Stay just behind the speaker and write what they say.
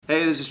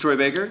this is Troy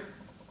Baker.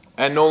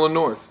 And Nolan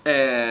North.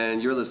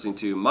 And you're listening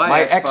to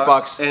My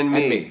Xbox and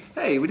Me.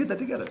 Hey, we did that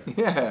together.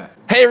 Yeah.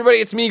 Hey everybody,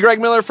 it's me, Greg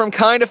Miller from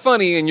Kinda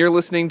Funny, and you're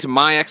listening to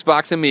My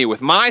Xbox and Me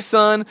with my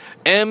son,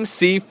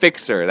 MC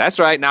Fixer. That's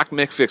right, not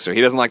Mick Fixer.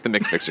 He doesn't like the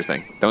Mick Fixer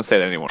thing. Don't say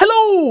that anymore.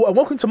 Hello, and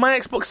welcome to My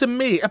Xbox and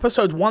Me,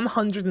 episode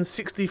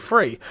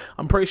 163.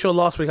 I'm pretty sure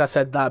last week I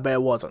said that, but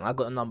it wasn't. I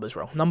got the numbers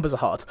wrong. Numbers are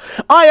hard.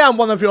 I am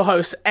one of your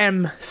hosts,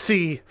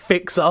 MC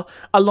Fixer,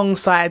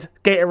 alongside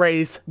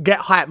Gatorade's Get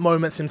Hype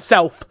Moments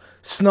himself,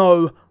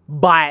 Snow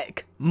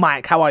Bike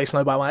Mike. How are you,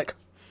 Snow Bike Mike?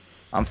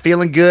 I'm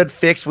feeling good,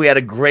 Fix. We had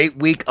a great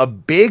week, a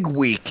big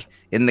week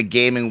in the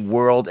gaming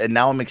world, and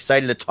now I'm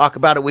excited to talk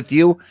about it with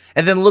you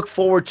and then look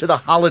forward to the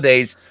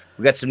holidays.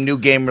 We got some new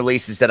game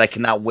releases that I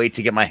cannot wait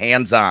to get my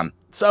hands on.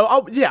 So,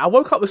 I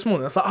woke up this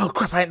morning, it's like, oh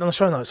crap, I ain't done the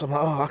show notes. I'm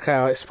like, oh,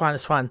 okay, it's fine.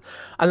 And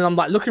then I'm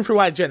like, looking through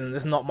IGN, and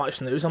there's not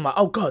much news. I'm like,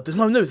 oh god, there's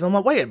no news. And I'm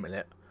like, wait a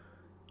minute.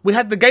 We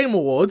had the Game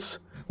Awards,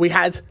 we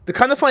had the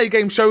Kinda Funny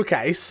Game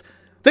Showcase.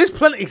 There's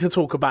plenty to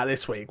talk about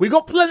this week. We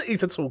got plenty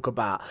to talk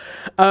about.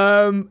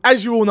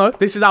 As you all know,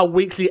 this is our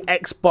weekly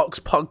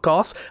Xbox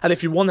podcast. And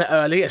if you want it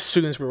early, as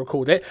soon as we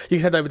record it, you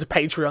can head over to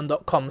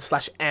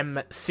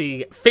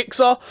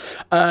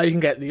patreon.com/mcfixer. You can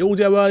get the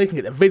audio early, you can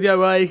get the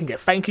video early, you can get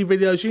thank you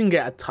videos, you can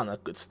get a ton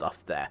of good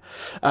stuff there.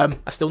 I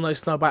still need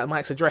to know about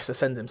Mike's address to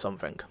send him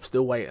something. I'm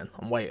still waiting.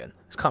 I'm waiting.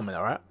 It's coming,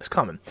 alright? It's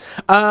coming.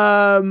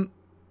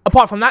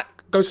 Apart from that,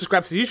 go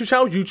subscribe to the YouTube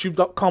channel,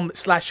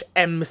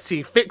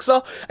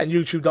 youtube.com/mcfixer and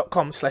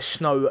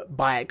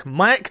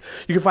youtube.com/snowbikemike.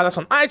 You can find us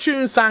on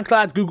iTunes,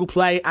 SoundCloud, Google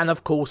Play, and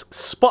of course,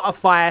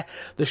 Spotify.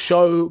 The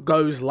show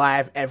goes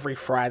live every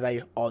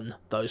Friday on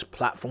those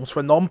platforms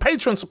for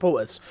non-Patreon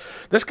supporters.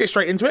 Let's get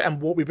straight into it and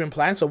what we've been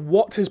playing. So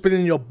what has been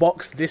in your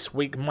box this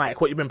week,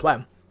 Mike? What you been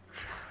playing?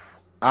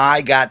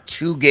 I got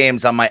 2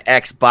 games on my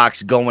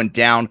Xbox going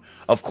down.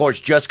 Of course,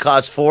 Just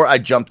Cause 4, I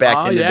jumped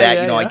back into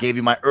that. I gave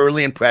you my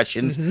early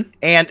impressions.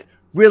 And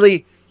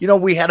really,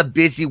 we had a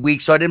busy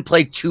week, so I didn't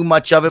play too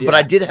much of it, but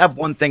I did have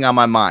one thing on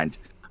my mind.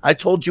 I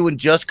told you in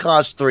Just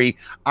Cause 3,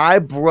 I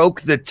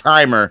broke the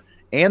timer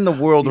and the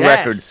world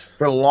record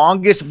for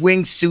longest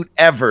wingsuit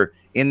ever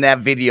in that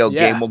video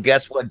game. Well,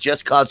 guess what?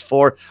 Just Cause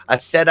 4, I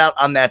set out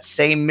on that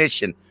same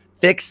mission.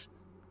 Fix,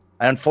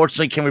 I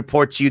unfortunately can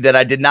report to you that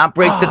I did not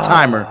break the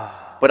timer,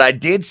 but I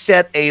did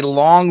set a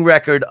long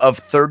record of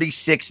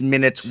 36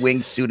 minutes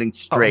wingsuiting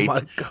straight.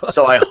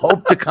 So I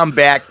hope to come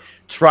back,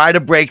 try to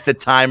break the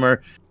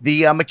timer.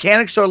 The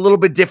mechanics are a little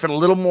bit different, a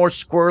little more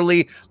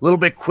squirrely, a little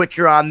bit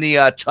quicker on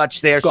the touch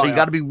there. So you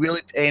got to be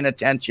really paying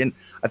attention.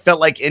 I felt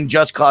like in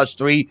Just Cause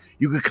 3,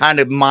 you could kind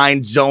of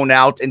mind zone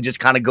out and just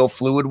kind of go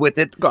fluid with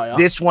it.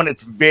 This one,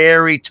 it's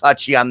very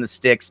touchy on the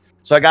sticks.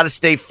 So I got to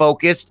stay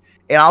focused.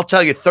 And I'll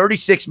tell you,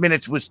 36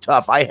 minutes was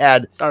tough. I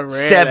had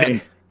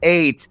 7,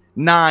 8,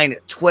 9,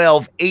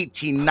 12,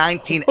 18,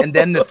 19, and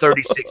then the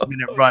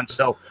 36-minute run.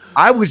 So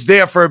I was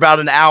there for about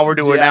an hour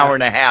to an hour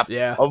and a half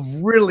of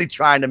really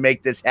trying to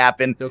make this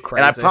happen. And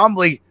I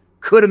probably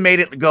could have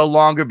made it go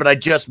longer, but I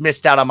just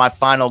missed out on my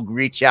final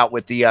reach out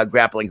with the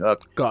grappling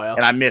hook. And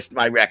I missed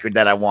my record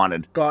that I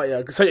wanted. So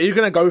are you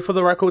going to go for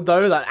the record,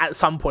 though? Like, at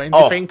some point, do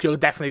you think you're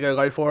definitely going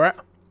to go for it?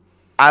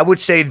 I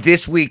would say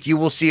this week you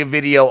will see a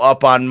video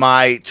up on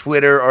my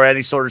Twitter or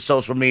any sort of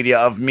social media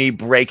of me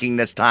breaking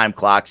this time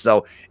clock.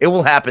 So it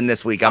will happen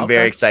this week. I'm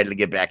very excited to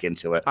get back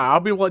into it. I'll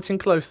be watching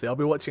closely. So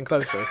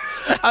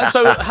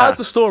how's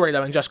the story,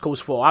 though, in Just Cause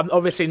 4? I'm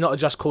obviously not a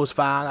Just Cause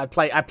fan.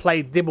 I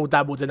played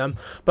dibble-dabbled in them,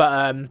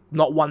 but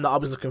not one that I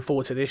was looking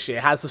forward to this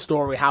year. How's the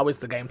story? How is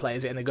the gameplay?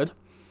 Is it any good?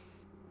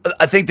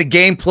 I think the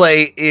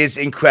gameplay is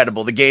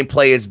incredible. The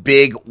gameplay is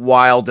big,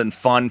 wild, and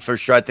fun for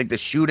sure. I think the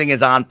shooting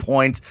is on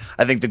point.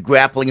 I think the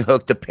grappling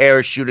hook, the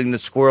parachuting, the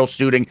squirrel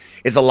shooting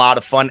is a lot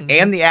of fun.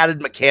 And the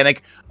added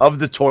mechanic of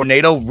the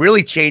tornado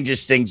really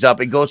changes things up.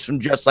 It goes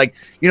from just like,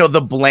 the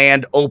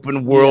bland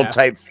open world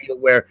type feel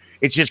where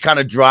it's just kind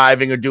of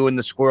driving or doing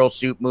the squirrel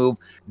suit move.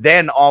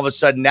 Then all of a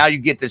sudden, now you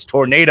get this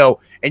tornado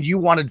and you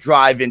want to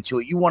drive into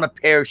it. You want to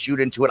parachute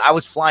into it. I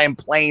was flying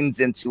planes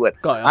into it.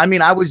 I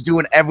mean, I was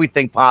doing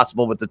everything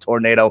possible with the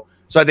tornado.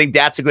 So I think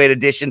that's a great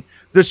addition.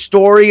 The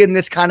story in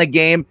this kind of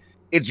game,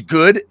 it's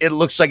good. It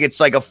looks like it's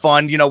like a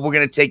fun, we're going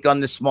to take on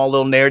this small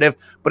little narrative,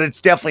 but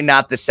it's definitely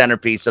not the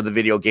centerpiece of the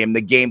video game.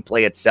 The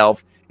gameplay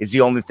itself is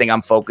the only thing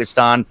I'm focused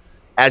on.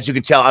 As you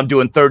can tell, I'm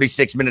doing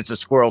 36 minutes of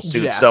squirrel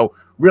suit. So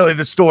really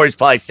the story is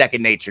probably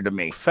second nature to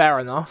me. Fair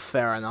enough.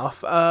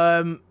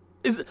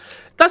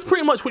 That's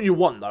pretty much what you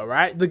want, though,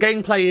 right? The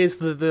gameplay is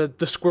the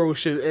squirrel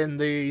shooting,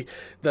 the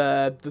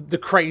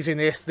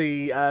craziness,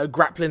 the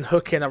grappling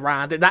hooking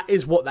around it. That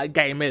is what that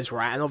game is,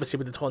 right? And obviously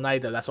with the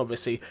tornado, that's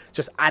obviously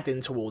just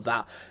adding to all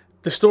that.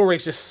 The story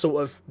is just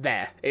sort of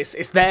there.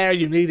 It's there.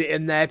 You need it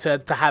in there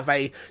to have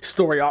a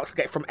story arc to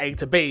get from A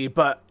to B,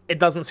 but it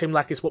doesn't seem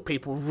like it's what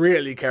people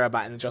really care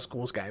about in the Just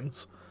Cause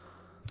games.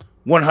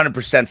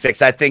 100%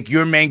 Fix. I think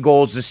your main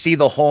goal is to see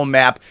the whole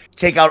map,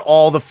 take out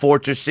all the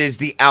fortresses,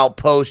 the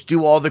outposts,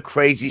 do all the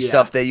crazy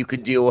stuff that you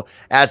could do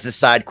as the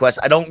side quest.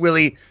 I don't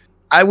really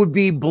I would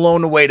be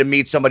blown away to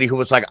meet somebody who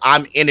was like,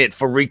 I'm in it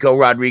for Rico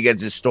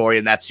Rodriguez's story,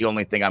 and that's the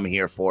only thing I'm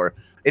here for.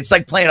 It's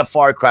like playing a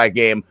Far Cry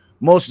game.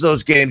 Most of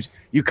those games,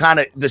 you kind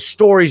of, the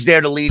story's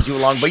there to lead you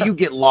along, but you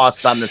get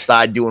lost on the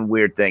side doing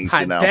weird things,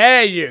 How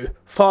dare you?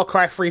 Far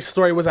Cry 3's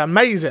story was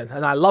amazing,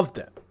 and I loved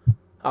it.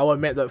 I'll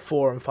admit that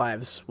 4 and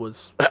 5's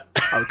was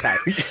okay.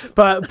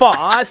 but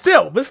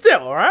still,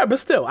 all right? But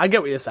still, I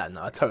get what you're saying,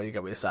 though. I totally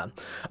get what you're saying.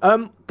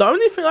 The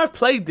only thing I've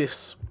played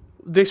this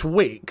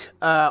week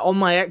on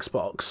my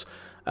Xbox,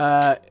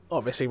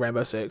 obviously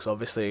Rainbow Six,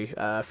 obviously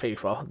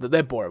FIFA.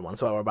 They're boring ones,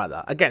 so don't worry about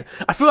that. Again,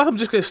 I feel like I'm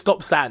just going to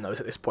stop saying those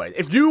at this point.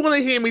 If you want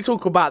to hear me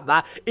talk about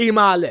that,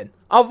 email in.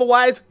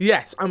 Otherwise,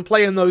 yes, I'm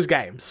playing those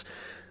games.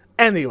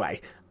 Anyway,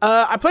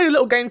 I played a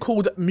little game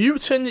called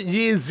Mutant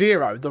Year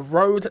Zero, The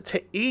Road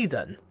to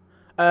Eden,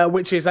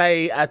 which is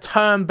a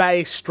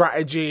turn-based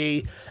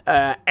strategy,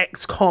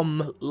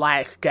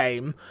 XCOM-like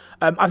game.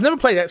 I've never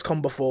played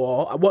XCOM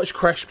before. I watched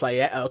Kresh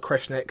play it,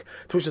 Kreshnik,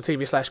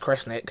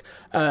 twitch.tv/Kreshnik.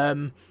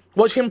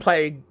 Watch him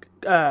play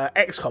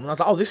XCOM, and I was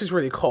like, oh, this is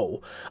really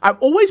cool. I've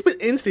always been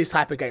into these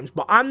type of games,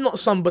 but I'm not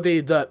somebody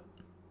that,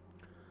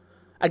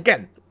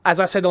 again, as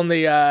I said on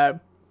the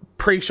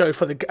pre-show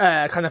for the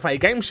Kind of Funny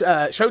game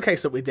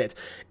showcase that we did,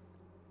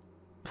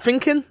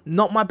 thinking,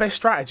 not my best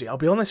strategy, I'll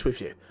be honest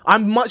with you.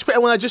 I'm much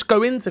better when I just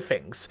go into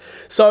things.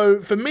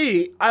 So for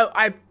me,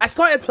 I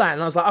started playing,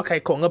 and I was like, okay,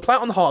 cool, I'm going to play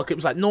it on hard. It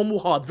was like normal,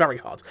 hard, very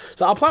hard.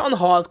 So I'll play it on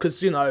hard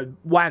because, you know,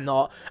 why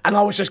not? And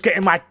I was just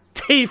getting my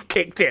teeth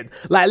kicked in.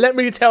 Like, let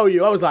me tell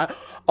you, I was like,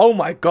 oh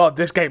my god,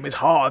 this game is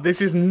hard. This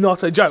is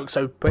not a joke.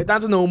 So put it down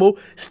to normal,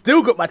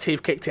 still got my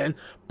teeth kicked in,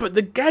 but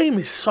the game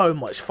is so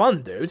much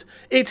fun, dude.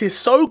 It is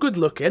so good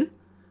looking.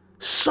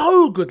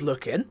 So good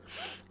looking.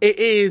 It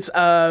is,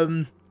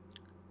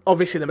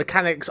 obviously the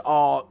mechanics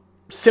are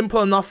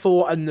simple enough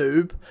for a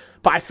noob,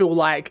 but I feel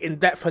like in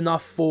depth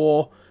enough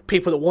for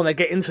people that want to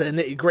get into the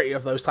nitty gritty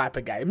of those type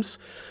of games.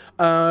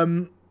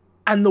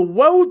 And the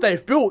world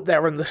they've built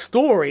there and the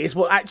story is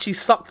what actually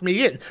sucked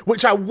me in,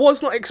 which I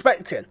was not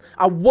expecting.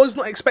 I was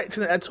not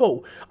expecting it at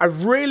all. I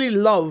really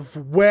love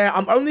where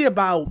I've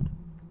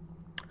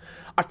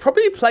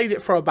probably played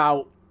it for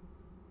about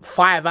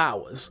 5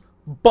 hours,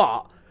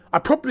 but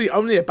I'm probably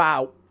only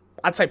about,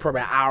 I'd say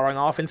probably an hour and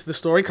a half into the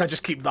story, because I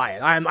just keep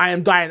dying. I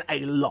am dying a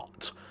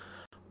lot.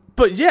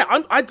 But yeah,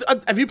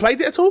 have you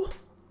played it at all?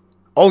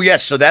 Oh,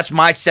 yes. So that's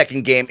my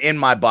second game in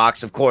my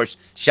box. Of course,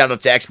 shout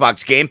out to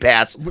Xbox Game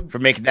Pass for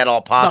making that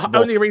all possible. The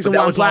only reason why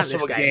I'm playing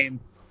this game.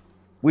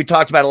 We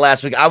talked about it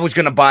last week. I was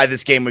going to buy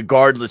this game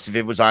regardless if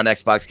it was on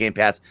Xbox Game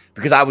Pass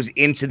because I was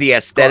into the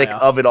aesthetic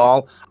of it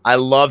all. I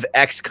love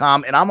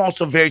XCOM, and I'm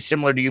also very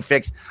similar to you,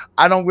 Fix.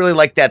 I don't really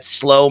like that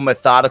slow,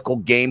 methodical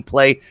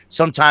gameplay.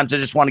 Sometimes I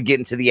just want to get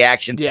into the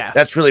action. Yeah.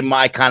 That's really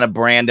my kind of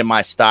brand and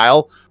my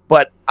style.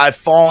 But I've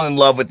fallen in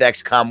love with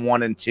XCOM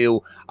 1 and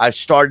 2. I've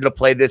started to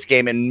play this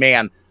game, and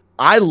man,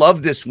 I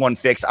love this one,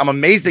 Fix. I'm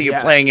amazed that you're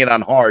playing it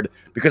on hard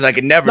because I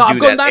could never do that. I've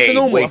gone down to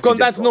normal. I've gone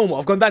down to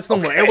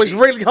normal. Okay. It was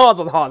really hard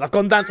on hard. I've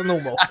gone down to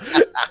normal.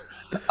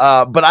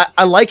 But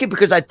I like it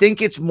because I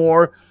think it's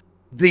more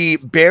the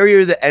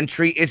barrier to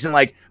entry isn't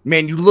like,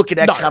 man, you look at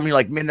XCOM and you're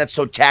like, man, that's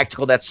so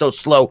tactical. That's so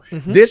slow.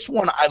 Mm-hmm. This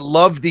one, I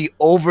love the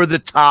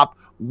over-the-top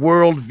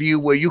world view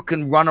where you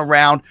can run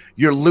around,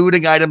 you're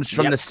looting items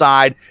from the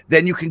side,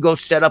 then you can go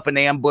set up an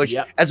ambush,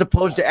 as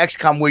opposed to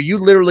XCOM where you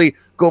literally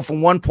go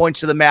from one point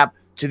to the map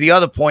to the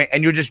other point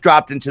and you're just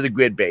dropped into the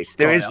grid base.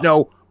 There is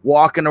no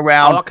walking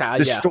around.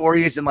 The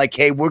story isn't like,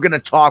 hey, we're going to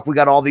talk. We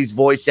got all these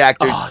voice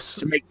actors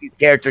to make these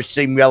characters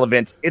seem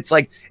relevant. It's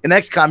like in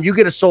XCOM, you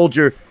get a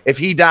soldier. If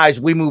he dies,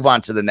 we move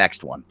on to the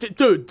next one.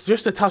 Dude,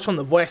 just to touch on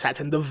the voice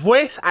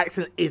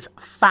acting is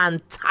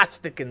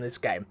fantastic in this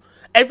game.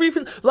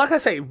 Everything, like I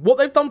say, what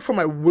they've done from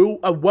a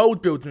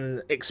world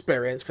building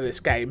experience for this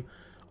game,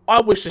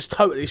 I was just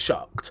totally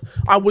shocked.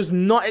 I was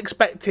not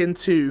expecting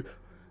to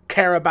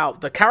care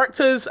about the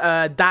characters,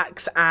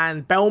 Dax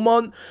and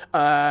Belmont.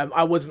 I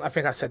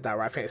think I said that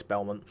right. I think it's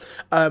Belmont.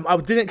 I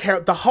didn't care.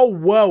 The whole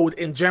world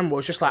in general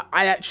was just like,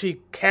 I actually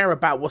care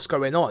about what's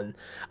going on.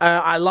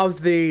 I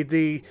love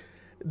the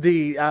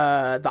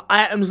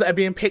items that are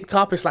being picked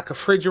up. It's like a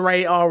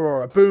refrigerator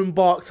or a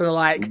boombox, and they're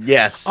like,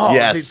 yes.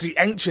 The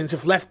ancients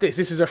have left this.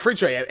 This is a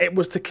refrigerator. It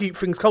was to keep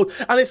things cold,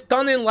 and it's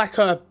done in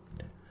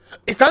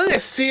a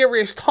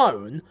serious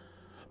tone,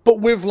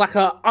 but with like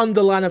a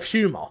underline of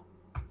humor,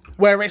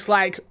 where it's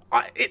like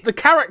the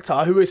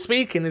character who is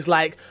speaking is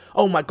like,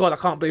 oh my god, I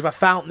can't believe I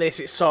found this.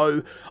 It's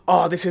so,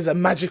 this is a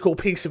magical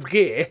piece of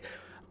gear,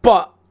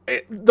 but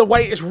the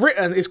way it's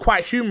written is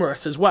quite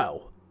humorous as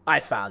well. I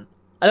found.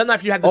 I don't know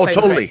if you had the same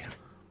totally thing.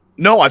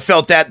 No, I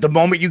felt that the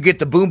moment you get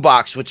the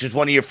boombox, which is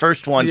one of your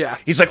first ones,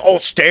 he's like, oh,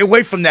 stay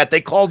away from that.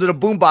 They called it a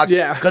boombox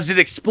because it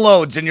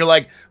explodes. And you're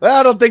like, well,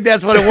 I don't think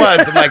that's what it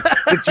was. And like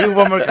the two of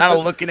them are kind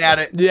of looking at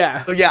it.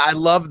 Yeah. So yeah, I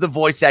love the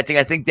voice acting.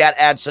 I think that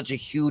adds such a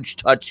huge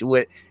touch to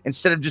it.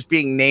 Instead of just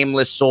being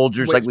nameless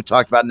soldiers like we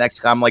talked about in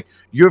XCOM, like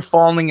you're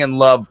falling in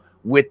love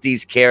with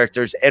these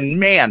characters. And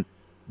man,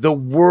 the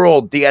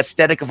world, the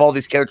aesthetic of all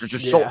these characters are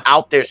so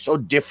out there, so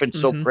different,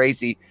 so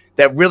crazy,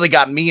 that really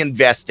got me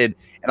invested.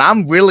 And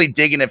I'm really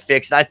digging it,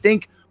 Fix. And I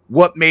think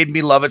what made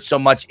me love it so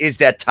much is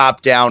that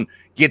top-down,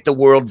 get the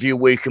world view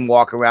where you can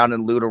walk around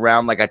and loot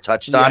around like I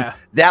touched on.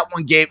 That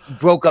one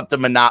broke up the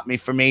monotony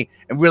for me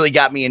and really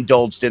got me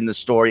indulged in the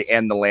story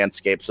and the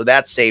landscape. So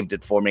that saved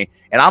it for me.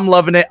 And I'm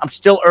loving it. I'm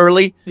still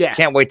early.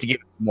 Can't wait to give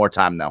it more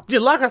time though. Yeah,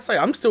 like I say,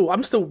 I'm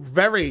still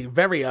very,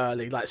 very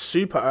early, like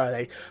super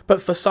early.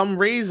 But for some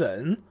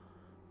reason,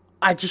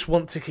 I just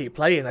want to keep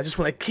playing. I just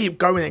want to keep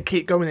going and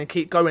keep going and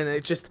keep going.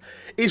 And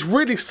it's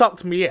really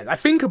sucked me in. I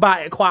think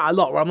about it quite a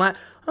lot where I'm like,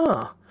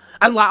 oh.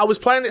 And like I was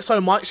playing it so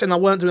much and I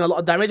weren't doing a lot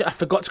of damage, I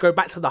forgot to go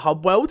back to the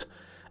hub world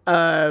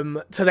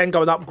to then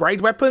go and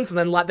upgrade weapons. And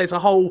then like there's a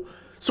whole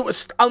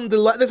sort of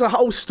there's a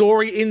whole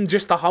story in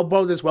just the hub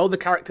world as well. The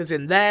characters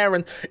in there,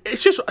 and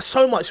it's just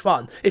so much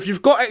fun. If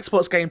you've got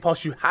Xbox Game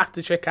Pass, you have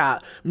to check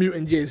out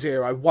Mutant Year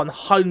Zero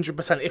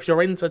 100%. If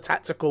you're into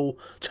tactical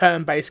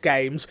turn-based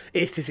games,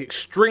 it is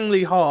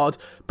extremely hard,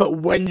 but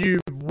when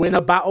you win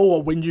a battle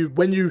or when you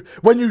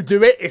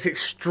do it, it's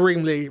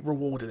extremely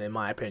rewarding in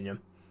my opinion.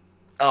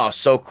 Oh,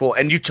 so cool.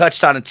 And you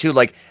touched on it too,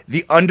 like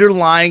the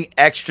underlying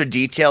extra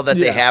detail that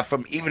they have,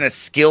 from even a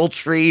skill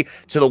tree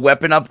to the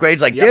weapon upgrades.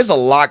 Like there's a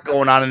lot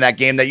going on in that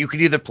game that you could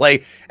either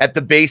play at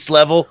the base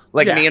level,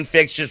 like me and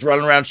Fix just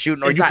running around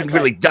shooting, or you can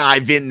really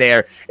dive in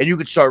there and you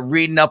can start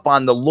reading up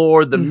on the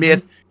lore, the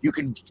myth. You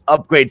can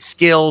upgrade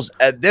skills.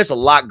 There's a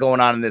lot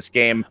going on in this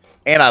game.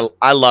 And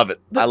I love it.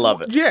 I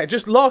love it. Yeah,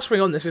 just last thing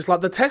on this is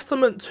like the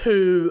testament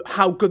to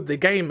how good the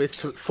game is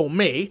for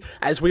me,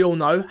 as we all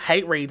know,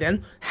 hate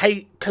reading,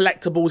 hate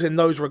collectibles in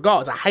those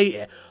regards. I hate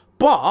it.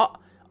 But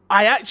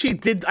I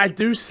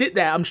do sit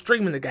there, I'm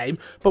streaming the game,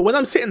 but when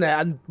I'm sitting there,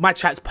 and my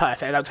chat's perfect,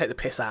 they don't take the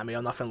piss out of me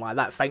or nothing like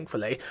that,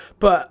 thankfully.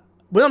 But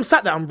when I'm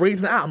sat there, I'm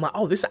reading it out, I'm like,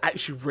 oh, this is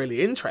actually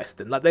really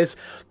interesting. Like there's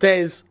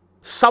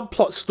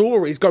subplot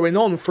stories going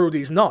on through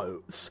these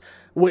notes,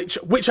 which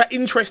are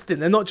interesting.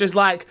 They're not just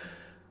like,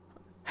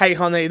 hey,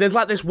 honey, there's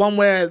like this one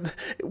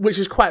which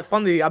is quite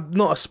funny. I'm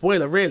not a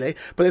spoiler, really,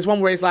 but there's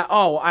one where he's like,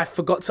 oh, I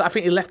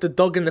think he left the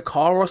dog in the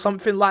car or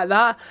something like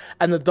that,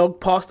 and the dog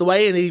passed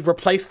away, and he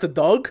replaced the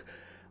dog,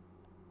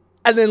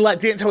 and then like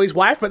didn't tell his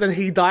wife, but then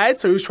he died,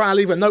 so he was trying to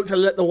leave a note to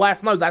let the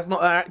wife know that's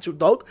not her actual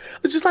dog.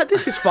 It's just like,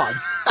 this is fun.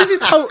 This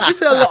is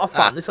a lot of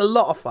fun. It's a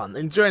lot of fun.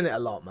 Enjoying it a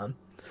lot, man.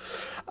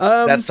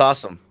 That's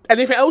awesome.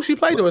 Anything else you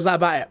played, or is that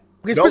about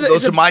it? No,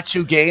 those are my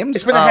two games.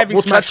 It's been a heavy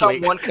we'll smash touch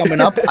week. on one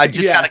coming up. I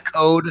just got a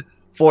code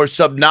for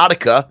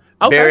Subnautica.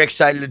 Very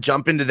excited to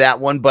jump into that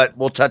one, but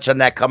we'll touch on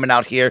that coming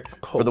out here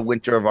for the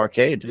winter of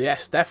arcade.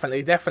 Yes,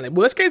 definitely.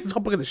 Well, let's get into the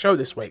topic of the show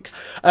this week.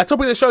 Topic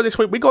of the show this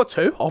week, we got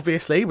two,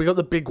 obviously. We got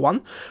the big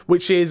one,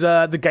 which is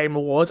the Game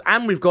Awards,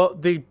 and we've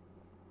got the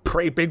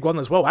pretty big one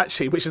as well,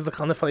 actually, which is the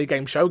Kind of Funny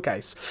Game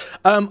Showcase.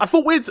 I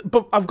thought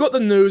but I've got the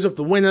news of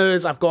the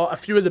winners. I've got a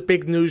few of the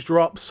big news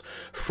drops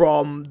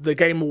from the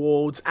Game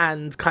Awards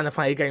and Kind of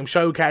Funny Game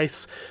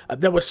Showcase.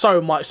 There was so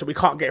much that we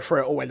can't get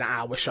through it all in an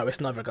hour show. It's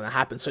never going to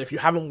happen. So if you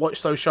haven't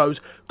watched those shows,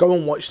 go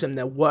and watch them.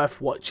 They're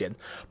worth watching.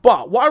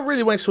 But what I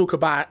really want to talk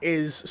about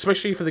is,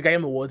 especially for the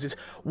Game Awards, is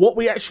what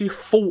we actually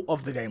thought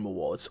of the Game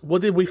Awards.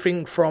 What did we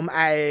think from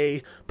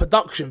a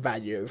production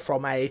value,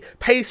 from a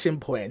pacing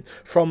point,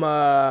 from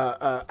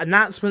a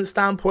announcement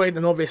standpoint,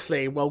 and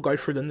obviously we'll go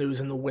through the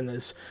news and the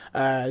winners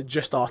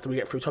just after we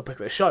get through topic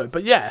of the show.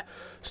 But yeah,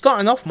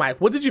 starting off,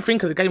 Mike, what did you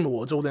think of the Game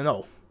Awards all in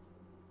all?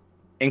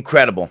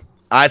 Incredible.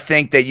 I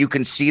think that you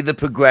can see the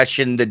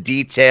progression, the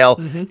detail,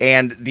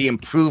 and the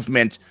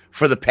improvement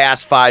for the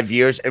past 5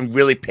 years, and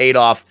really paid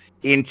off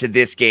into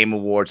this Game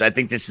Awards. I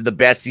think this is the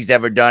best he's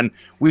ever done.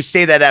 We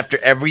say that after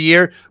every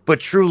year, but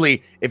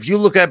truly, if you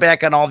look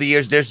back on all the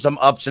years, there's some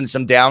ups and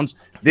some downs.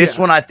 This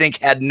one, I think,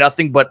 had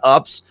nothing but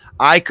ups.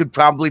 I could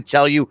probably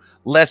tell you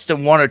less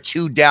than 1 or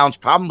 2 downs,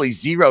 probably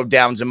 0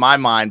 downs in my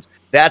mind.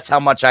 That's how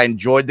much I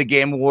enjoyed the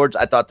Game Awards.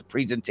 I thought the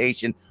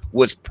presentation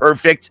was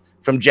perfect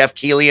from Jeff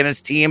Keighley and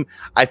his team.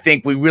 I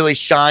think we really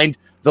shined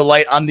the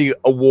light on the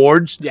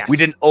awards. Yes. We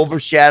didn't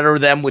overshadow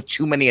them with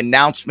too many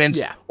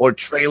announcements or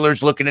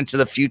trailers looking into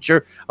the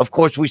future. Of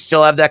course, we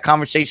still have that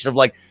conversation of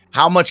like,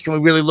 how much can we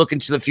really look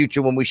into the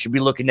future when we should be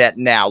looking at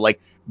now? Like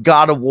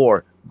God of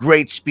War,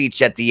 great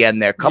speech at the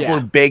end there. A couple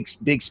of big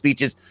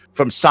speeches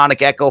from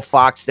Sonic Echo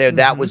Fox there.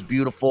 That was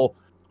beautiful.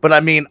 But I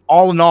mean,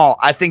 all in all,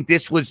 I think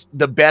this was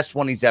the best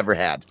one he's ever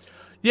had.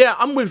 Yeah,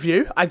 I'm with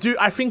you. I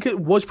think it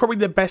was probably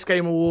the best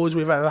Game Awards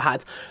we've ever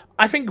had.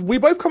 I think we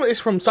both come at this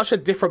from such a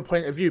different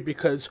point of view,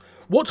 because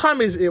what time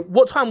was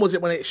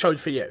it when it showed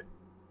for you?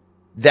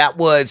 That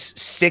was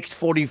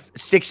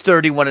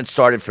 6:30 when it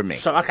started for me.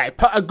 So, okay,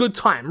 a good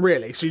time,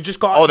 really. So you just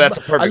got... Oh, that's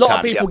a perfect time. A lot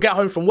of people get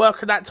home from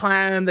work at that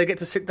time. They get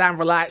to sit down,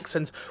 relax,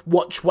 and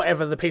watch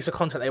whatever the piece of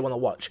content they want to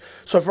watch.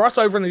 So for us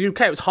over in the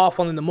UK, it was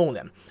 1:30 in the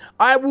morning.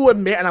 I will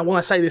admit, and I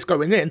want to say this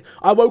going in,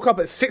 I woke up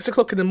at 6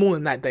 o'clock in the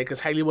morning that day because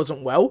Haley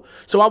wasn't well.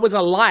 So I was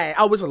awake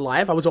all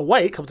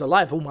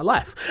my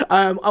life.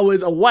 I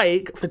was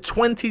awake for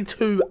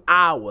 22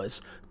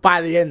 hours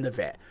by the end of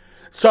it.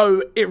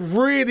 So it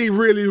really,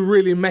 really,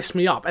 really messed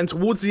me up. And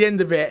towards the end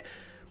of it,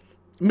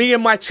 me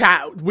and my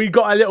chat, we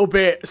got a little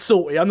bit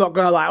salty. I'm not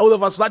going to lie. All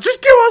of us were like,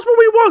 just give us what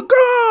we want.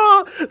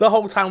 Go! The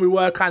whole time we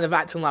were kind of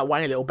acting like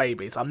whiny little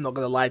babies. I'm not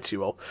going to lie to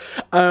you all.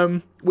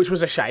 Which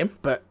was a shame,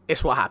 but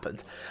it's what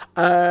happened.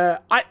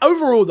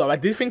 Overall, though, I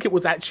did think it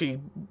was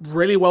actually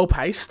really well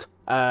paced.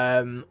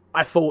 I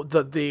thought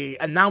that the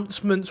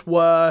announcements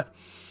were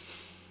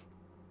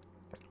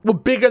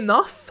big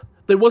enough.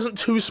 They wasn't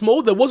too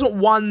small. There wasn't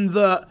one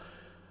that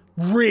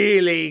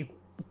really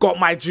got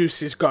my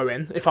juices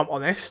going, if I'm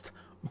honest.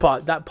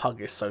 But that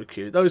pug is so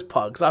cute. Those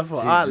pugs, I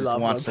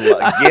love them.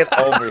 Get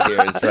over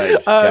here.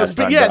 It's right.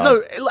 But yeah,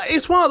 no,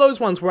 it's one of those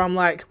ones where I'm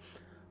like,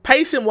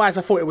 pacing-wise,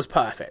 I thought it was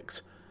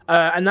perfect.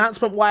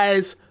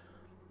 Announcement-wise,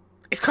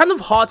 it's kind of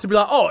hard to be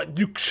like, oh,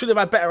 you should have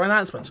had better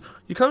announcements.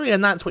 You can only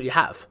announce what you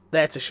have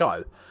there to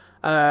show.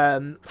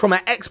 From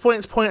an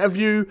X-Points point of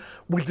view,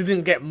 we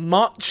didn't get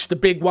much. The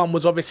big one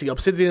was obviously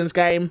Obsidian's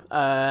game,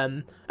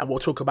 and we'll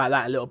talk about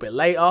that a little bit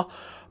later.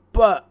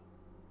 But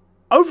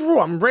overall,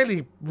 I'm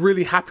really,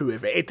 really happy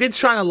with it. It did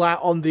shine a light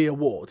on the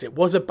awards. It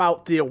was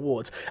about the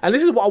awards. And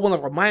this is what I want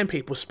to remind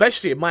people,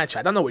 especially in my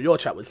chat. I don't know what your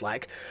chat was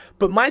like,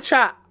 but my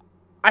chat,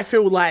 I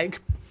feel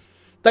like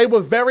they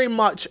were very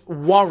much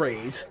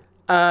worried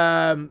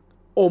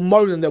or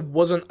moaning there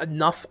wasn't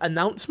enough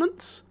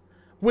announcements,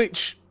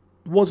 which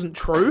wasn't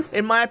true,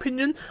 in my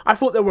opinion. I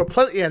thought there were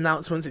plenty of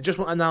announcements. It just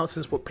weren't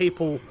announcements what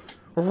people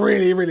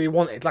really, really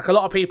wanted. Like a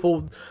lot of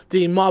people,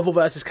 the Marvel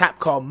vs.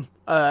 Capcom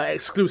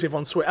exclusive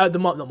on Switch,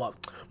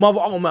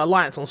 Marvel Ultimate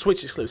Alliance on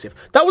Switch exclusive.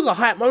 That was a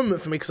hype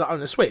moment for me because I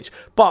own a Switch,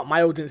 but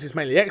my audience is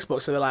mainly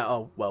Xbox, so they're like,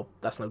 oh, well,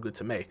 that's no good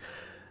to me.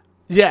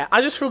 Yeah,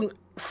 I just feel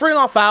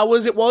 3.5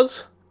 hours it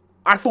was.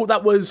 I thought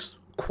that was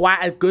quite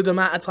a good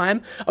amount of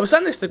time. I was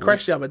saying this to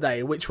Crash the other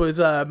day, which was,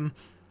 he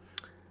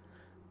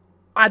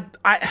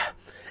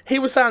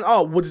was saying,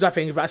 oh, what did I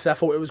think of it? I said, I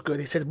thought it was good.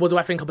 He said, what do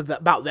I think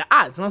about the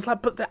ads? And I was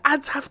like, but the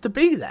ads have to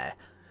be there.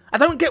 I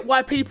don't get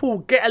why people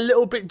get a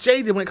little bit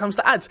jaded when it comes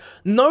to ads.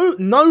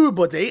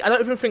 Nobody, I don't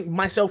even think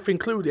myself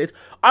included,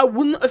 I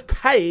wouldn't have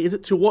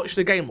paid to watch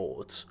the Game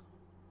Awards.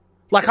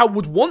 Like, I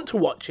would want to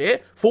watch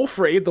it for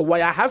free, the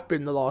way I have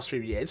been the last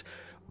few years,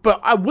 but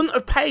I wouldn't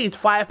have paid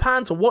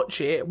 £5 to watch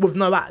it with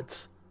no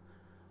ads.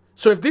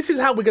 So if this is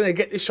how we're going to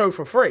get this show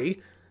for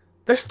free,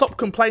 let's stop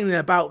complaining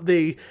about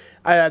the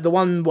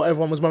one what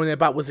everyone was moaning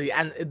about was the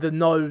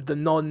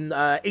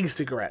non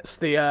e-cigarettes,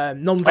 the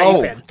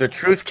non-vaping. Oh, the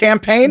truth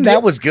campaign?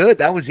 That was good.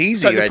 That was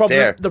easy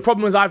there. The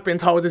problem is I've been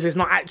told this is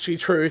not actually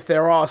truth.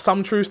 There are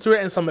some truths to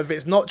it and some of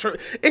it's not true.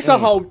 It's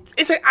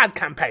it's an ad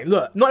campaign.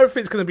 Look, not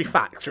everything's going to be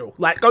factual.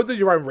 Like, go do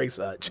your own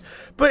research.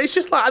 But it's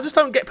just like, I just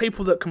don't get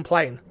people that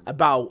complain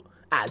about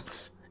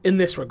ads in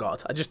this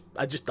regard. I just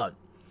don't.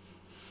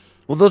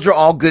 Well, those are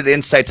all good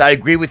insights. I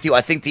agree with you.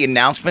 I think the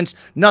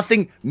announcements,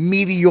 nothing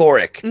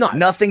meteoric,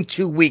 nothing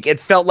too weak.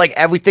 It felt like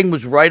everything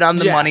was right on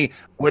the money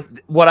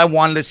with what I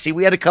wanted to see.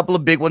 We had a couple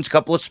of big ones, a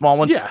couple of small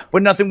ones,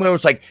 but nothing where it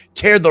was like,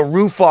 tear the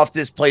roof off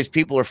this place.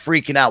 People are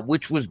freaking out,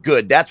 which was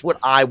good. That's what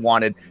I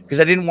wanted because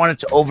I didn't want it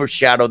to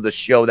overshadow the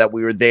show that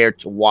we were there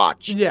to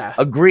watch. Yeah.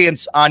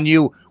 Agreeance on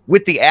you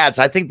with the ads.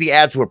 I think the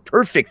ads were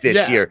perfect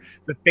this year.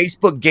 The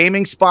Facebook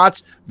gaming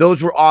spots,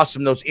 those were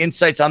awesome. Those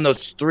insights on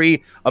those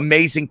 3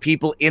 amazing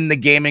people in the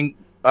gaming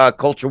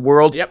culture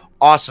world.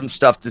 Awesome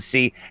stuff to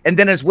see. And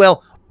then as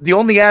well, the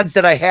only ads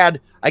that I had,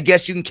 I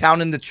guess you can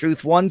count in the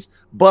truth ones,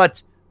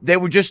 but they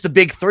were just the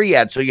big 3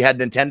 ads. So you had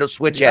Nintendo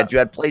Switch ads, you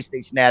had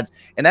PlayStation ads,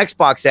 and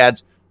Xbox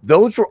ads.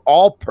 Those were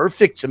all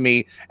perfect to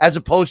me, as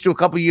opposed to a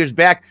couple years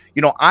back.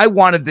 You know, I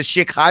wanted the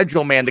Schick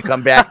Hydro Man to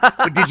come back,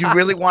 but did you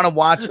really want to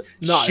watch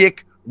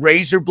Schick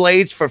razor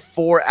blades for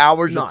 4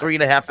 hours or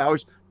 3.5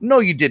 hours? No,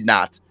 you did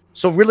not.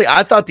 So really,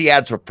 I thought the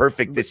ads were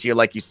perfect this year,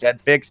 like you said,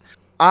 Fix.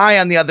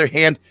 On the other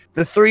hand,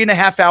 the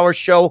 3.5 hour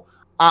show,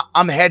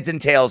 I'm heads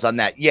and tails on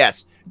that.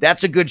 Yes,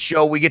 that's a good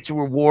show. We get to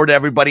reward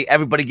everybody.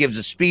 Everybody gives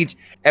a speech.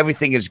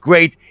 Everything is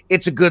great.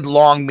 It's a good,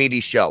 long,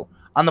 meaty show.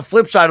 On the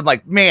flip side, I'm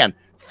like, man,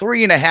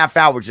 3.5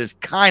 hours is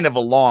kind of a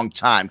long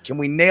time. Can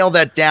we nail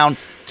that down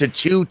to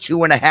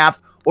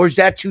 2.5? Or is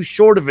that too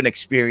short of an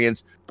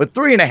experience? But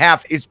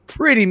 3.5 is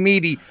pretty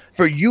meaty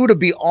for you to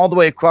be all the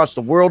way across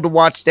the world to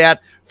watch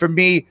that. For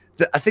me,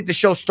 I think the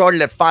show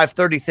started at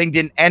 5:30. Thing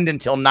didn't end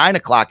until 9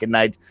 o'clock at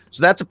night.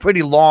 So that's a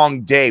pretty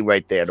long day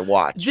right there to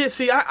watch. Yeah,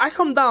 see, I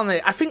come down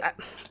there. I think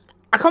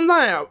I come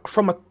down there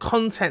from a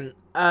content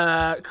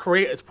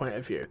creator's point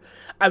of view.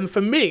 And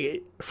for me,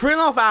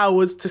 3.5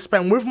 hours to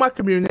spend with my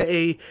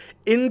community,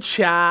 in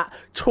chat,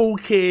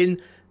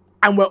 talking,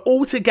 and we're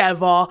all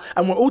together,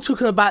 and we're all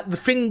talking about the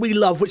thing we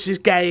love, which is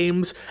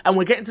games, and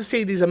we're getting to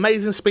see these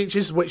amazing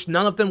speeches, which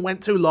none of them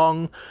went too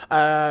long,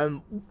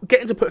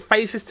 getting to put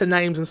faces to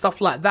names and stuff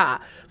like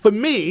that. For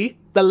me,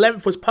 the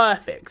length was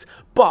perfect,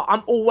 but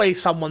I'm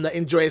always someone that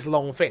enjoys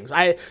long things.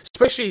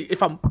 Especially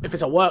if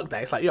it's a work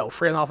day, it's like, yo,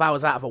 3.5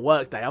 hours out of a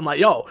work day, I'm like,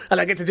 yo, and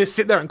I get to just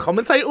sit there and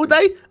commentate all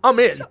day, I'm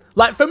in.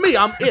 Like, for me,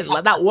 I'm in.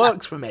 Like, that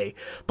works for me.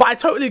 But I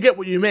totally get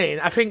what you mean.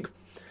 I think,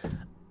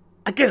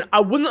 again, I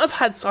wouldn't have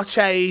had such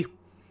a...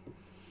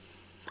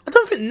 I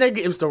don't think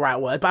negative's the right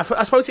word, but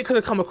I suppose it could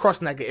have come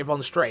across negative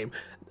on stream.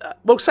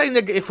 We'll say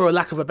negative for a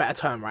lack of a better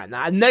term right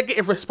now. A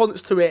negative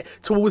response to it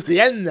towards the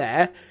end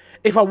there,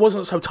 if I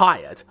wasn't so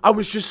tired. I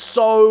was just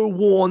so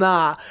worn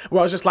out,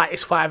 where I was just like,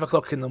 it's 5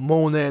 o'clock in the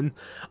morning.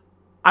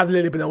 I've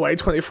literally been away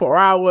 24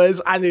 hours.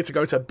 I need to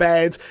go to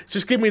bed.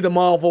 Just give me the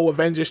Marvel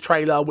Avengers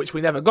trailer, which we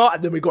never got,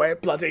 and then we got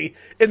it bloody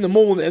in the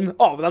morning.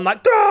 Oh, and I'm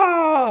like,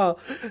 ah!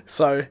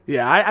 So,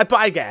 yeah, but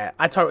I get it.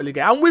 I totally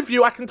get it. I'm with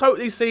you. I can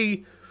totally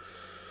see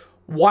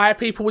why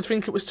people would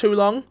think it was too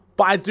long,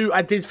 but I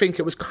did think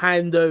it was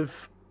kind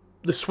of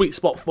the sweet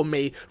spot for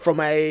me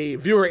from a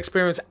viewer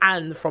experience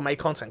and from a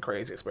content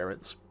creator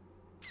experience.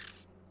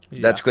 Yeah.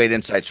 That's great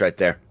insights right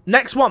there.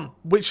 Next one,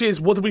 which is,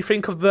 what do we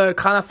think of the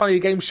Kind of Funny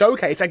Game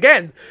Showcase?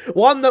 Again,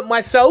 one that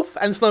myself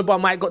and Snowball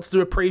Mike got to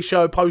do a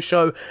pre-show,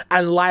 post-show,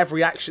 and live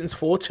reactions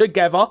for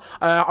together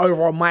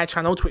over on my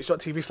channel,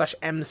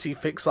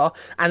 twitch.tv/mcfixer,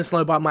 and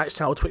Snowball Mike's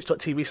channel,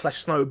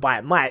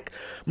 twitch.tv/snowbytemike.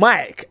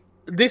 Mike,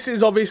 this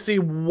is obviously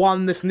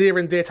one that's near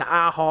and dear to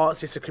our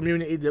hearts. It's a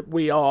community that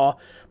we are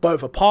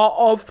both a part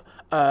of,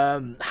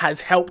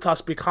 has helped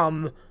us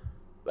become...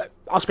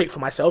 I'll speak for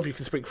myself, you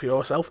can speak for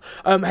yourself,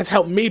 has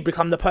helped me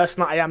become the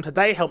person that I am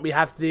today, helped me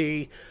have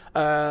the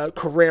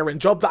career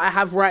and job that I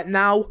have right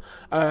now,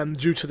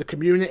 due to the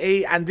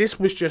community, and this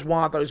was just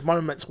one of those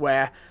moments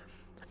where,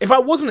 if I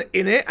wasn't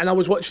in it, and I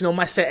was watching on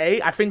my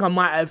set, I think I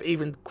might have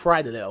even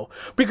cried a little,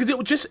 because it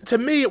was just, to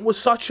me, it was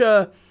such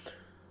a,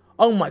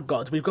 oh my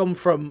god, we've gone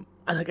from,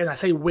 and again, I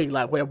say we,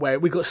 like, where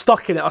we got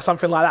stuck in it or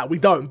something like that, we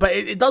don't, but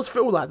it does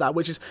feel like that,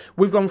 which is,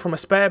 we've gone from a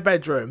spare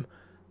bedroom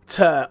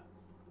to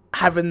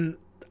having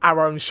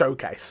our own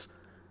showcase,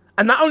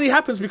 and that only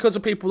happens because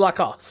of people like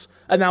us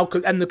and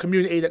the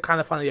community that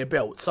Kind of Funny are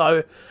built.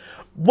 So,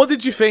 what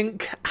did you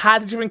think? How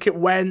did you think it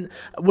went?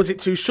 Was it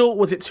too short?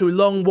 Was it too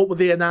long? What were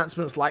the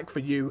announcements like for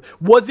you?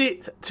 Was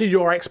it to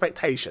your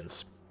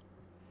expectations?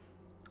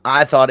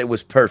 I thought it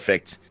was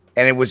perfect.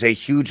 And it was a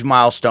huge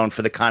milestone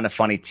for the Kind of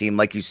Funny team,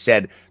 like you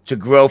said, to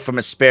grow from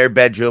a spare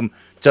bedroom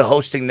to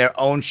hosting their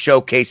own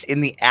showcase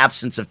in the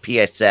absence of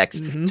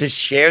PSX, to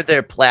share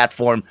their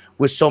platform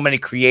with so many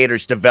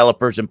creators,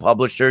 developers, and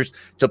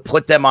publishers, to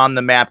put them on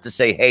the map, to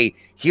say, hey,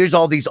 here's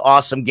all these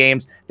awesome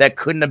games that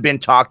couldn't have been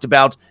talked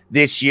about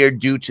this year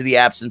due to the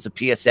absence of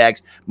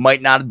PSX,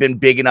 might not have been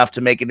big enough to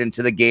make it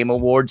into the Game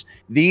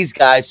Awards. These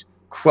guys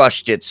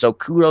crushed it, so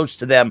kudos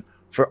to them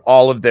for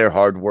all of their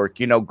hard work.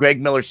 You know,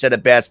 Greg Miller said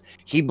it best.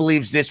 He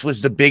believes this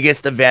was the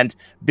biggest event,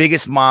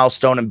 biggest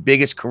milestone, and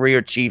biggest career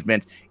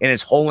achievement in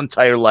his whole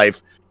entire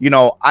life. You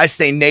know, I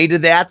say nay to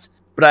that,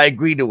 but I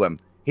agree to him.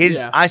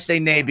 I say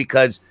nay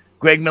because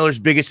Greg Miller's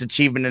biggest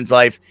achievement in his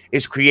life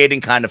is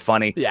creating Kind of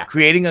Funny,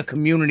 creating a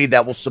community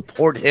that will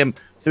support him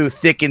through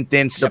thick and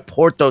thin,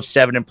 support those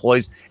 7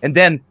 employees, and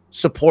then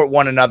support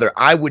one another.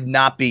 I would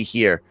not be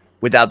here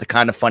without the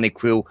Kind of Funny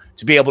crew,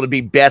 to be able to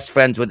be best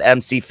friends with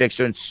MC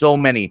Fixer and so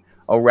many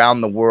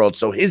around the world.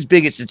 So his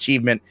biggest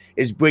achievement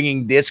is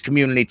bringing this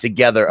community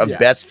together of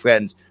best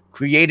friends,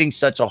 creating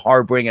such a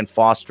harboring and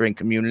fostering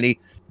community.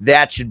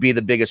 That should be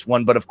the biggest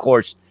one. But of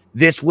course,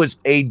 this was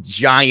a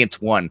giant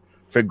one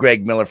for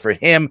Greg Miller, for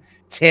him,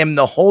 Tim,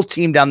 the whole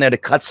team down there, to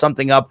cut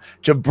something up,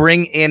 to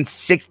bring in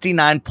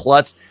 69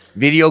 plus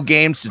video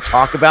games to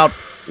talk about.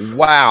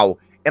 Wow.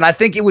 And I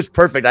think it was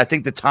perfect. I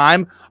think the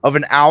time of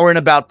an hour and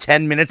about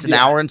 10 minutes, an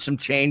hour and some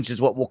change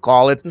is what we'll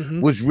call it,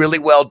 was really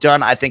well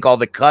done. I think all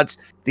the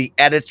cuts, the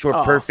edits were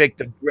perfect.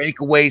 The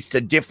breakaways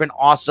to different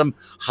awesome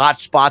hot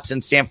spots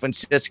in San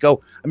Francisco.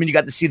 I mean, you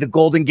got to see the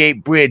Golden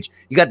Gate Bridge.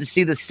 You got to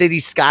see the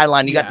city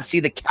skyline. You got to see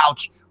the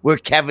couch where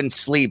Kevin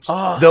sleeps.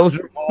 Those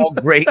are all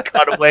great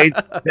cutaways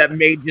that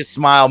made you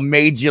smile,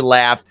 made you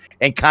laugh,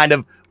 and kind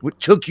of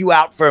took you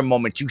out for a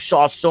moment. You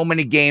saw so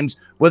many games,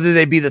 whether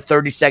they be the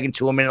 30-second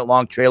to a minute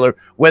long trailer,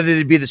 whether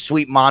they be the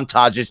sweet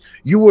montages.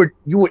 You were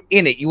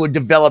in it. You were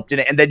developed in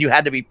it, and then you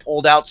had to be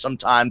pulled out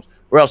sometimes,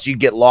 or else you'd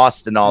get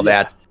lost and all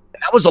that.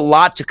 And that was a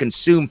lot to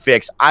consume,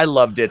 Fix. I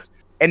loved it.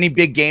 Any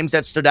big games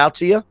that stood out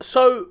to you?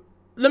 So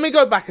let me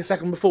go back a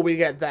second before we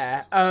get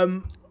there.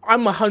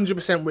 I'm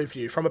 100% with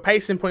you. From a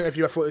pacing point of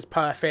view, I thought it was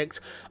perfect.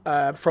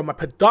 From a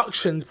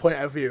production point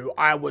of view,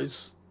 I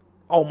was,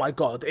 oh my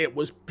god, it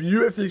was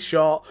beautifully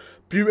shot,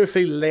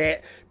 beautifully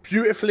lit,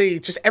 beautifully,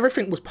 just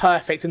everything was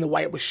perfect in the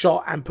way it was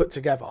shot and put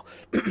together.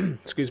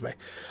 Excuse me.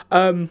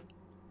 My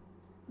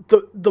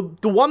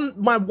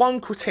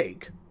one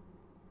critique,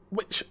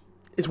 which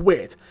is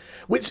weird,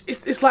 which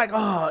it's like,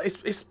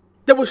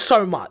 there was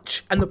so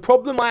much, and the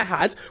problem I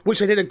had,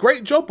 which I did a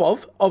great job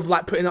of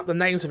like putting up the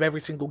names of every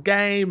single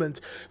game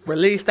and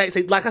release dates,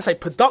 like I say,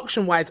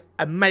 production-wise,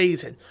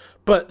 amazing,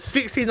 but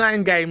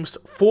 69 games,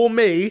 for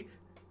me,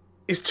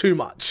 is too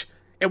much.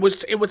 It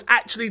was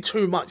actually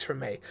too much for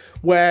me,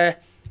 where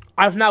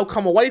I've now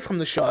come away from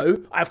the show,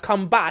 I've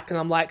come back, and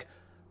I'm like,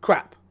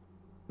 crap.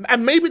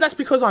 And maybe that's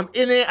because I'm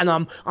in it and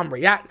I'm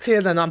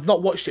reacting and I've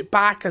not watched it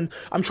back and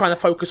I'm trying to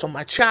focus on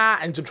my chat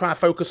and I'm trying to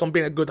focus on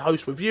being a good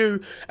host with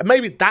you. And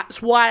maybe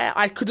that's why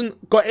I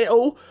couldn't got it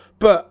all.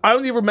 But I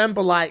only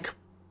remember like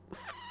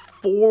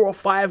 4 or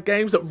 5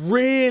 games that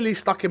really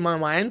stuck in my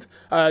mind.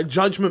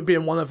 Judgment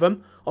being one of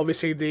them.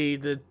 Obviously,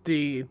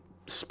 the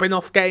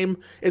spin-off game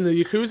in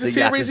the Yakuza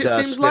series, it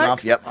seems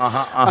like. Yep.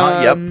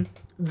 Yep.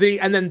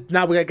 And then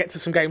now we're gonna get to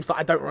some games that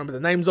I don't remember the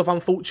names of,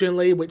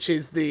 unfortunately, which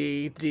is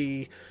the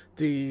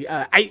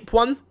Ape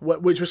one,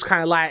 which was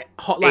kind of like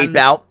Hotline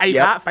Ape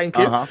Out, thank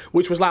you,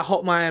 which was like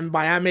Hotline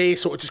Miami,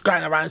 sort of just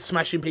going around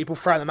smashing people,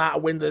 throwing them out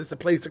of windows. The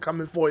police are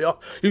coming for you,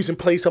 using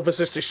police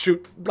officers to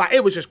shoot. Like,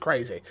 it was just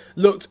crazy.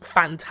 Looked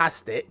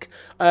fantastic.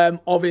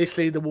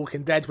 Obviously, The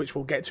Walking Dead, which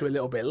we'll get to a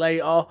little bit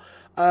later.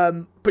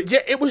 But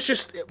yeah, it was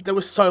just, there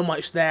was so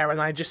much there, and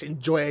I just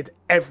enjoyed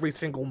every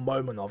single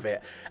moment of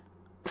it.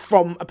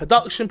 From a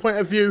production point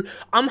of view,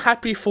 I'm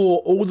happy for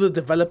all the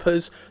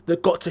developers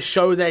that got to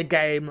show their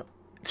game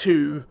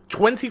to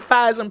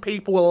 20,000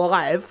 people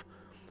live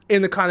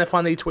in the Kind of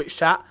Funny Twitch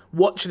chat,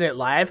 watching it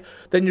live.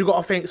 Then you got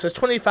to think, so it's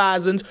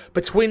 20,000.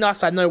 Between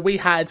us, I know we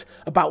had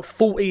about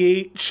 40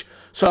 each,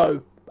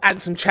 so add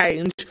some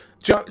change.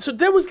 So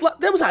there was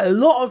a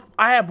lot of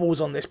eyeballs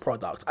on this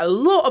product, a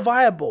lot of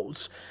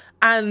eyeballs.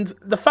 And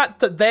the fact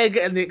that they're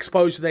getting the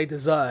exposure they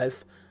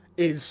deserve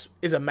is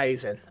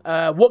amazing.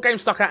 What game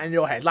stuck out in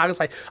your head? Like I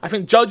say, I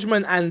think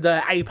Judgment and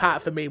Ape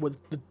Out for me were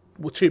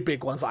two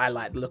big ones that I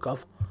liked the look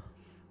of.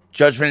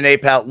 Judgment and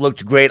Ape Out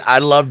looked great. I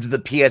loved the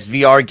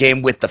PSVR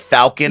game with the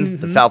Falcon.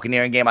 The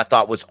Falconeering game I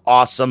thought was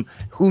awesome.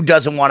 Who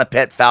doesn't want a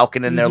pet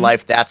Falcon in their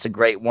life? That's a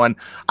great one.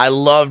 I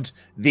loved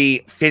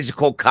the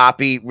physical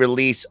copy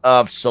release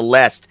of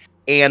Celeste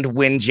and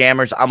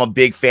Windjammers. I'm a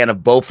big fan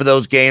of both of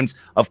those games.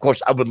 Of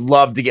course, I would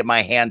love to get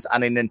my hands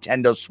on a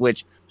Nintendo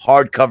Switch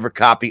hardcover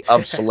copy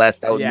of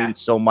Celeste. That would mean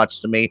so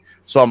much to me.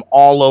 So I'm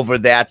all over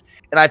that.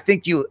 And I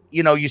think you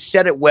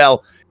said it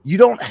well. You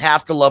don't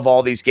have to love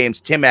all these games.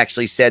 Tim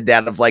actually said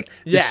that of like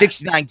the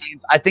 69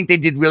 games. I think they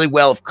did really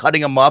well of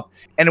cutting them up.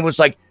 And it was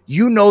like,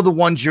 the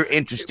ones you're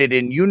interested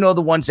in,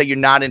 the ones that you're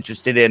not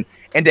interested in,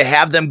 and to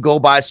have them go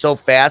by so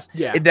fast,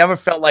 it never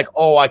felt like,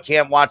 oh, I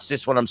can't watch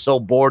this one, I'm so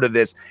bored of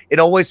this. It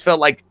always felt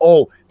like,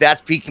 oh,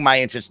 that's piquing my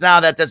interest. Now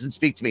that doesn't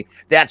speak to me.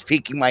 That's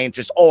piquing my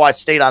interest. Oh, I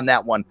stayed on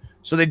that one.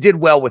 So they did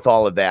well with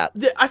all of that.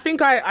 Yeah, I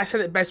think I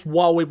said it best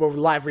while we were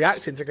live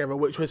reacting together,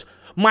 which was,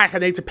 Mike, I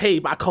need to pee,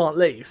 but I can't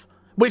leave.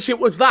 Which it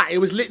was that. It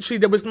was literally,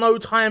 there was no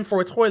time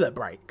for a toilet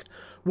break,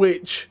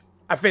 which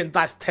I think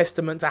that's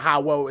testament to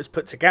how well it was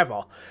put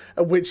together.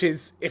 Which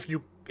is, if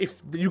you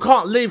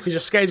can't leave because you're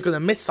scared you're going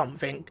to miss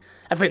something,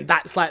 I think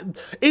that's like,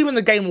 even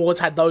the Game Awards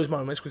had those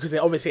moments because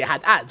it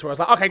had ads where I was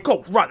like, okay,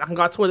 cool, run, I can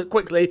go to the toilet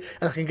quickly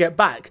and I can get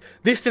back.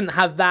 This didn't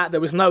have that. There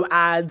was no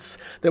ads.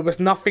 There was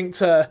nothing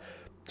to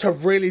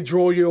really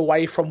draw you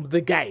away from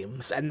the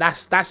games, and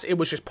it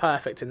was just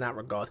perfect in that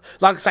regard.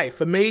 Like I say,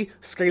 for me,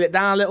 scale it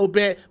down a little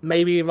bit,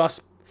 maybe give us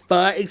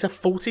 30 to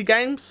 40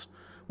 games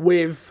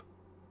with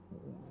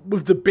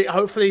the bit,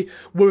 hopefully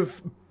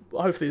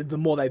the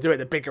more they do it,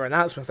 the bigger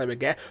announcements they would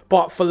get.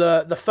 But for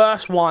the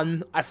first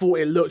one, I thought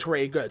it looked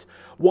really good.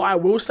 What I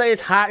will say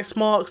is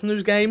Housemarque's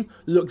news game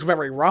looked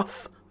very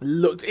rough.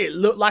 It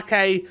looked like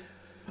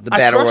the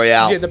Battle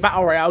Royale. Yeah, the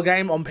Battle Royale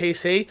game on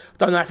PC.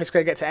 Don't know if it's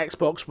going to get to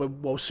Xbox.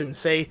 We'll soon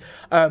see.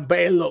 But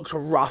it looked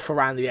rough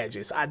around the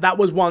edges. That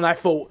was one I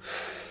thought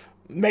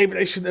maybe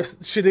they shouldn't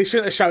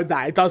have showed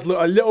that. It does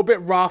look a little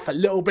bit rough, a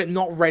little bit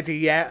not ready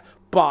yet.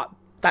 But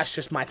that's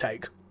just my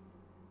take.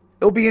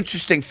 It'll be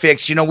interesting,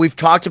 Fix. We've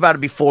talked about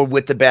it before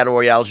with the Battle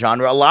Royale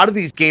genre. A lot of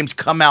these games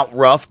come out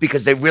rough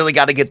because they really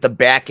got to get the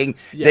backing.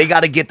 Yeah. They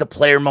got to get the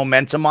player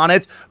momentum on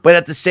it. But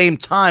at the same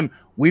time,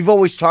 we've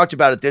always talked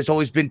about it. There's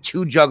always been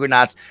 2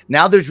 juggernauts.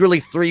 Now there's really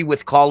 3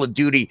 with Call of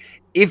Duty.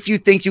 If you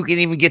think you can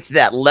even get to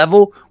that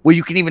level where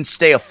you can even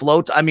stay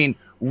afloat, I mean,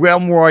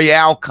 Realm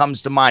Royale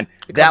comes to mind.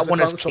 That one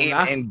has came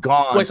and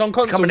gone. Well, it's on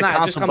console coming now.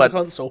 It's just coming to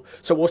console.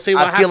 So we'll see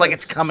what happens. I feel like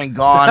it's come and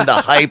gone. The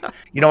hype,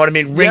 you know what I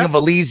mean? Ring of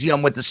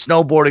Elysium with the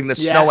snowboarding, the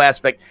snow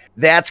aspect,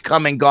 that's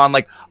come and gone.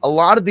 Like, a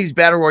lot of these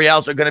Battle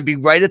Royales are going to be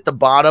right at the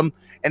bottom,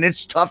 and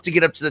it's tough to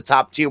get up to the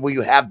top tier where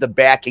you have the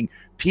backing.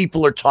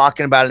 People are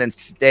talking about it and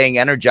staying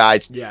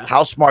energized. Yeah.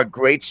 Housemarque,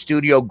 great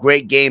studio,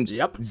 great games.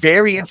 Yep.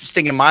 Very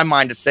interesting in my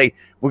mind to say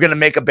we're going to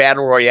make a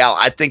Battle Royale.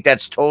 I think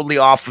that's totally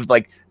off of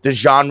like the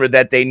genre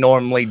that they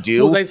normally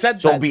do. Well, they said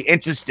it'll be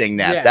interesting.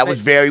 That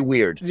was very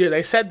weird. Yeah,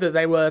 they said that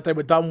they were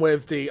done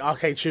with the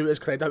arcade shooters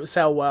because they don't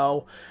sell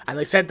well, and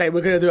they said they were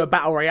going to do a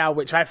Battle Royale,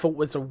 which I thought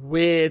was a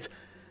weird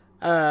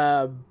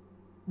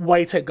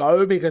way to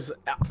go because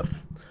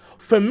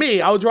for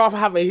me, I would rather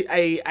have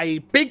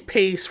a big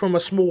piece from a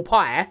small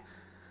pie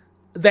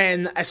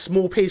than a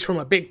small piece from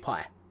a big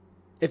pie,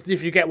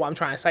 if you get what I'm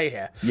trying to say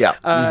here.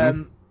 Yeah.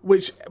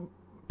 Which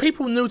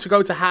people knew to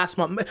go to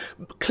Housemarque.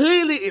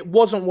 Clearly it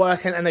wasn't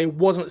working and they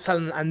wasn't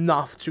selling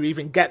enough to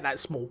even get that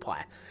small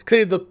pie.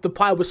 Clearly the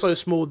pie was so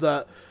small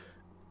that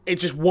it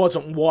just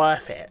wasn't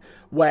worth it,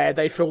 where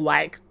they feel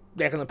like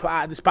they're going to put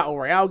out this Battle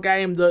Royale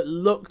game that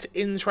looked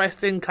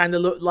interesting, kind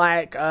of looked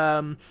like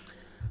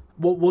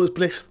what was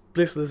Bliss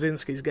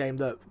Lazinski's game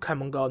that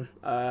came and gone?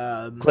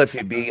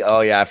 Cliffy B. Oh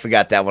yeah, I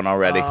forgot that one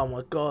already. Oh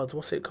my god,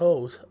 what's it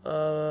called?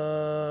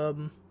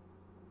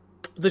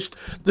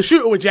 the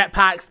shooter with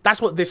jetpacks.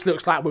 That's what this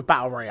looks like with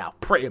Battle Royale,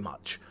 pretty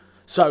much.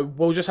 So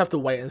we'll just have to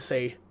wait and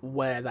see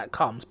where that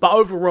comes. But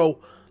overall,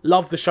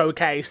 love the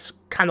showcase.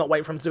 Cannot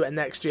wait for them to do it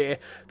next year.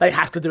 They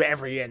have to do it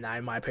every year now,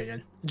 in my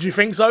opinion. Do you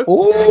think so?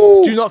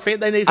 Ooh. Do you not think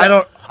they need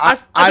to?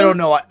 I don't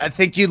know. I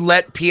think you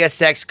let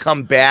PSX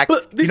come back.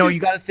 But you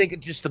got to think of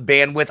just the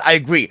bandwidth. I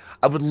agree.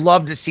 I would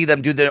love to see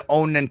them do their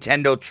own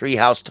Nintendo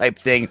Treehouse type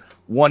thing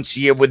once a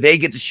year where they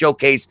get to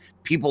showcase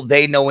people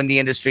they know in the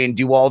industry and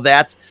do all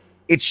that.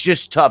 It's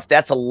just tough.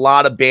 That's a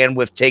lot of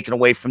bandwidth taken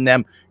away from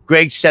them.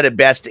 Greg said it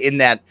best in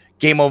that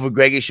Game Over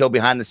Greggy show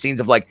behind the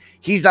scenes of like,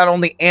 he's not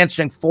only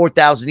answering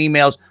 4,000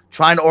 emails,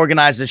 trying to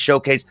organize the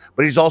showcase,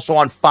 but he's also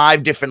on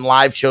 5 different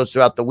live shows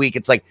throughout the week.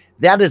 It's like,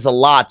 that is a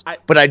lot.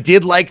 But I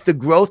did like the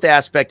growth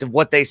aspect of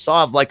what they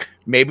saw of like,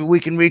 maybe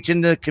we can reach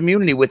into the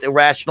community with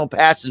Irrational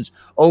Passions,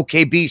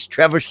 OK Beast,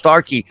 Trevor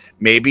Starkey,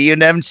 maybe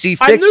an MC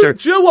Fixer.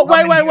 Do you know what?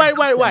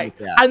 Wait.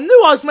 Yeah. I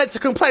knew I was meant to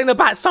complain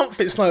about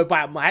something,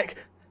 Snowbite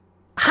Mike.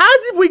 How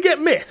did we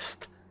get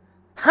missed?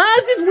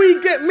 How did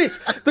we get missed?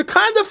 The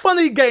Kind of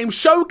Funny game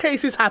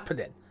showcase is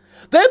happening.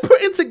 They're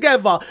putting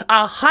together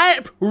a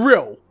hype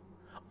reel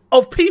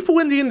of people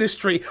in the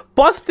industry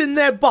busting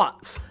their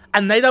butts,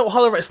 and they don't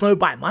holler at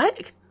Snowbite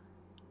Mike?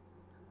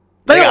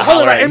 They don't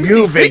holler at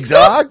MC Fixer?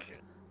 Dog.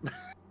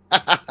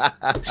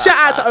 Shout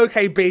out to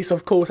OK Beast,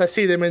 of course. I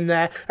see them in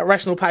there.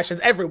 Irrational Passions,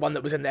 everyone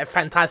that was in there,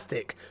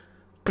 fantastic.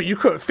 But you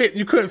couldn't fit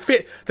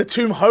the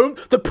Tomb Home,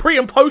 the pre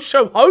and post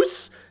show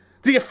hosts.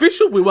 The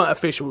official, we weren't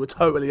official, we were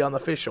totally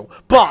unofficial.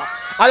 But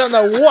I don't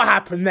know what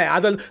happened there. I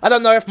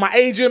don't know if my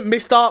agent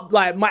missed up,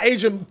 like my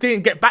agent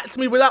didn't get back to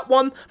me with that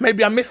one.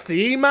 Maybe I missed the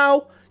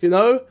email,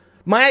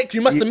 Mike,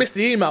 you must have missed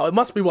the email. It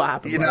must be what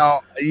happened.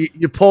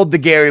 You pulled the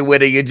Gary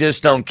Whitta. You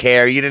just don't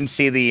care. You didn't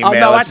see the email. Oh,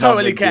 no, I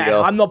totally care.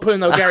 Deal. I'm not putting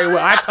no Gary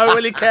Whitta. I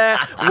totally care.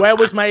 Where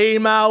was my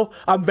email?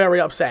 I'm very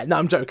upset. No,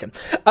 I'm joking.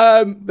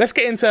 Let's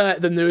get into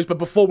the news. But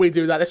before we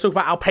do that, let's talk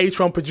about our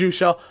Patreon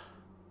producer,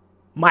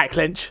 Mike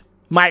Lynch.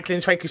 Mike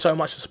Lynch, thank you so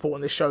much for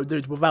supporting this show,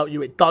 dude. Without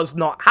you, it does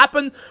not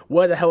happen.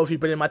 Where the hell have you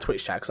been in my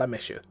Twitch chat? Because I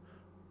miss you.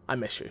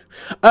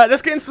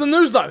 Let's get into the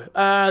news,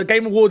 though.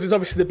 Game Awards is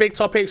obviously the big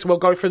topic, so we'll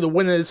go through the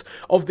winners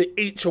of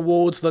each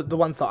awards, the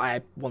ones that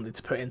I wanted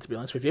to put in, to be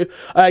honest with you.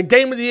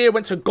 Game of the Year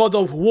went to God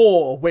of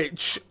War,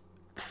 which,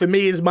 for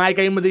me, is my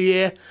Game of the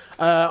Year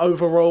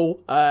overall.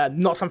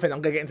 Not something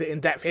I'm going to get into in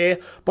depth here,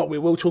 but we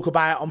will talk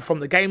about it on From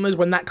the Gamers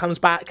when that comes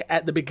back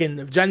at the beginning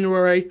of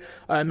January.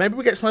 Maybe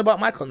we get Snowbite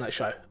Mike on that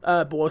show,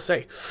 but we'll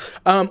see.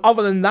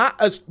 Other than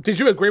that, did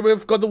you agree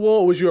with God of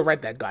War, or was you a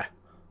Red Dead guy?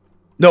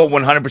 No,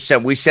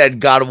 100%. We said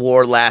God of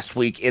War last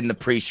week in the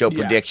pre-show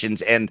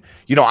predictions, and,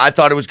 I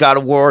thought it was God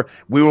of War.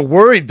 We were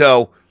worried,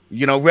 though.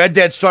 Red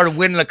Dead started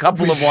winning a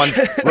couple of ones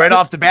right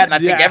off the bat, and I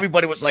think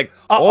everybody was like,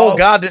 oh,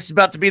 God, this is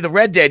about to be the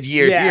Red Dead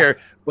year here.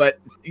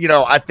 But,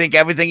 I think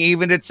everything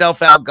evened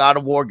itself out. God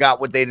of War got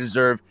what they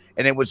deserve,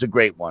 and it was a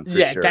great one, for sure.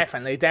 Yeah,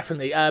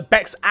 definitely.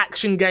 Best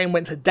action game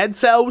went to Dead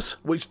Cells,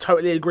 which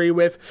totally agree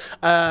with.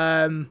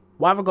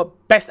 What have I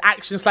got? Best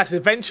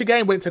action/adventure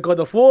game went to God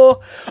of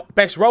War.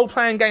 Best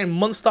role-playing game,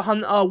 Monster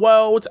Hunter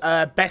World.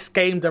 Best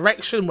game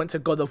direction went to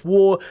God of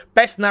War.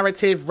 Best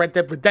narrative, Red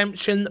Dead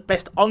Redemption.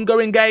 Best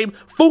ongoing game,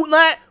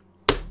 Fortnite.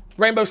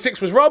 Rainbow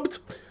Six was robbed.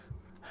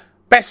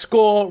 Best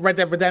score, Red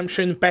Dead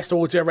Redemption. Best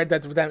audio, Red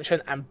Dead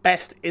Redemption. And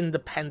best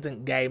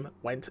independent game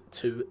went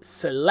to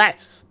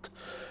Celeste.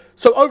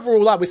 So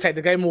overall, like we said,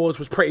 the Game Awards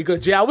was pretty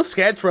good. Yeah, I was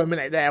scared for a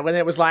minute there when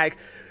it was like,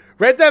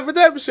 Red Dead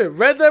Redemption.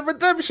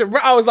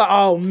 I was like,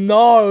 oh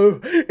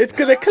no, it's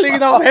going to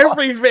clean up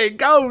everything.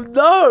 Oh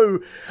no.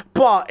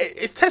 But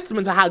it's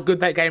testament to how good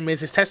that game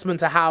is. It's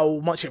testament to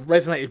how much it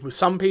resonated with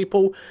some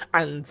people,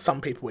 and some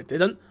people it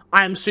didn't.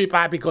 I am super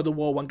happy God of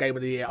War won Game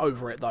of the Year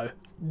over it, though.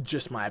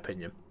 Just my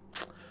opinion.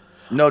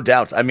 No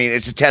doubt. I mean,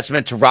 it's a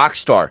testament to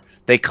Rockstar.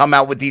 They come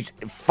out with these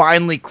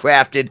finely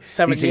crafted,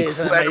 these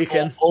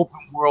incredible open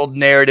world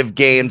narrative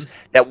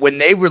games that when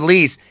they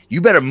release, you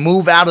better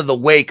move out of the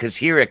way because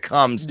here it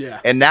comes.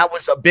 Yeah. And that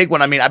was a big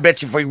one. I mean, I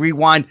bet you if we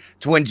rewind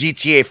to when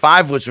GTA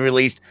 5 was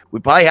released, we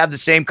probably have the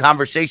same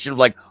conversation of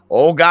like,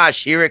 oh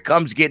gosh, here it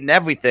comes getting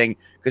everything.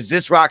 Because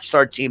this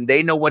Rockstar team,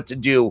 they know what to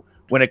do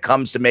when it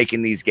comes to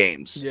making these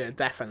games. Yeah,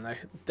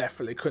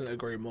 definitely couldn't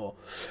agree more.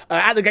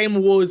 At the Game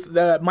Awards,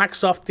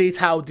 Microsoft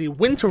detailed the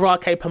Winter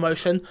Arcade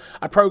promotion,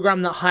 a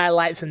program that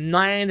highlights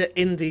 9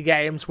 indie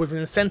games with an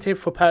incentive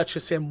for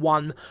purchasing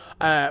one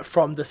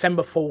from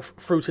December 4th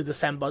through to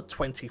December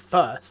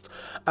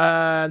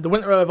 21st. The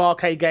Winter of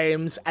Arcade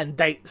games and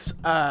dates,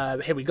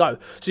 here we go.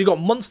 So you got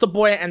Monster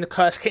Boy and the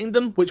Cursed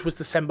Kingdom, which was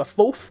December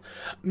 4th.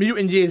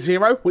 Mutant Year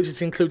Zero, which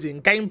is included in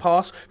Game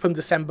Pass from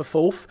December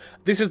 4th.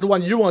 This is the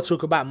one you want to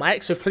talk about,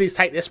 Mike, so please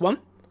take this one.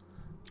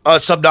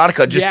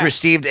 Subnautica just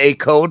received a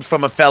code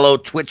from a fellow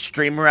Twitch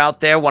streamer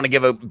out there. Want to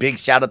give a big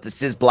shout out to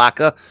Sis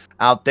Blacka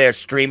out there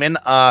streaming.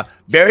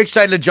 Very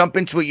excited to jump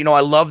into it. I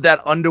love that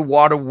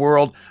underwater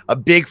world. A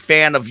big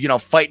fan of,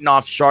 fighting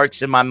off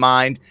sharks in my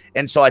mind.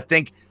 And so I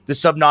think the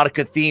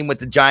Subnautica theme with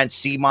the giant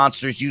sea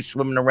monsters, you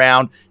swimming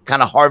around,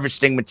 kind of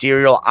harvesting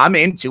material. I'm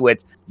into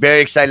it. Very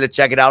excited to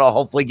check it out. I'll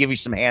hopefully give you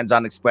some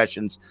hands-on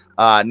expressions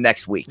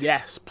next week.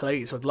 Yes,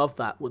 please. Would love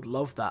that. Would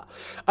love that.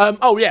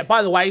 Oh, yeah,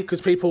 by the way,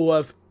 because people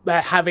have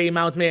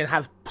emailed me and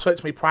have spoken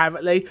to me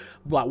privately.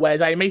 Well,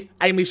 where's Amy?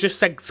 Amy's just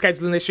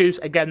scheduling issues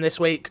again this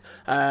week.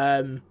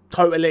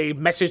 Totally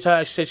messaged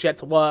her. She said she had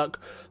to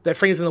work. There are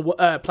things in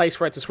the place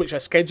for her to switch her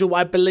schedule,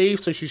 I believe,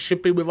 so she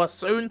should be with us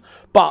soon.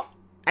 But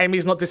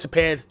Amy's not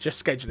disappeared,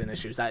 just scheduling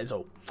issues, that is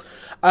all.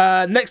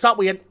 Next up,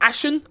 we had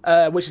Ashen,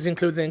 which is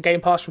included in Game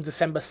Pass from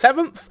December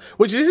 7th,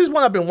 which this is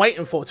one I've been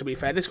waiting for, to be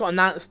fair. This got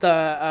announced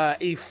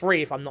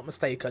E3, if I'm not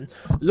mistaken.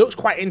 Looks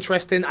quite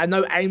interesting. I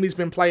know Amy's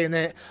been playing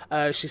it,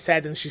 she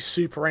said, and she's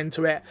super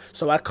into it,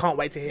 so I can't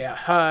wait to hear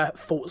her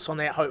thoughts on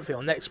it, hopefully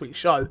on next week's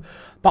show.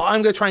 But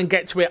I'm going to try and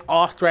get to it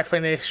after I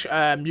finish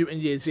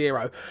Mutant Year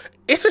Zero.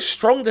 It's a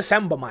strong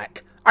December,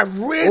 Mike. A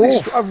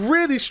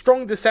really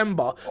strong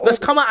December that's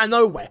come out of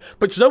nowhere.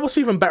 But you know what's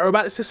even better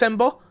about this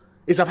December?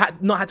 Is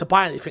I've not had to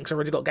buy anything because I've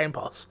already got Game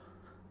Pass.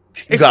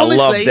 You gotta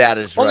love that,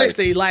 is right.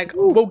 Honestly, like,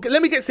 well,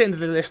 let me get to the end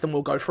of the list and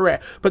we'll go through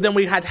it. But then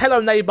we had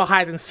Hello Neighbor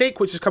Hide and Seek,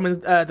 which is coming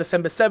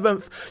December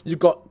 7th. You've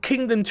got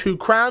Kingdom 2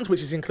 Crowns,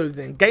 which is included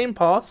in Game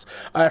Pass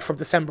from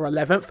December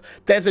 11th.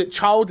 Desert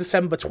Child,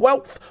 December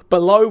 12th.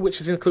 Below,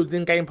 which is included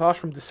in Game Pass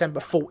from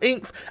December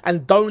 14th.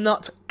 And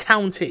Donut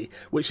County,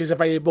 which is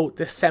available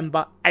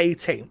December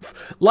 18th.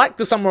 Like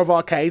the Summer of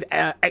Arcade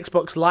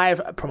Xbox Live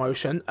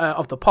promotion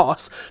of the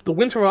pass, the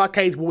Winter of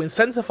Arcade will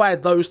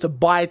incentivize those to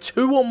buy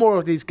 2 or more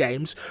of these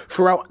games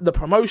throughout the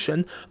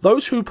promotion.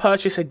 Those who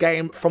purchase a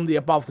game from the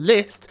above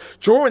list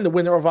during the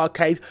Winter of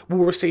Arcade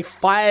will receive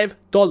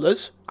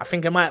 $5, I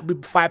think it might be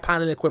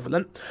 £5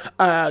 equivalent,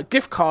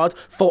 gift card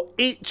for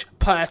each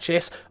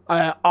purchase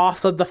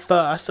after the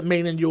first,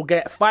 meaning you'll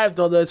get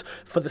 $5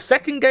 for the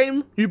second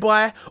game you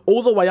buy,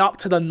 all the way up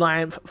to the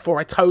 9th,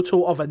 for a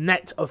total of a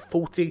net of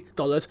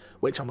 $40,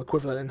 which I'm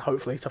equivalent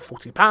hopefully to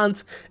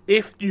 £40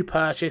 if you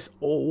purchase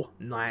all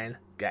 9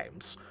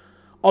 games.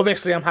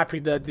 Obviously, I'm happy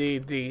that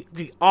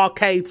the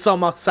arcade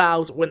summer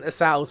sales, winter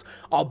sales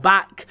are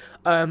back.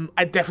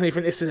 I definitely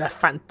think this is a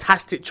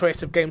fantastic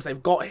choice of games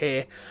they've got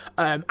here.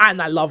 And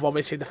I love,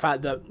 obviously, the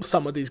fact that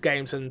some of these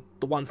games, and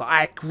the ones that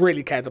I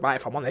really cared about,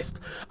 if I'm honest,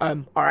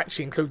 are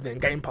actually included in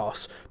Game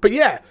Pass. But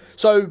yeah,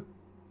 so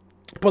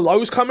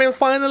Below's coming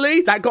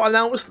finally. That got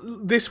announced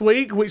this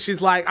week, which is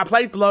like, I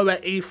played Below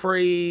at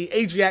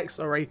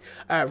EGX,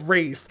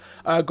 Reezed.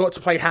 Got to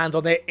play hands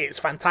on it. It's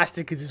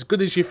fantastic. It's as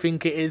good as you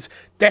think it is.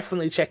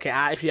 Definitely check it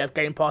out if you have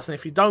Game Pass. And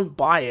if you don't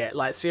buy it,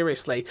 like,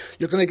 seriously,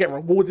 you're going to get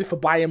rewarded for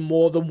buying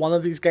more than one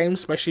of these games,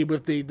 especially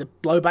with the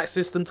blowback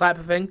system type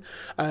of thing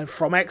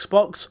from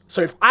Xbox.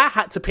 So if I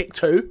had to pick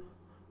 2,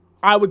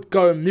 I would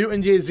go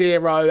Mutant Year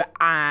Zero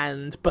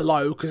and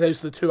Below, because those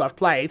are the 2 I've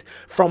played.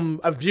 From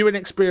a viewing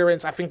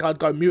experience, I think I'd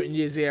go Mutant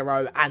Year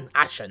Zero and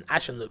Ashen.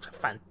 Ashen looks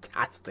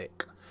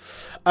fantastic.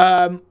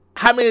 How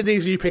many of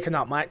these are you picking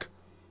up, Mike?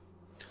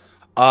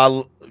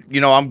 I'm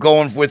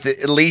going with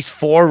at least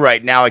 4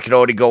 right now. I could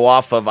already go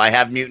off of. I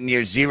have Mutant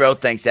Year Zero,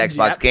 thanks to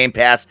Xbox Game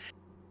Pass.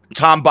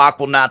 Tom Bach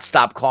will not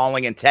stop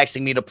calling and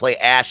texting me to play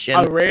Ashen.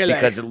 Oh, really?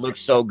 Because it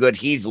looks so good.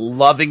 He's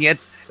loving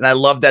it, and I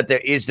love that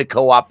there is the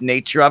co-op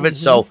nature of it.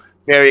 So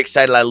very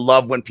excited. I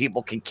love when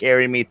people can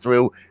carry me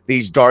through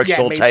these Dark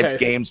Soul type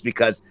games,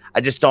 because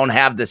I just don't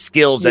have the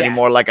skills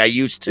anymore like I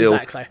used to.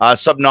 Exactly.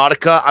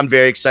 Subnautica, I'm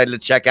very excited to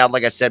check out.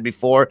 Like I said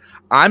before,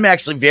 I'm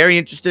actually very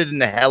interested in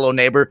the Hello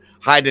Neighbor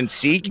Hide and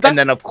Seek, and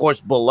then of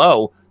course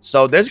Below.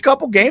 So there's a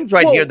couple games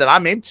here that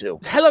I'm into.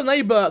 Hello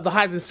Neighbor, the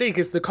Hide and Seek,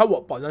 is the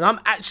co-op one, and I'm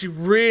actually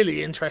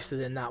really interested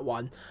in that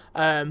one.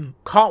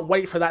 Can't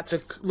wait for that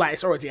to, like,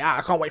 it's already out.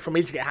 I can't wait for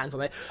me to get hands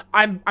on it.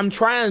 I'm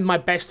trying my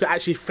best to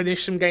actually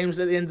finish some games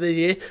at the end of the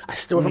year. I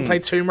still haven't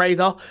played Tomb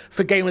Raider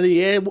for Game of the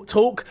Year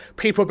talk.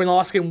 People have been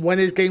asking, when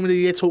is Game of the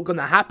Year talk going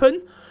to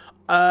happen?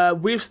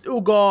 We've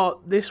still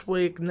got this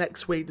week,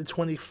 next week, the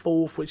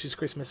 24th, which is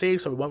Christmas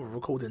Eve, so we won't be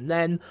recording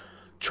then.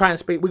 Try and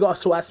speak. We got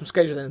to sort out some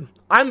scheduling.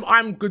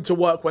 I'm good to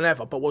work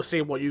whenever, but we'll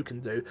see what you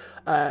can do.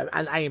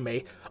 And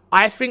Amy,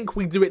 I think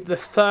we do it the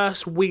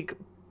first week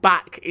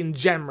back in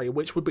January,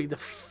 which would be the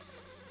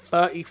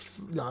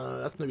 30th.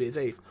 No, that's New Year's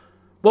Eve.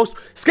 Well,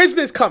 scheduling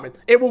is coming.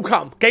 It will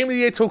come. Game of the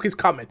Year talk is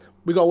coming.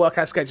 We got to work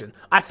out scheduling.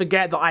 I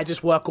forget that I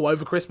just work all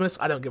over Christmas.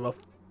 I don't give a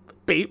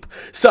beep.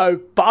 So,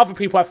 but other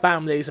people have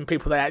families and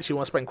people they actually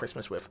want to spend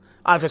Christmas with.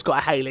 I've just got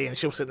a Haley, and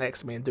she'll sit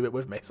next to me and do it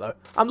with me. So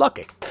I'm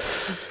lucky.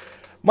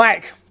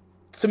 Mike,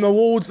 some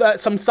awards,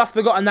 some stuff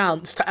that got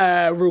announced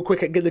real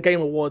quick at the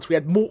Game Awards. We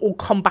had Mortal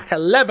Kombat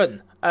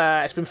 11.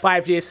 It's been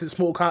 5 years since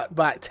Mortal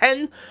Kombat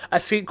 10. A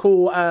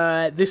sequel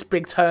this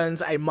big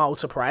turns a mild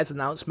surprise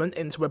announcement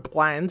into a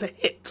blind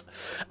hit.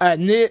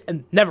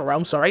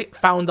 NetherRealm,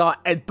 founder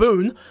Ed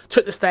Boon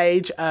took the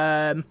stage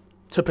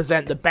to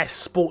present the best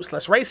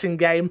sports racing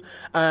game,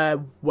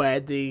 where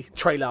the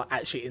trailer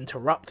actually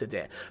interrupted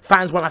it.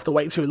 Fans won't have to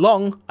wait too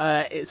long.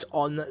 It's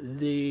on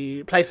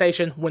the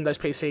PlayStation, Windows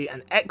PC,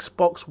 and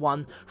Xbox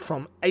One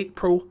from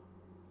April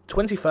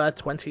 23rd,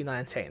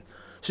 2019.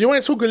 So you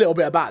want to talk a little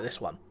bit about this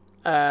one?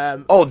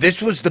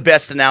 This was the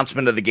best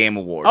announcement of the Game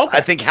Awards. Okay.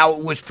 I think how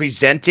it was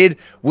presented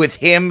with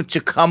him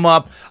to come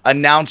up,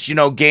 announce,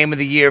 Game of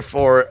the Year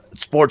for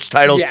sports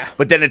titles,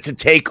 but then to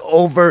take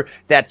over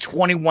that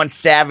 21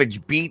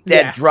 Savage beat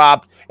that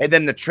dropped, and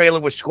then the trailer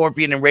with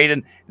Scorpion and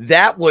Raiden.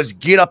 That was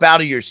get up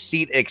out of your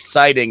seat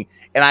exciting.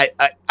 And I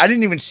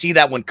didn't even see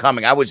that one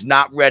coming. I was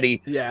not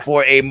ready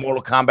for a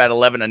Mortal Kombat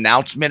 11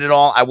 announcement at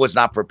all. I was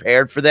not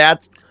prepared for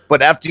that.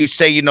 But after you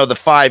say, the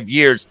 5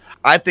 years,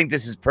 I think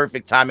this is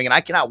perfect timing, and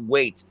I cannot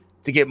wait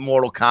to get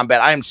Mortal Kombat.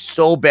 I am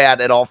so bad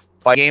at all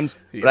fight games,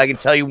 but I can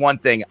tell you one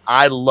thing.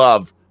 I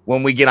love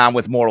when we get on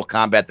with Mortal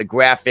Kombat, the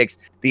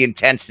graphics, the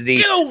intensity,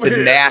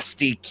 the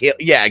nasty kill.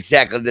 Yeah,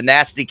 exactly. The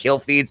nasty kill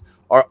feeds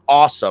are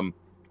awesome.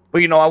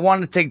 But, I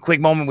wanted to take a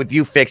quick moment with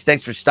you, Fix.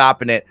 Thanks for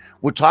stopping it.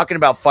 We're talking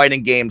about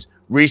fighting games.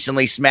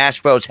 Recently,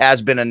 Smash Bros.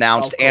 Has been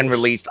announced and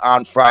released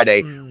on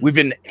Friday. We've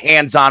been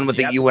hands-on with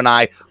it, you and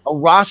I. A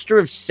roster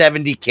of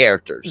 70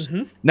 characters.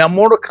 Now,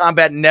 Mortal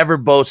Kombat never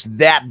boasts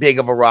that big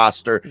of a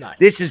roster. No.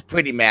 This is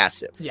pretty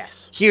massive.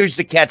 Yes. Here's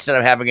the catch that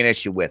I'm having an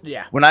issue with.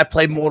 Yeah. When I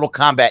play Mortal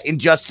Kombat,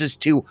 Injustice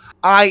 2,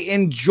 I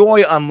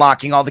enjoy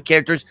unlocking all the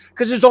characters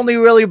because there's only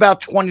really about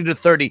 20 to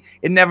 30.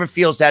 It never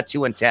feels that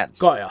too intense.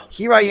 Got ya.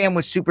 Here I am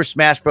with Super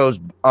Smash Bros.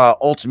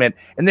 Ultimate,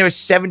 and there's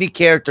 70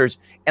 characters,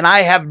 and I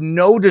have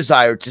no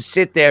desire to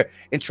sit there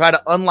and try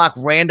to unlock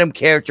random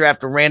character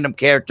after random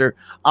character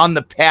on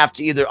the path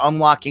to either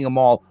unlocking them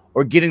all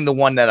or getting the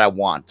one that I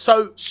want.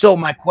 So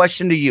my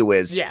question to you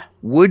is,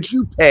 would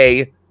you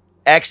pay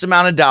X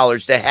amount of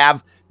dollars to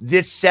have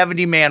this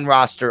 70-man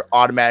roster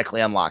automatically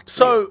unlocked?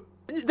 So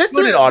let's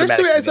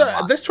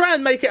try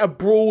and make it a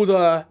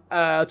broader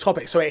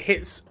topic so it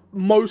hits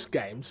most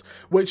games,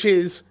 which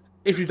is,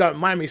 if you don't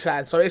mind me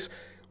saying, so it's,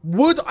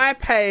 would I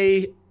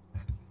pay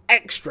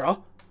extra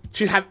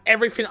to have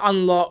everything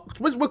unlocked?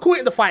 We're calling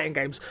it the fighting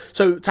games.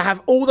 So to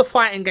have all the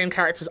fighting game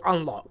characters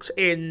unlocked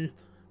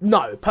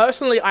no,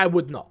 personally, I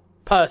would not.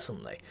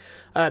 Personally.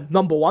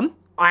 Number one,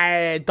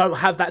 I don't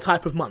have that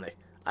type of money.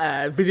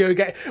 Video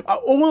game,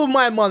 all of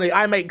my money,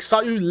 I make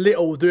so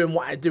little doing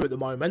what I do at the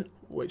moment,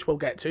 which we'll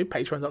get to,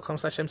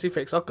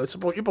 patreon.com/mcfixer, go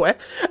support your boy.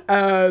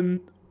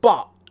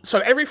 So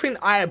everything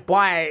I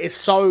buy is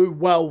so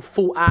well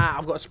thought out.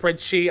 I've got a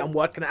spreadsheet, I'm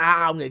working it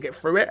out, I'm going to get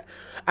through it.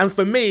 And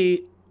for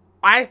me,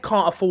 I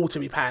can't afford to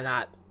be paying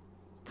that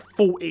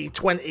 $40,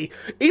 $20,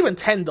 even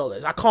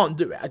 $10. I can't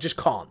do it. I just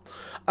can't.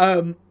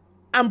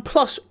 And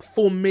plus,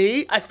 for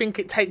me, I think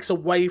it takes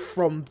away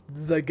from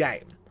the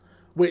game,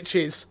 which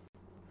is,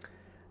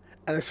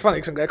 and it's funny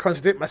because I'm going to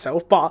contradict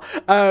myself, but,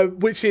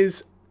 which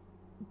is,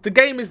 the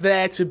game is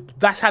there to,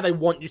 that's how they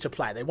want you to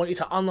play. They want you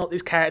to unlock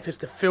these characters,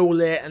 to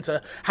feel it, and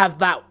to have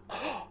that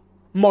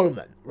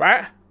moment,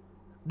 right?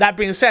 That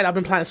being said, I've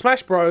been playing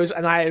Smash Bros.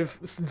 And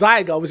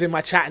Zygar was in my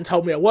chat and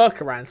told me a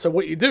workaround. So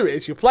what you do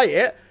is, you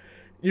play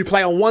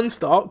on one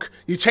stock,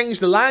 you change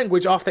the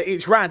language after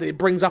each round, and it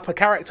brings up a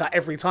character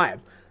every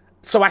time.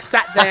 So I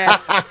sat there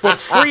for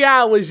 3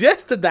 hours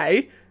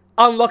yesterday,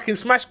 unlocking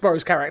Smash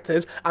Bros.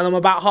 Characters, and I'm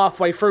about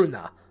halfway through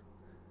now.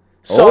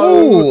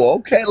 So,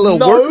 okay, a little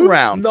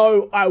workaround.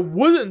 No, I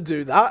wouldn't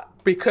do that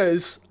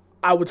because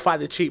I would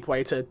find a cheap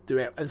way to do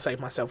it and save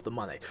myself the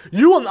money.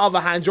 You, on the other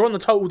hand, you're on a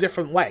total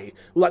different way.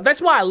 Like, that's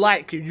why I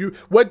like you.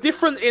 We're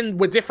different,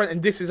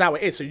 and this is how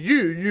it is. So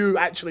you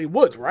actually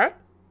would, right?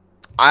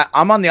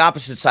 I'm on the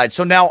opposite side.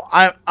 So now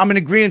I'm in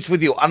agreement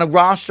with you. On a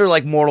roster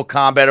like Mortal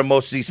Kombat or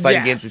most of these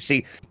fighting games we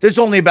see, there's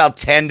only about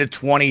 10 to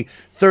 20,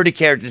 30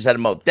 characters at a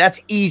most.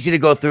 That's easy to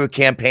go through a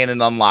campaign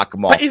and unlock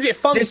them all. But is it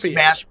fun for you?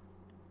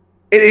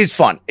 It is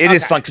fun. It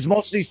is fun because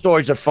most of these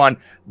stories are fun.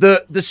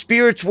 The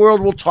Spirits World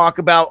we'll talk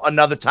about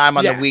another time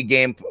on the Wii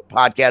Game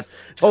podcast.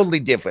 Totally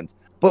different.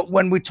 But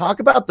when we talk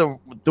about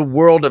the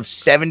world of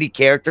 70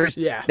 characters,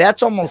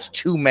 that's almost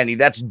too many.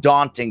 That's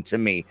daunting to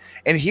me.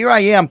 And here I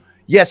am.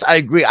 Yes, I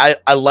agree.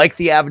 I like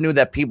the avenue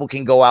that people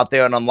can go out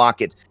there and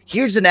unlock it.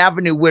 Here's an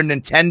avenue where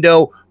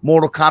Nintendo,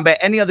 Mortal Kombat,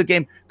 any other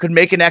game could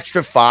make an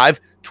extra $5,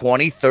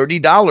 $20,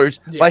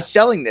 $30 by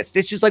selling this.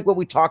 This is like what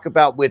we talk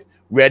about with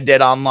Red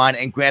Dead Online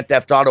and Grand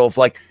Theft Auto. Of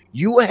like,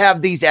 you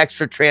have these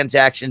extra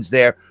transactions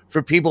there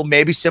for people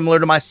maybe similar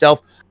to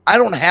myself. I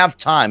don't have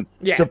time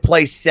to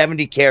play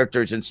 70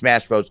 characters in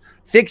Smash Bros.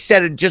 Fix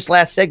said it just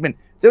last segment.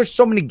 There's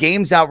so many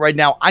games out right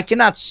now. I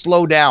cannot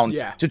slow down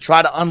to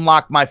try to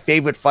unlock my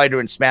favorite fighter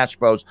in Smash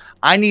Bros.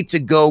 I need to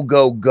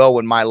go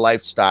in my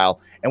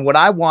lifestyle. And what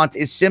I want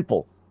is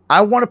simple.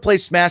 I want to play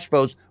Smash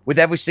Bros. With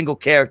every single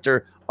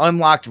character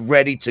unlocked,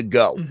 ready to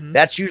go.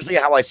 That's usually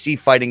how I see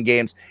fighting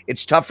games.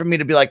 It's tough for me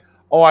to be like,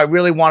 oh, I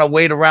really want to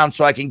wait around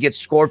so I can get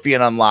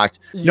Scorpion unlocked.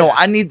 No,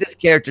 I need this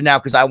character now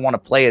because I want to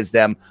play as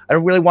them. I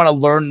don't really want to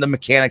learn the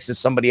mechanics as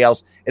somebody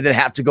else and then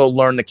have to go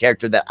learn the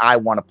character that I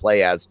want to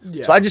play as.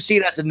 So I just see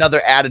it as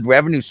another added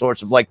revenue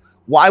source of like,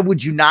 why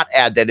would you not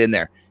add that in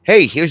there?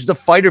 Hey, here's the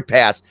fighter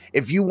pass.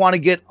 If you want to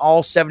get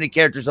all 70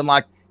 characters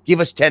unlocked, give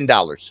us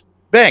 $10.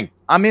 Bang,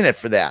 I'm in it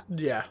for that.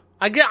 Yeah,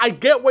 I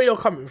get where you're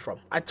coming from.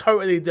 I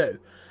totally do.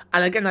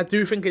 And again, I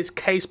do think it's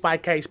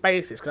case-by-case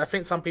basis, because I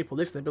think some people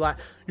listening be like,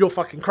 you're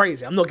fucking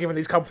crazy. I'm not giving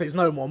these companies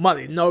no more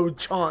money. No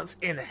chance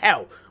in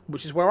hell,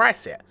 which is where I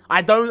sit.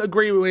 I don't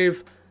agree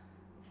with...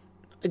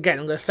 Again,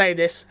 I'm going to say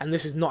this, and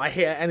this is not a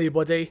hit at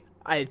anybody.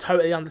 I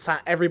totally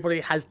understand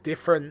everybody has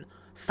different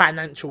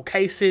financial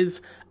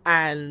cases,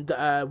 and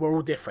we're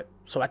all different.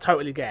 So I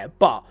totally get it.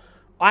 But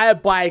I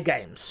buy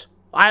games.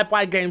 I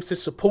buy games to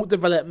support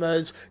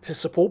developers, to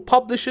support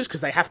publishers,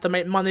 because they have to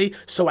make money,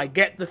 so I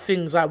get the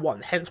things I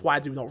want. Hence why I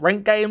do not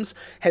rent games,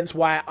 hence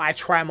why I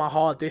try my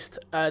hardest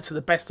to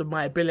the best of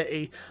my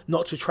ability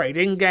not to trade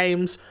in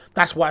games.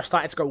 That's why I've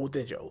started to go all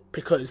digital,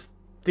 because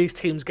these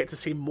teams get to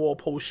see more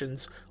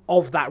portions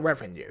of that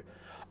revenue.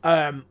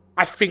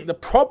 I think the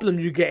problem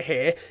you get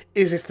here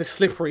is it's the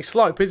slippery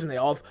slope, isn't it,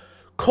 of,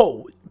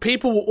 cool,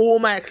 people will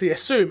automatically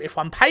assume if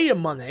I'm paying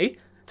money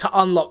to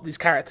unlock these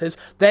characters,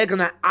 they're going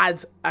to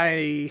add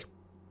a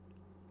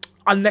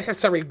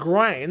unnecessary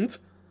grind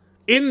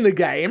in the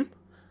game,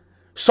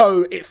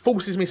 so it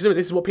forces me to do it.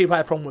 This is what people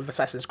had a problem with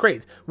Assassin's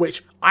Creed,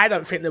 which I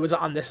don't think there was an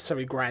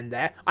unnecessary grind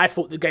there. I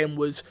thought the game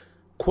was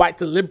quite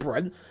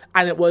deliberate,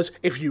 and it was,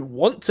 if you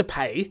want to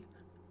pay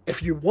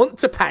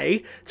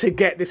to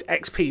get this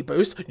XP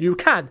boost, you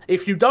can.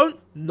 If you don't,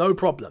 no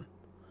problem.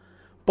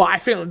 But I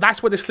think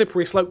that's where the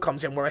slippery slope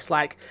comes in, where it's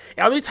like,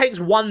 it only takes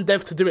one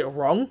dev to do it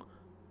wrong,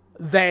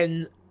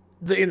 then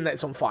the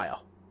internet's on fire.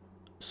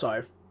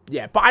 So,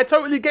 yeah. But I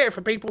totally get it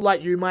for people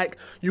like you, Mike.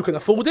 You can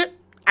afford it,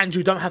 and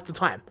you don't have the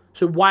time.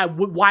 So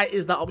why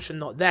is that option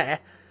not there?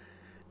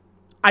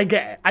 I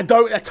get it. I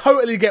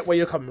totally get where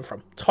you're coming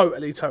from.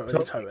 Totally. You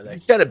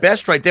said it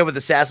best right there with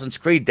Assassin's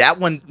Creed. That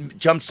one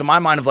jumps to my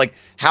mind of like,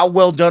 how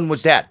well done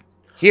was that?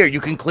 Here, you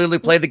can clearly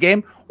play the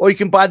game, or you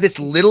can buy this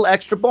little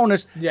extra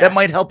bonus that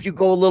might help you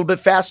go a little bit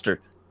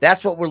faster.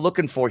 That's what we're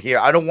looking for here.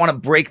 I don't want to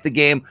break the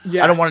game.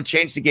 I don't want to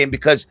change the game,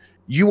 because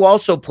you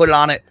also put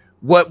on it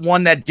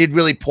one that did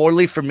really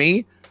poorly for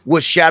me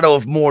was Shadow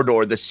of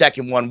Mordor, the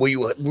second one, where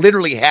you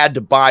literally had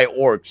to buy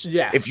orcs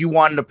if you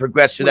wanted to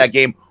progress through that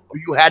game, or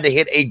you had to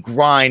hit a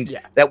grind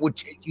that would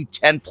take you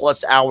 10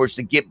 plus hours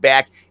to get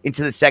back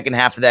into the second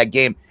half of that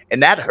game.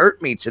 And that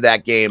hurt me to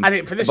that game. I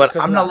didn't finish but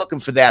it. I'm not looking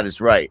for that,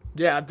 is right.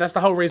 Yeah, that's the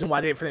whole reason why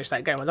I didn't finish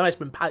that game. I know it's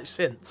been patched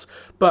since,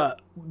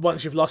 but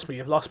once you've lost me,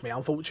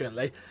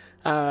 unfortunately.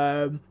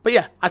 But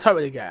yeah, I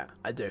totally get it.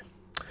 I do.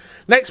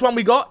 Next one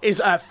we got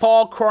is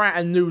Far Cry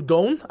A New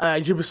Dawn.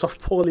 Ubisoft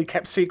poorly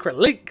kept secret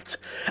leaked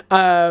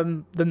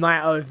the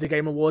night of the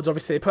Game Awards.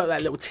 Obviously, they put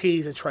that little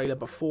teaser trailer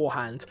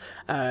beforehand,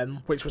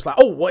 which was like,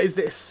 oh, what is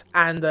this?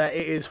 And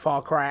it is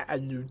Far Cry A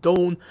New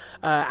Dawn.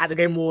 At the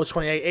Game Awards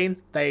 2018,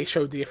 they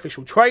showed the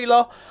official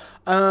trailer.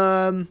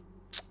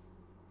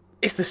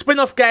 It's the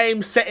spin-off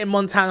game set in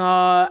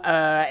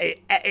Montana.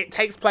 It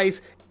takes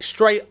place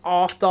straight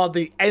after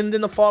the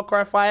ending of Far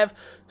Cry 5.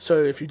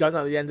 So if you don't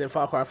know the ending of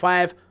Far Cry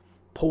 5,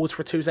 pause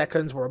for 2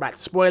 seconds. We're about to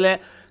spoil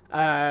it.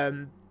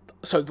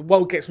 So the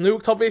world gets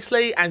nuked,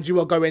 obviously, and you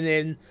are going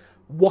in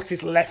what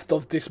is left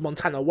of this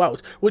Montana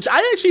world, which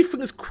I actually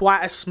think is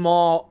quite a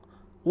smart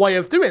way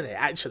of doing it,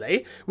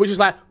 actually, which is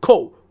like,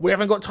 cool, we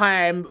haven't got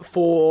time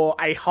for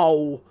a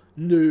whole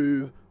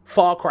new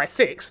Far Cry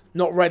 6.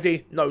 Not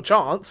ready, no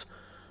chance.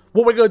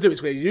 What we're going to do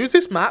is we're going to use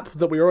this map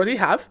that we already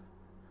have.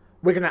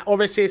 We're going to,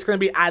 obviously, it's going to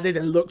be added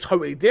and look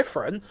totally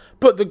different,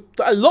 but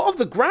a lot of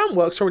the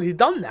groundwork's already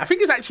done there. I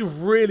think it's actually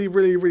really,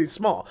 really, really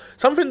smart.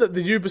 Something that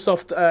the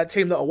Ubisoft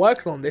team that are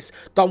working on this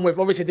done with,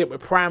 obviously did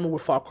with Primal,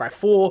 with Far Cry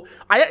 4.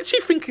 I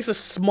actually think it's a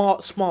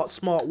smart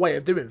way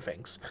of doing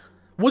things.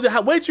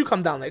 Where'd you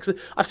come down there?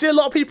 Because I've seen a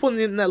lot of people on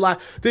the internet like,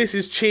 this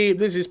is cheap,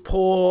 this is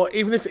poor,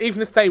 even if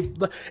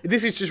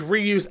this is just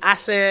reused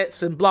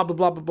assets and blah, blah,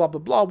 blah, blah, blah, blah,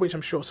 blah, which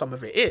I'm sure some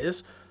of it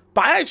is.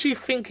 But I actually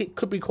think it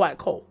could be quite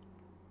cool.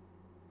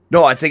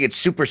 No, I think it's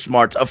super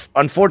smart.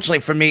 Unfortunately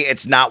for me,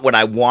 it's not what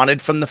I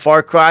wanted from the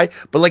Far Cry.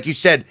 But like you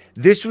said,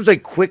 this was a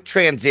quick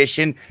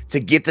transition to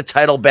get the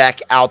title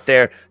back out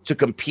there to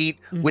compete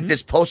with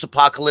this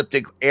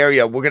post-apocalyptic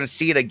area. We're going to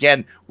see it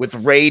again with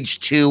Rage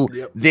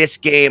 2. This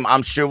game,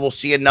 I'm sure we'll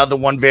see another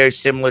one very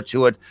similar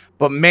to it.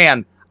 But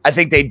man, I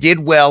think they did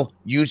well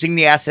using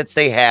the assets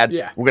they had.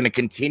 We're going to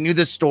continue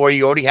the story.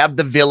 You already have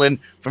the villain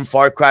from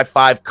Far Cry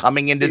 5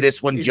 coming into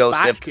this one,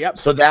 Joseph.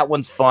 So that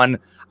one's fun.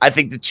 I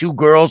think the 2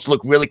 girls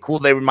look really cool.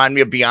 They remind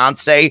me of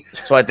Beyonce.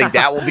 So I think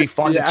that will be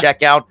fun to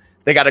check out.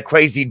 They got a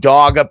crazy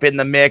dog up in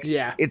the mix.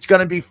 It's going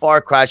to be Far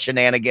Cry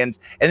shenanigans.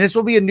 And this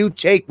will be a new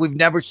take. We've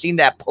never seen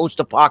that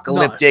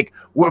post-apocalyptic.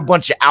 We're a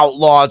bunch of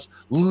outlaws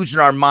losing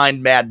our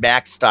mind Mad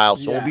Max style.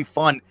 So it'll be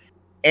fun.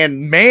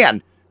 And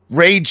man,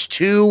 Rage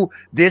 2,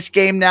 this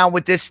game now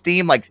with this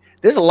theme, like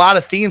there's a lot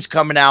of themes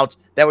coming out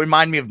that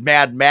remind me of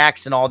Mad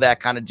Max and all that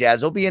kind of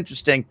jazz. It'll be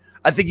interesting.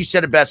 I think you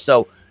said it best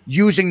though.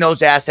 Using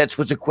those assets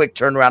was a quick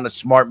turnaround, a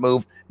smart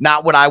move.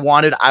 Not what I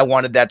wanted. I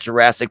wanted that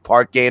Jurassic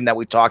Park game that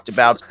we talked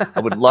about. I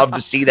would love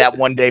to see that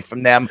one day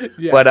from them.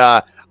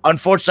 But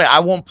unfortunately, I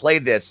won't play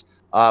this.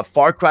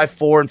 Far Cry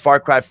 4 and Far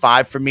Cry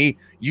 5 for me.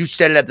 You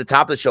said it at the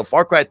top of the show.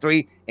 Far Cry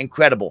 3,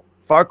 incredible.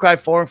 Far Cry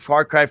 4 and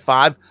Far Cry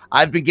 5,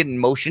 I've been getting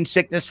motion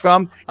sickness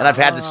from, and I've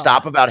had to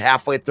stop about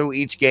halfway through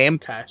each game.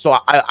 Okay. So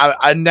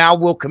I now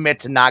will commit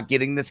to not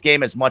getting this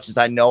game as much as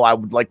I know I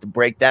would like to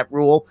break that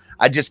rule.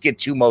 I just get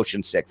too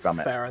motion sick from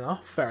it. Fair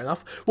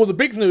enough. Well, the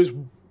big news,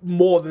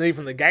 more than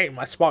even the game,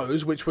 I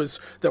suppose, which was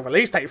the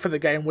release date for the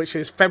game, which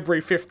is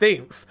February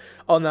 15th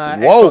on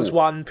Xbox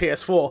One,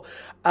 PS4.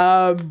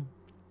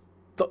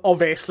 But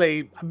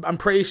obviously, I'm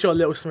pretty sure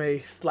Little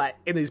Smith's like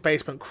in his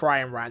basement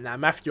crying right now.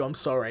 Matthew, I'm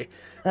sorry.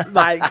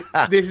 Like,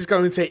 this is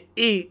going to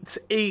eat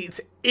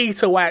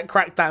away at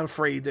Crackdown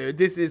 3, dude.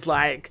 This is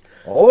like...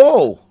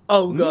 Oh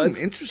God.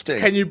 Interesting.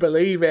 Can you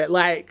believe it?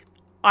 Like,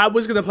 I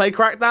was going to play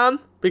Crackdown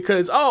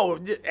because,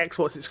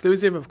 Xbox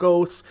exclusive, of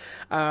course.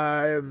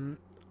 I've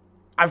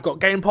got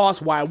Game Pass.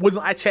 Why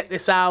wouldn't I check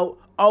this out?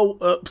 Oh,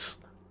 oops.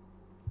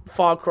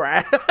 Far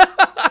Cry.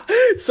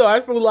 So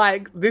I feel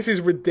like this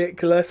is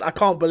ridiculous. I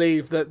can't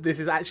believe that this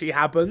has actually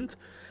happened.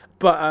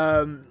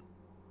 But,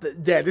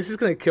 yeah, this is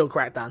going to kill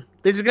Crackdown.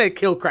 This is going to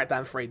kill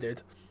Crackdown 3,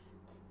 dude.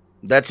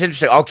 That's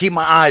interesting. I'll keep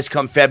my eyes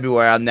come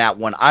February on that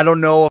one. I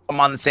don't know if I'm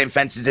on the same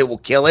fence as it will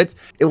kill it.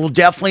 It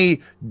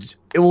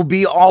will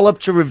be all up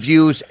to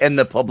reviews and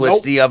the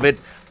publicity of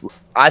it.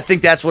 I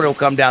think that's what it'll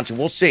come down to.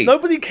 We'll see.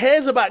 Nobody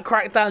cares about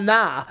Crackdown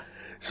now.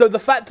 So the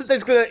fact that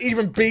there's going to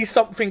even be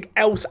something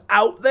else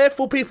out there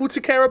for people to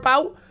care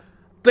about,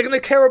 they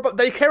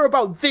care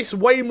about this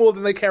way more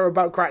than they care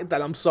about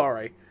Crackdown. I'm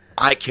sorry.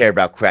 I care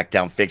about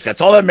Crackdown Fix.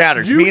 That's all that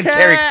matters. Me and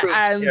Terry Crews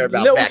care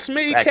about Little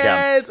Smitty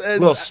cares.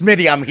 And Little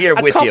Smitty, I'm here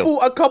with you.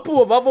 A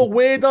couple of other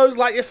weirdos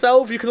like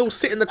yourself, you can all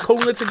sit in the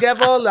corner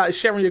together, like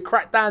sharing your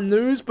Crackdown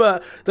news,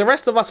 but the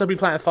rest of us will be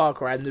playing Far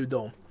Cry and New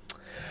Dawn.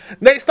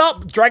 Next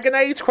up, Dragon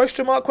Age, ?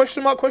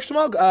 BioWare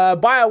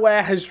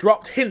has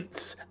dropped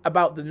hints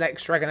about the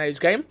next Dragon Age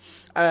game.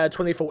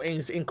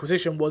 2014's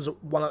Inquisition was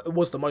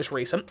the most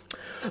recent.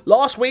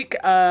 Last week,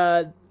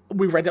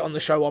 we read it on the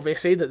show,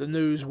 obviously, that the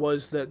news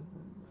was that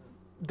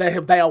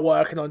they are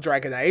working on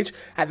Dragon Age.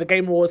 At the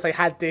Game Awards, they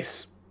had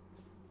this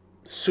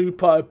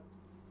super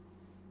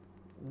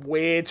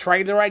weird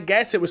trailer, I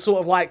guess. It was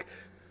sort of like,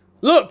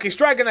 look, it's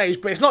Dragon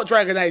Age, but it's not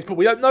Dragon Age, but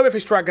we don't know if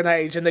it's Dragon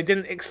Age, and they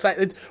didn't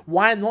accept.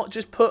 Why not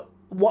just put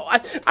what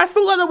I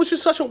feel like that was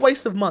just such a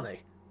waste of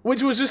money.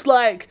 Which was just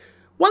like,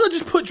 why not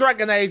just put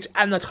Dragon Age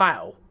and the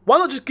title? Why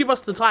not just give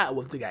us the title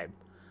of the game?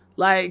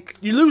 Like,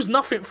 you lose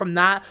nothing from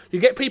that. You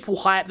get people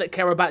hyped that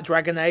care about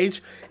Dragon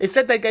Age.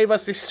 Instead, they gave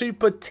us this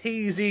super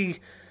teasy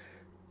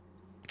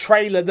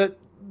trailer that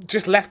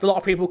just left a lot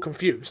of people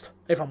confused,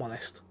 if I'm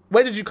honest.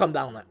 Where did you come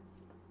down on it?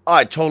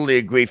 I totally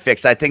agree,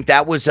 Fix. I think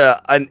that was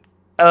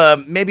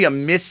maybe a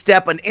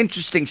misstep, an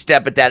interesting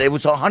step at that. It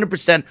was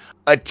 100%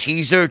 a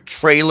teaser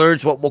trailer,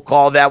 is what we'll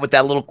call that, with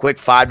that little quick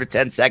 5 to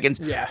 10 seconds.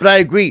 Yeah. But I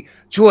agree,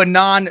 to a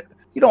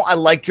I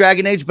like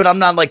Dragon Age, but I'm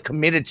not like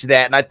committed to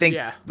that. And I think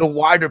the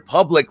wider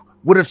public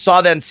would have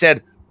saw that and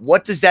said,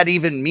 what does that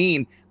even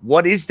mean?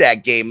 What is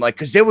that game? Like,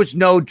 because there was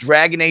no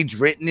Dragon Age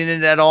written in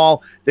it at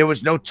all. There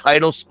was no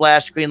title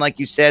splash screen, like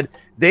you said.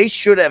 They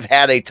should have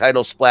had a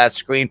title splash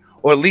screen,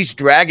 or at least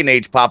Dragon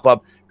Age pop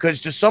up.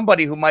 Because to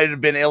somebody who might have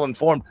been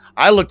ill-informed,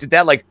 I looked at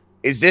that like,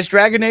 is this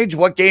Dragon Age?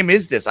 What game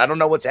is this? I don't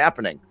know what's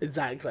happening.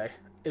 Exactly.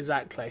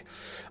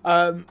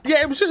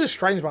 Yeah, it was just a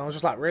strange one. I was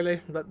just like, really?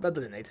 That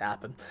didn't need to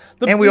happen.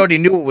 And we already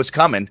knew it was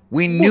coming.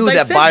 We knew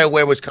that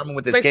BioWare was coming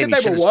with this game. They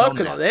said they were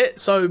working on it,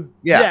 so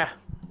yeah.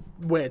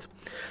 Weird.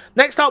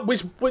 Next up,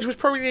 which was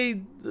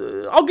probably,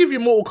 I'll give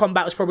you Mortal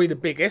Kombat was probably the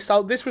biggest.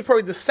 This was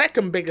probably the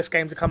second biggest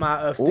game to come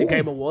out of the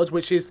Game Awards,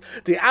 which is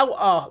the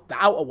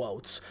Outer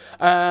Worlds.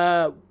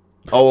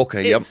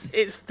 Okay,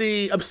 It's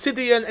the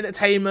Obsidian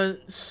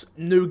Entertainment's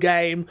new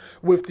game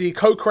with the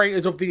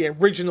co-creators of the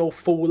original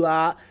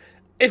Fallout.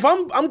 If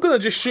I'm gonna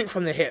just shoot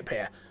from the hip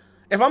here.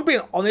 If I'm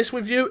being honest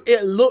with you,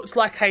 it looked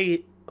like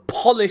a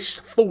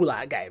polished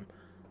Fallout game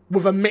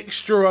with a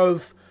mixture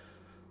of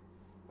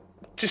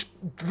just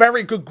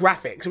very good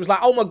graphics. It was like,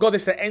 oh my god,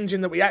 it's the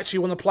engine that we actually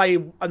want to play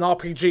an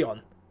RPG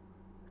on.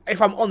 If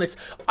I'm honest,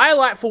 I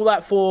like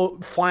Fallout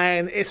 4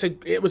 fine.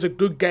 It was a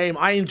good game.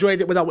 I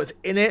enjoyed it when I was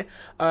in it.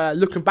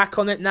 Looking back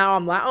on it now,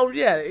 I'm like, oh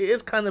yeah, it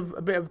is kind of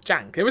a bit of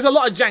jank. There was a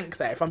lot of jank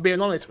there, if I'm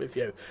being honest with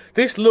you.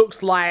 This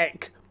looks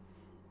like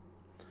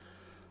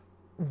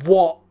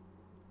what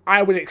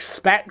I would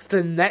expect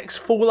the next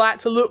Fallout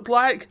to look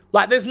like.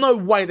 Like, there's no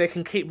way they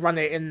can keep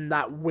running it in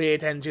that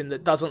weird engine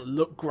that doesn't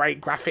look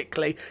great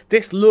graphically.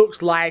 This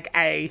looks like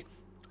a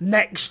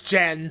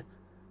next-gen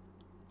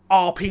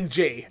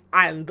RPG.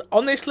 And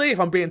honestly, if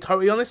I'm being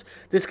totally honest,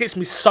 this gets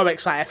me so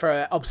excited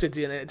for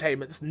Obsidian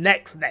Entertainment's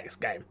next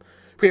game.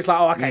 Because it's like,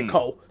 oh, okay,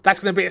 cool. That's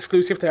going to be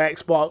exclusive to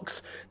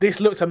Xbox. This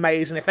looks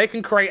amazing. If they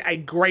can create a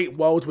great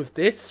world with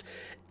this...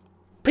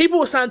 People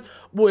were saying,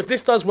 well, if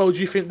this does well, do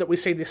you think that we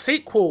see the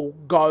sequel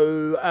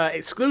go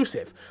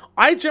exclusive?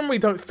 I generally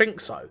don't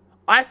think so.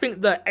 I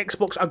think that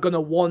Xbox are going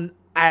to want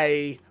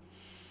a...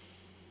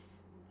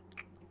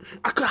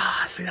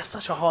 See, that's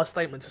such a hard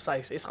statement to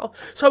say. It's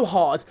so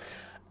hard.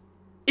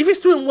 If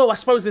it's doing well, I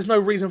suppose there's no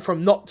reason for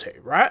them not to,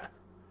 right?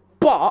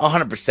 But...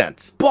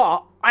 100%.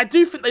 But I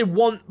do think they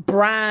want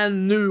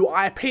brand new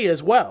IP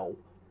as well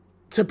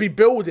to be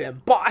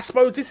building. But I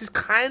suppose this is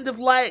kind of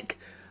like,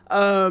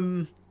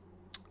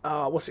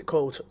 what's it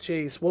called?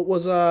 Jeez, what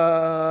was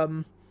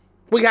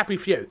We Happy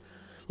Few?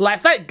 Like,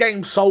 if that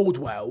game sold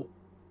well,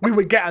 we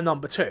would get a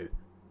number 2.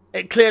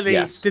 It clearly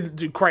didn't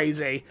do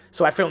crazy,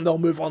 so I think they'll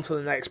move on to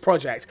the next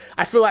project.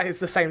 I feel like it's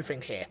the same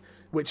thing here,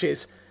 which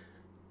is,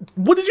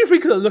 what did you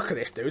think of the look of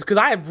this, dude? Because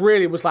I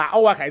really was like,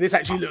 oh, okay, this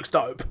actually looks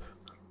dope.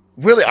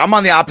 Really, I'm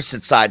on the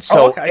opposite side.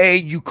 So, A,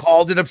 you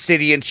called it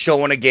Obsidian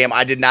showing a game.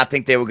 I did not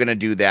think they were going to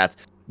do that.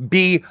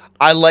 B,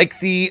 I like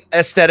the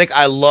aesthetic.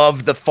 I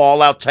love the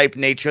Fallout type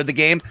nature of the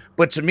game.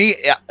 But to me,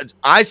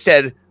 I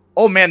said,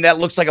 oh, man, that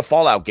looks like a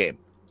Fallout game.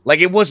 Like,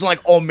 it wasn't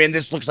like, oh, man,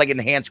 this looks like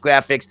enhanced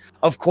graphics.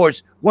 Of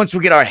course, once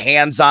we get our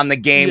hands on the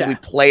game, we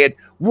play it,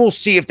 we'll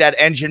see if that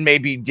engine may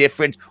be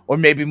different or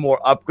maybe more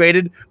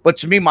upgraded. But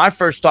to me, my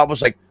first thought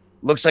was like,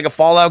 looks like a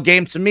Fallout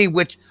game to me,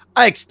 which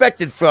I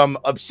expected from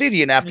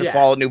Obsidian after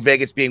Fallout New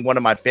Vegas being one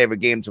of my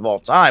favorite games of all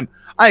time.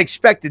 I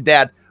expected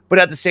that, but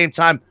at the same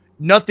time,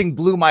 nothing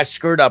blew my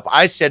skirt up.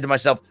 I said to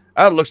myself,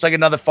 oh, it looks like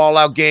another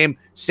Fallout game,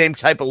 same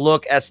type of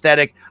look,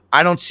 aesthetic.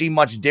 I don't see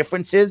much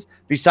differences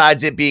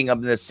besides it being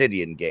an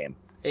Obsidian game.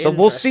 So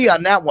we'll see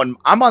on that one.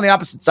 I'm on the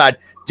opposite side.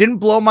 Didn't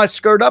blow my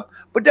skirt up,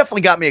 but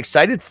definitely got me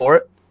excited for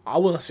it. I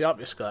want to see up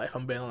your skirt, if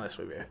I'm being honest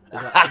with you.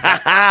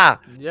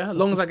 Yeah, as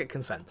long as I get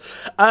consent.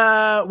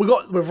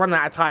 We've run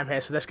out of time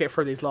here, so let's get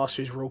through these last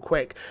few real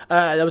quick.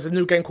 There was a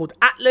new game called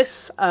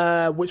Atlas,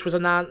 which was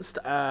announced.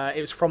 It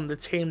was from the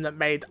team that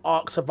made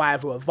Ark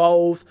Survival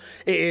Evolved.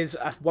 It is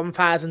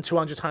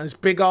 1,200 times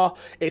bigger.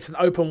 It's an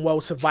open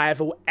world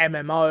survival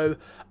MMO.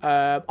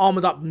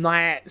 Armored up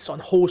knights on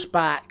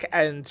horseback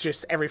and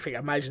just everything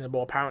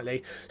imaginable,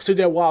 apparently.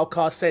 Studio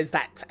Wildcard says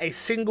that a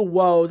single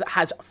world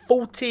has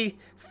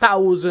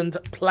 40,000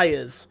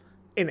 players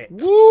in it.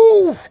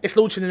 Woo! It's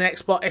launching in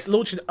Xbox. It's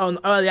launching on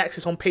early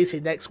access on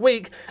PC next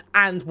week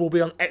and will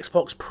be on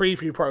Xbox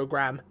preview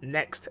program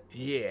next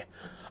year.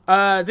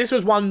 This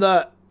was one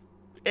that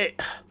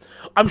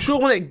I'm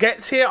sure when it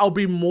gets here I'll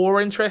be more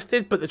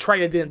interested, but the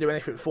trailer didn't do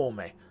anything for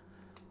me.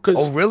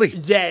 Oh, really?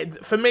 Yeah,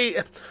 for me,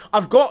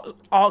 I've got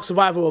Ark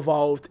Survival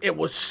Evolved. It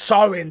was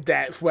so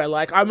in-depth where,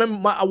 like, I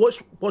remember I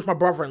watched my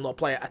brother-in-law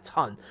play it a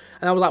ton.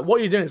 And I was like,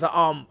 what are you doing? He's like,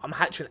 I'm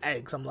hatching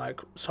eggs. I'm like,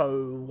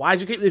 so why'd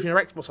you keep leaving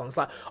your Xbox on? It's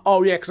like,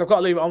 oh, yeah, because I've got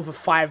to leave it on for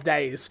 5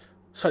 days.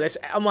 So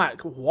I'm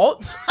like,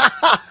 what?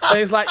 And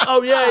he's like,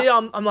 oh,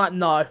 yeah. I'm like,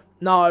 no.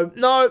 Like,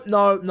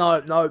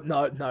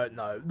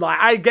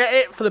 I get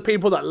it for the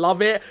people that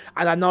love it,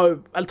 and I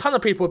know a ton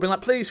of people have been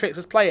like, please fix,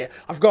 let's play it.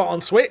 I've got it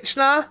on Switch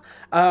now,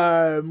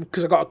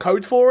 because I got a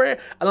code for it,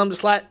 and I'm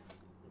just like,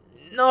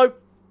 no,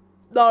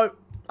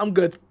 I'm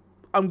good.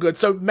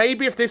 So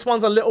maybe if this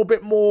one's a little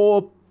bit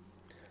more,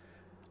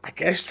 I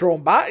guess,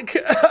 drawn back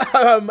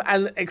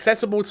and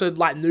accessible to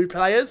like new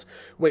players,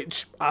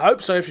 which I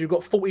hope so if you've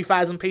got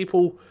 40,000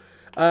 people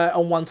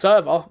on one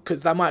server,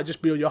 because that might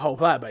just be your whole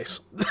player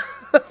base.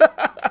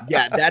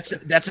 Yeah,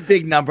 that's a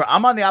big number.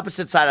 I'm on the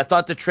opposite side. I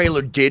thought the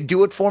trailer did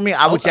do it for me.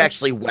 I was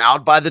actually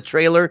wowed by the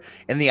trailer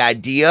and the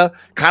idea.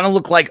 Kind of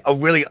looked like a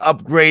really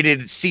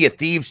upgraded Sea of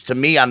Thieves to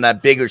me on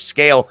that bigger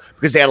scale,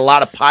 because they had a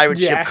lot of pirate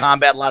ship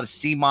combat, a lot of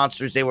sea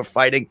monsters they were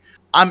fighting.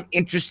 I'm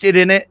interested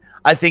in it.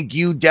 I think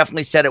you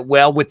definitely said it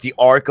well with the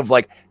arc of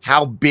like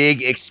how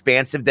big,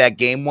 expansive that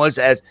game was,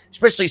 as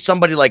especially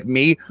somebody like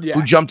me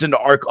who jumped into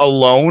Ark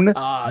alone.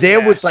 There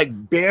was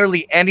like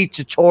barely any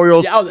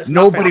tutorials.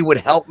 Nobody would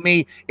help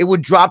me. It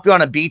would drop you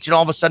on a beach and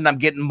all of a sudden I'm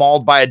getting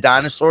mauled by a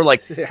dinosaur.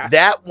 Like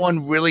that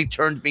one really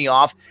turned me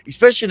off,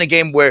 especially in a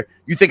game where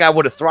you think I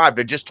would have thrived.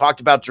 I just talked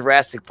about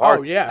Jurassic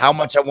Park, how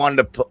much I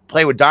wanted to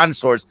play with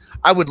dinosaurs.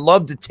 I would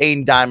love to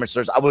tame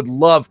dinosaurs. I would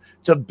love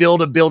to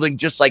build a building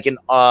just like in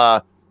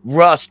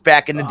Rust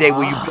back in the day,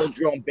 where you build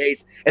your own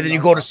base and then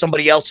you go to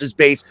somebody else's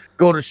base,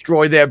 go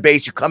destroy their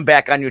base, you come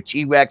back on your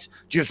T-Rex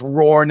just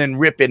roaring and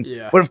ripping.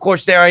 But of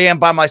course there I am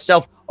by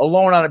myself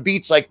alone on a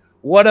beach, like,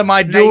 what am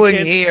I doing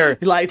here?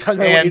 Like, don't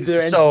know what you're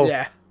doing. So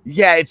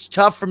yeah, it's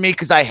tough for me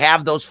because I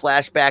have those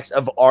flashbacks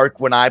of Ark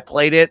when I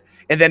played it,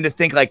 and then to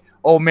think like,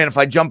 oh man, if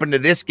I jump into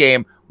this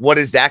game, what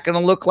is that going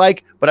to look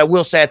like? But I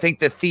will say I think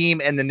the theme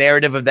and the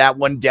narrative of that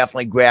one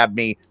definitely grabbed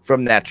me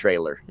from that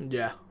trailer.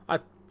 Yeah,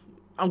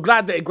 I'm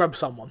glad that it grabbed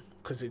someone,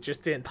 because it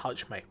just didn't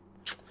touch me.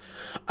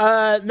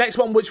 Next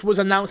one, which was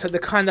announced at the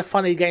Kind of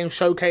Funny Game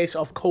Showcase,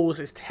 of course,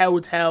 is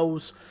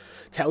Telltale's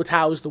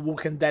The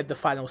Walking Dead, the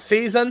final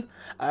season.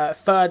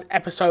 Third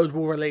episode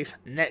will release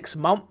next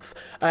month.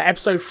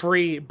 Episode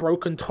 3,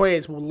 Broken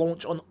Toys, will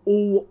launch on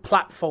all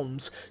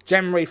platforms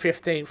January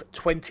 15th,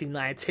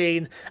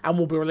 2019, and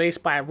will be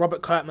released by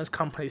Robert Kirkman's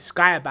company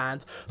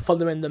Skybound,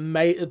 following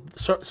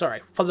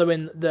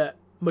the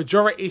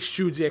majority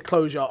studio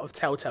closure of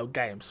Telltale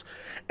Games.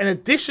 In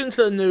addition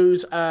to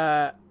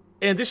the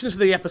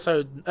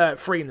episode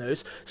 3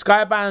 news,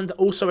 Skybound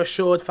also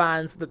assured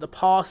fans that the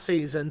past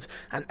seasons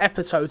and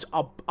episodes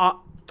are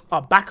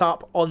back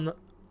up on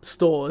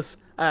stores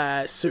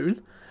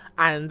soon,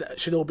 and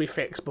should all be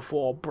fixed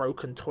before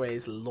Broken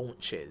Toys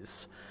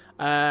launches.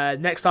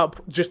 Next up,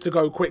 just to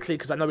go quickly,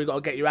 because I know we got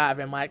to get you out of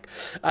here, Mike.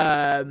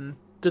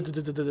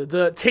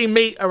 Team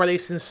Meat are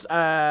releasing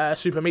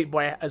Super Meat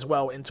Boy as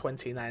well in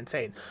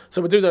 2019.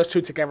 So we'll do those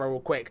two together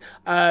real quick.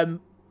 Are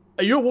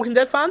you a Walking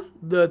Dead fan?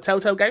 The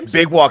Telltale games?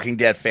 Big Walking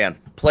Dead fan.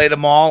 Played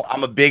them all.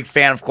 I'm a big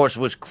fan. Of course,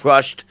 was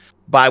crushed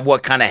by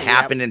what kind of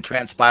happened and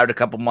transpired a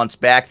couple months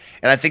back.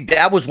 And I think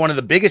that was one of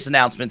the biggest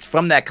announcements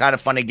from that Kind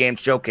of Funny Game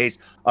showcase.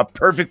 A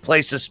perfect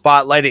place to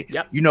spotlight it.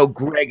 Yep. You know,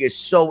 Greg is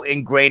so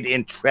ingrained,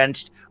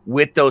 entrenched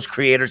with those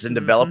creators and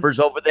developers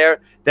over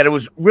there that it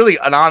was really,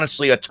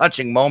 honestly, a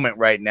touching moment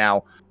right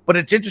now. But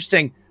it's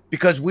interesting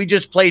because we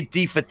just played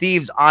Thief of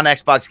Thieves on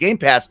Xbox Game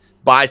Pass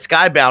by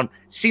Skybound.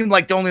 Seemed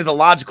like only the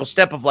logical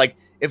step of like,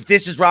 if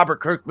this is Robert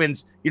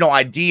Kirkman's,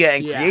 idea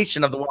and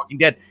creation of The Walking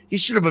Dead, he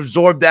should have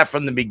absorbed that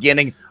from the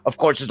beginning. Of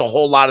course, there's a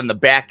whole lot in the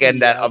back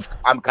end that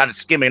I'm kind of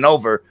skimming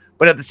over.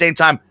 But at the same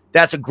time,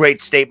 that's a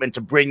great statement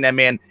to bring them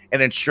in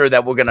and ensure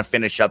that we're going to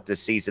finish up this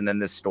season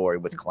and this story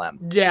with Clem.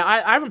 Yeah,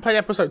 I haven't played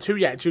episode 2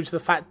 yet due to the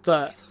fact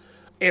that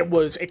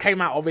it came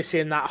out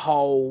obviously in that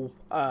whole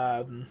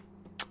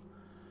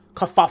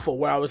kerfuffle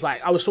where I was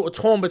sort of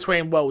torn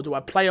between, well, do I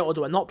play it or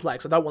do I not play it?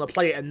 Because I don't want to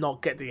play it and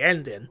not get the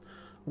ending.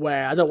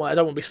 Where I don't want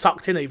to be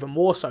sucked in even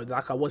more so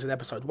like I was in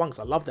episode 1, because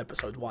I loved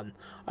episode 1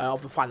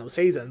 of the final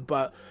season.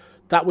 But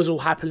that was all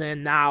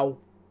happening now.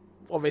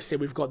 Obviously,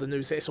 we've got the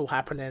news that it's all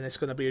happening. It's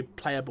going to be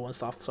playable and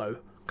stuff, so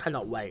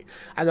cannot wait.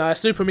 And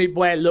Super Meat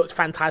Boy looked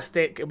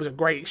fantastic. It was a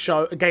great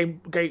show,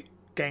 game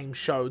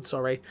showed,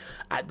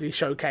 at the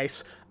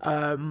showcase.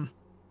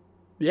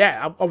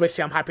 Yeah,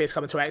 obviously I'm happy it's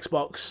coming to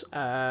Xbox,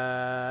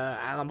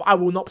 and I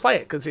will not play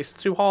it because it's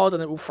too hard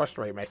and it will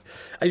frustrate me.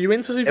 Are you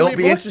into Super Meat Boy? It'll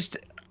be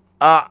interesting.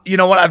 You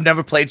know what? I've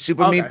never played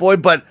Super Meat Boy,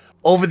 but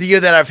over the year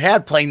that I've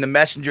had playing The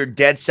Messenger,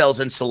 Dead Cells,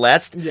 and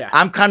Celeste,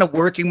 I'm kind of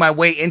working my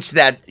way into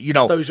that,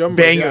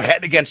 bang your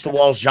head against the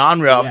wall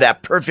genre of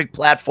that perfect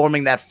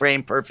platforming, that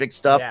frame perfect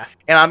stuff. Yeah.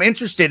 And I'm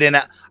interested in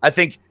it. I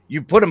think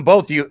you put them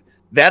both.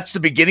 That's the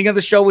beginning of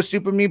the show with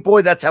Super Meat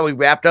Boy. That's how we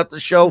wrapped up the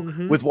show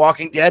with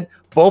Walking Dead.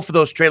 Both of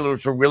those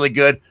trailers were really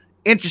good.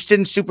 Interested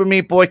in Super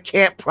Meat Boy.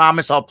 Can't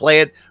promise I'll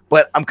play it,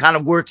 but I'm kind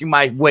of working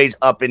my ways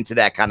up into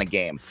that kind of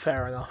game.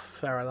 Fair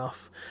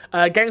enough.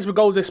 Games with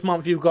Gold this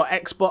month, you've got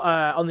Xbox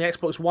on the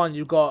Xbox One.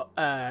 You've got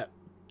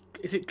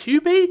is it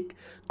QB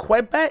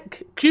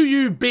Quebec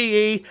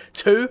QUBE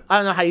 2? I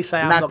don't know how you say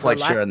it. I'm not quite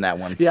sure on that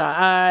one.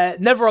 Yeah,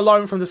 Never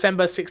Alone from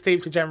December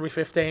 16th to January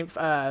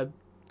 15th.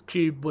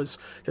 Cube was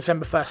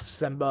December 1st to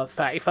December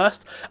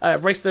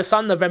 31st. Race to the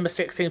Sun, November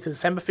 16th to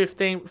December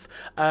 15th.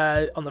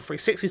 On the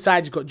 360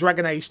 side, you've got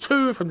Dragon Age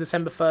 2 from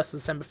December 1st to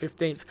December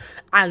 15th.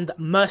 And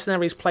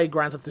Mercenaries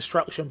Playgrounds of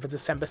Destruction for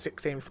December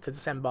 16th to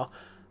December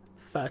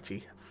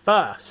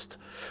 31st.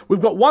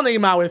 We've got one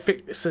email in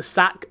Fixer's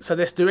sack, so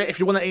let's do it. If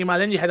you want to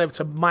email in, you head over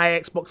to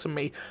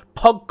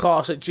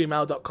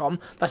myxboxandmepodcast@gmail.com.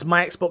 That's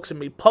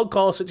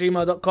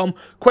myxboxandmepodcast@gmail.com.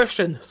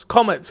 Questions,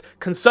 comments,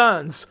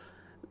 concerns.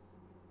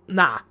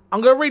 Nah,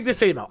 I'm going to read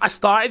this email. I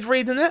started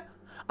reading it,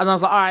 and I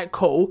was like, alright,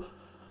 cool.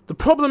 The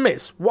problem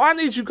is, what I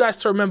need you guys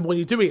to remember when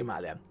you do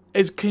email them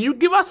is, can you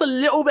give us a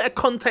little bit of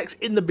context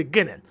in the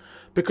beginning?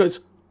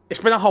 Because it's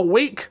been a whole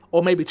week,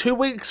 or maybe 2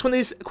 weeks when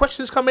these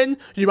questions come in.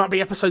 You might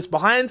be episodes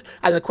behind,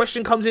 and the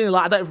question comes in,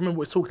 like, I don't even remember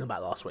what we were talking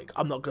about last week.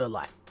 I'm not going to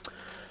lie.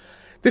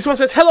 This one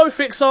says, hello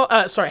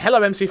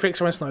MC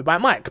Fixer and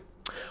Snowbite Mike.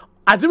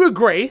 I do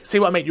agree. See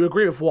what I mean? You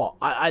agree with what?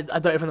 I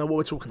don't even know what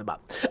we're talking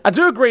about. I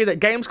do agree that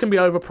games can be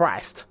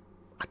overpriced.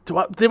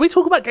 Did we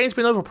talk about games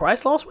being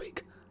overpriced last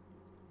week?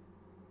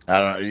 I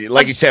don't know.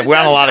 Like you said, we're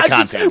on a lot of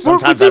content.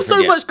 Sometimes we do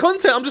so much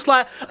content. I'm just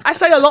like, I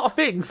say a lot of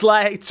things,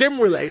 like,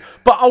 generally.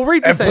 But I'll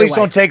read this anyway. And please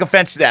don't take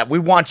offense to that. We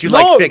want you,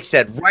 like Fix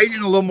said, write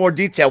in a little more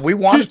detail. We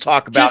want to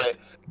talk about it.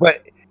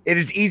 But it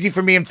is easy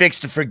for me and Fix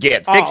to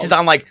forget. Fix is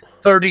on, like,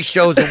 30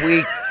 shows a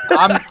week.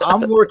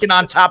 I'm working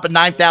on top of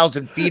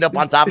 9,000 feet up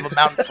on top of a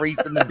mountain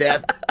freezing to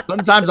death.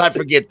 Sometimes I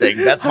forget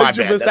things. That's my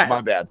 100%. Bad. That's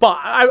my bad. But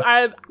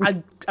I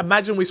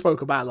imagine we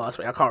spoke about it last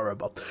week. I can't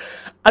remember.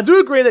 I do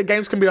agree that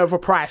games can be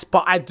overpriced,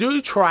 but I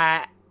do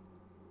try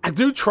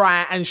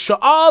and show.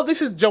 Oh,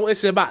 this is Joe. This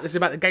is about the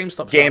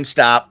GameStop.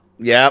 GameStop.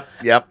 Yep.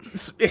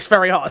 It's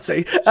very hard, see.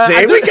 We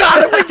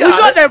got it. We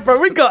got there, bro.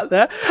 We got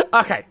there.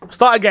 Okay,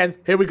 start again.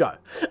 Here we go.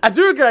 I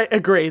do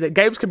agree that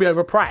games can be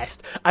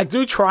overpriced. I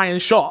do try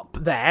and shop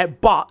there,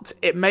 but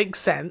it makes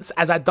sense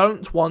as I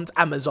don't want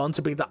Amazon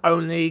to be the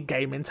only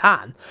game in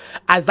town,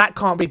 as that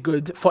can't be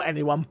good for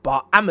anyone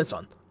but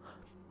Amazon.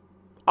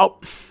 Oh.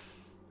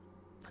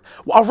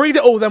 I'll read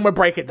it all, then we'll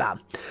break it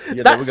down.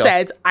 Yeah, that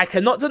said, I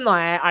cannot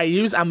deny I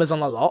use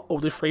Amazon a lot,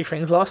 ordered 3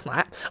 things last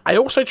night. I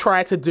also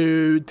try to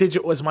do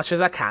digital as much as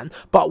I can,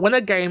 but when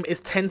a game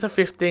is £10 to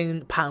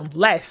 £15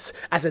 less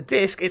as a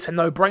disc, it's a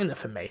no-brainer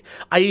for me.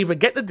 I either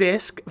get the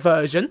disc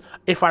version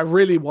if I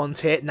really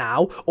want it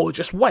now, or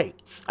just wait.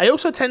 I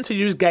also tend to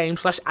use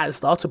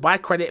Game/Asda to buy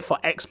credit for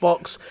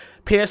Xbox,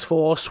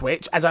 PS4,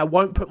 Switch, as I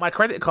won't put my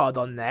credit card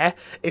on there.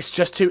 It's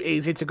just too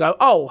easy to go,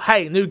 oh,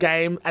 hey, new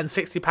game, and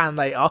 £60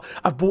 later,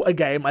 I've bought a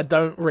game I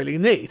don't really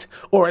need.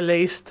 Or at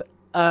least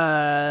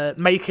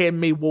making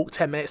me walk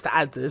 10 minutes to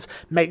Asda's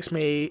makes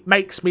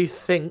me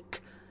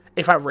think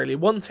if I really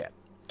want it.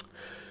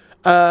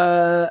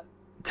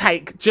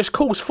 Take Just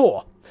Cause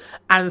 4.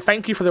 And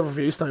thank you for the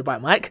review,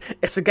 Snowbite Mike.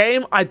 It's a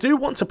game I do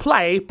want to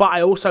play, but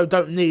I also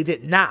don't need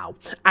it now.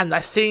 And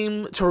I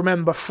seem to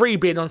remember 3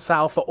 being on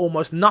sale for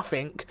almost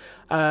nothing.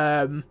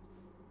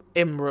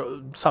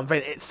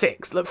 It's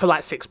 6 for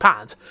like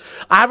 £6.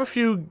 I have a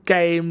few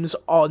games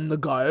on the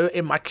go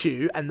in my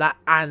queue, and that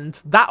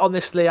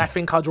honestly I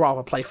think I'd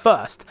rather play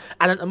first.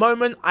 And at the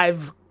moment,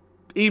 I've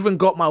even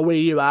got my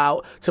Wii U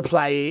out to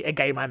play a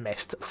game I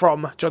missed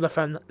from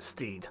Jonathan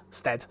Steed.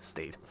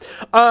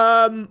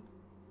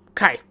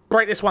 Okay,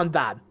 break this one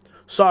down.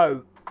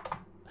 So,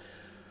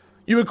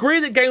 you agree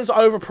that games are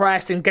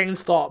overpriced in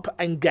GameStop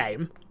and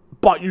Game,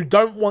 but you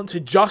don't want to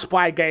just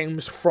buy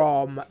games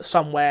from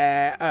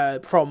somewhere,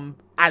 from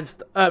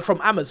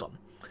Amazon.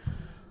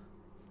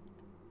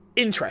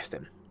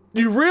 Interesting.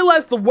 You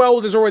realise the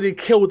world has already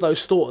killed those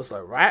stores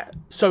though, right?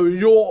 So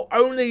you're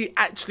only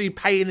actually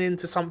paying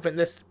into something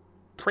that's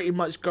pretty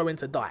much going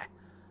to die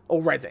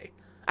already.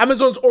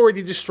 Amazon's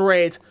already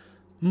destroyed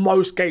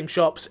most game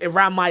shops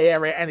around my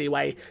area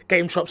anyway.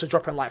 Game shops are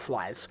dropping like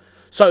flies.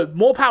 So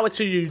more power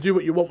to you, do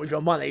what you want with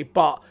your money,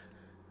 but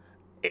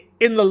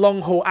in the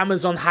long haul,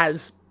 Amazon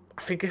has,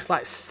 I think it's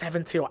like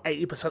 70 or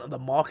 80% of the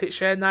market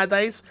share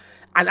nowadays,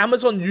 and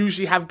Amazon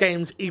usually have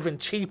games even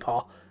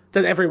cheaper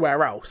than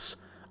everywhere else.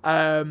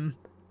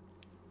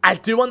 I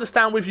do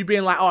understand with you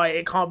being like, oh,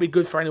 it can't be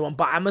good for anyone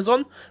but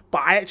Amazon,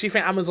 but I actually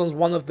think Amazon's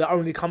one of the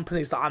only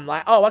companies that I'm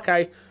like, oh,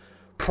 okay,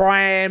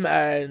 Prime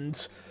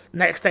and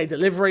next day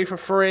delivery for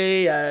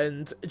free,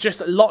 and just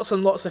lots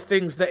and lots of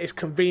things that is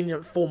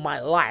convenient for my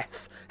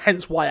life,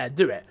 hence why I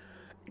do it.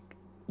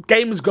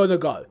 Game's gonna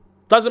go.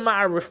 Doesn't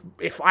matter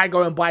if I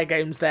go and buy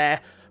games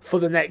there for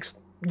the next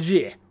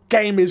year.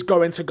 Game is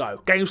going to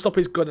go. GameStop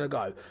is gonna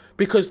go.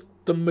 Because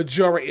the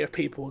majority of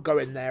people are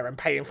going there and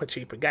paying for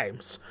cheaper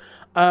games.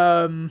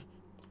 So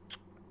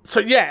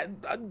yeah,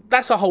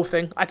 that's a whole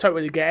thing. I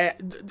totally get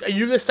it. Are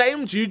you the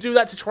same? Do you do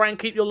that to try and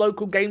keep your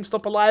local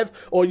GameStop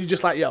alive? Or are you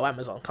just like, yo,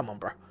 Amazon, come on,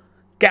 bro.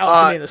 Get up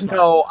to me in the snow.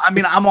 No, I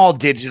mean, I'm all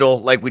digital,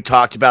 like we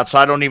talked about, so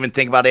I don't even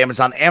think about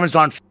Amazon.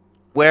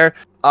 Where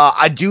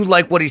I do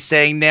like what he's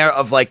saying there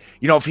of like,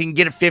 you know, if he can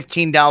get it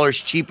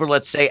 $15 cheaper,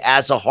 let's say,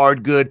 as a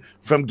hard good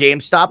from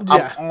GameStop,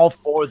 yeah. I'm all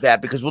for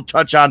that, because we'll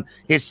touch on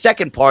his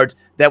second part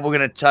that we're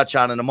going to touch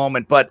on in a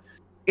moment. But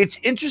it's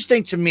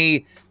interesting to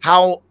me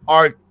how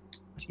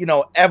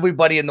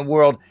everybody in the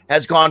world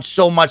has gone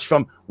so much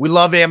from we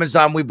love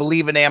Amazon, we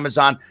believe in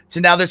Amazon, to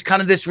now there's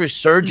kind of this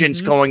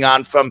resurgence going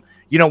on from,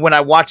 when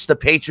I watched the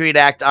Patriot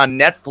Act on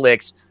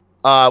Netflix,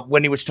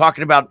 when he was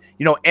talking about,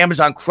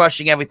 Amazon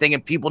crushing everything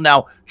and people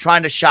now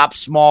trying to shop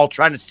small,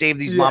 trying to save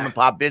these mom and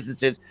pop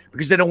businesses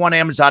because they don't want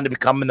Amazon to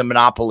become the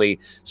monopoly.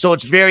 So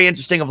it's very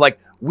interesting of like,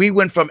 we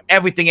went from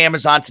everything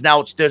Amazon to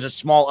now there's a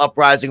small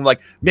uprising of like,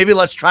 maybe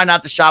let's try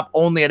not to shop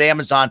only at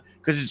Amazon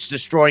because it's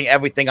destroying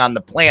everything on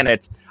the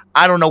planet.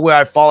 I don't know where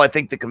I fall. I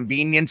think the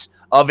convenience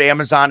of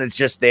Amazon is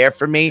just there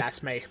for me.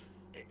 That's me.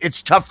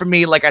 It's tough for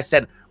me. Like I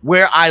said,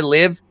 where I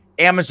live,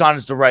 Amazon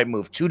is the right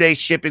move. 2 days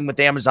shipping with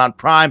Amazon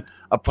Prime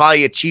are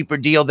probably a cheaper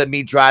deal than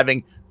me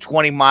driving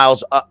 20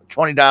 miles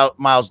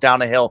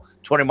down a hill,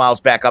 20 miles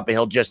back up a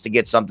hill just to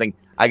get something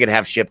I could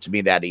have shipped to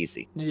me that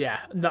easy. Yeah,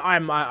 no,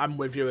 I'm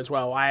with you as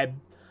well. I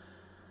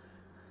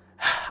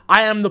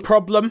am the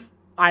problem.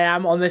 I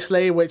am,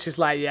 honestly, which is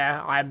like,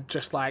 yeah, I'm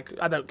just like,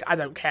 I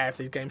don't care if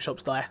these game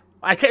shops die.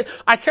 I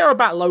care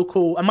about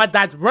local, and my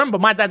dad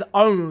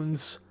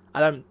owns,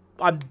 I'm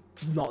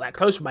not that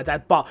close with my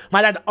dad, but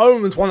my dad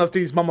owns one of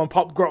these mum and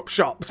pop grop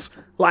shops,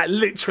 like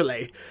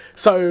literally.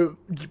 So,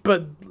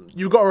 but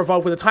you've got to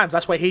revolve with the times.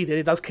 That's what he did.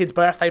 He does kids'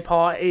 birthday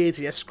parties,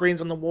 he has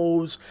screens on the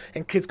walls,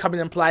 and kids come in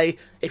and play.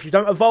 If you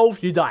don't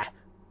evolve, you die.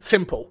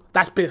 Simple.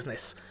 That's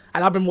business.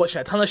 And I've been watching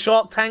a ton of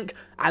Shark Tank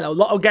and a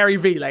lot of Gary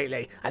Vee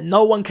lately, and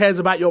no one cares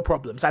about your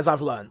problems, as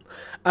I've learned.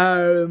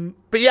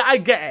 But yeah, I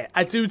get it.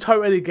 I do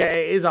totally get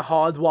it. It is a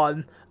hard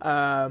one.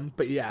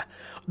 But yeah.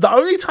 The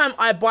only time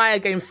I buy a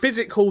game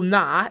physical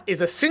now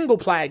is a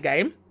single-player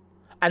game,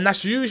 and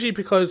that's usually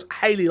because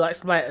Haley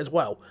likes to play it as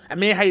well. And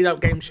me and Haley don't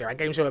game share. I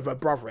game share with her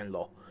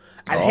brother-in-law.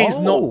 And he's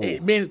not...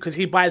 because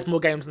he buys more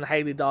games than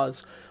Haley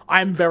does.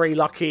 I'm very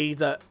lucky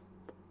that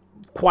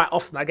quite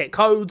often I get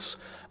codes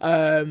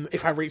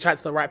if I reach out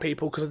to the right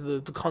people because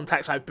of the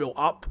contacts I've built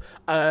up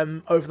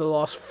over the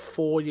last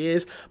 4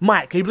 years.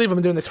 Mike, can you believe I've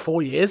been doing this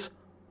 4 years?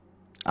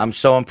 I'm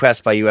so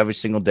impressed by you every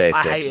single day,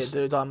 Fitz. I hate it,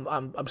 dude.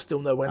 I'm still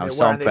nowhere near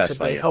so where I need to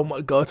be. Oh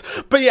my god.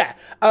 But yeah,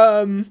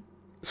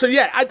 so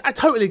yeah, I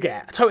totally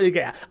get it. I totally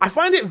get it. I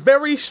find it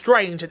very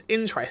strange and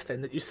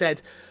interesting that you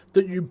said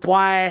that you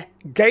buy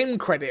game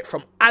credit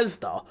from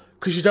Asda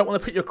because you don't want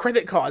to put your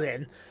credit card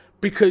in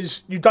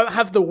because you don't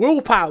have the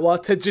willpower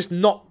to just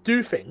not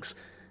do things.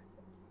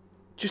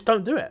 Just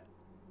don't do it.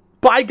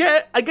 But I get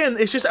it. Again,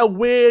 it's just a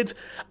weird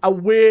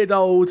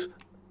old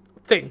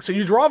thing. So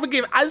you'd rather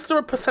give Asda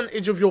a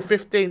percentage of your 10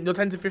 to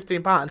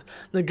 £15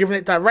 than giving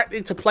it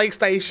directly to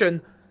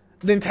PlayStation,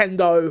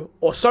 Nintendo,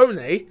 or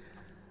Sony,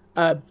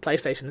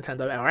 PlayStation,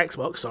 Nintendo, or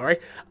Xbox, sorry.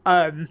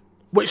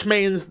 Which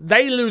means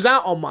they lose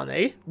out on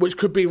money, which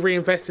could be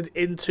reinvested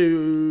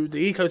into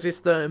the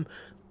ecosystem,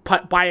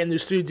 buying new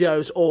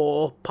studios,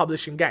 or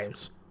publishing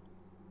games.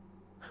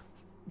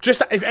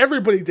 Just if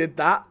everybody did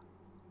that,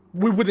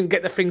 we wouldn't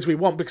get the things we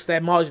want because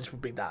their margins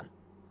would be down.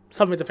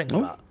 Something to think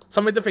about.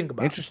 Something to think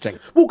about. Interesting.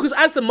 Well, because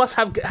Asda must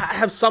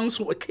have some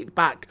sort of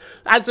kickback.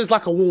 Asda's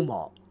like a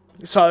Walmart.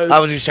 So I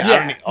was just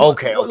saying, yeah,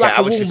 okay. like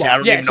I was just saying, I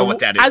don't even know what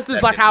that is.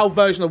 Asda's like our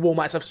version of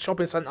Walmart. It's a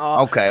shopping center.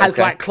 Has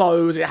like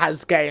clothes. It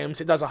has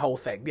games. It does a whole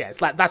thing. Yeah, it's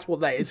like that's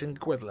what that is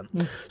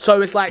equivalent.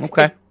 So it's like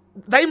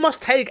they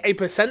must take a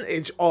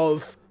percentage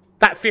of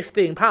that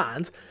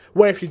 £15.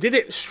 Where if you did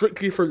it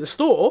strictly through the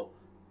store.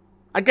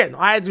 Again,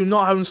 I do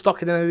not own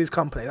stock in any of these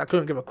companies. I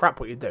couldn't give a crap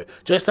what you do.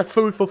 Just a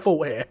food for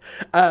thought here.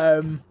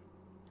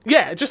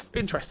 Yeah, just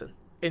interesting.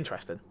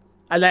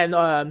 And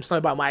then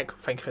Snowball Mike,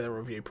 thank you for the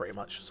review, pretty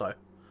much. So.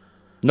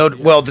 No,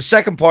 well, the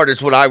second part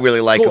is what I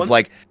really like of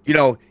like, you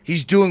know,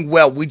 he's doing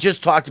well. We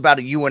just talked about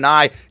it, you and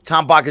I.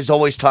 Tom Bach is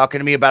always talking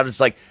to me about it. It's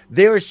like,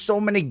 there are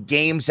so many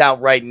games out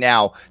right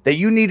now that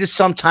you need to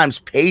sometimes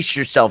pace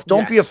yourself.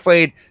 Don't be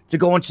afraid to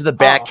go into the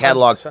back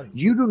catalog. 100%.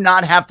 You do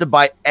not have to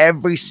buy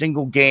every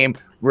single game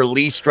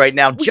released right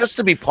now just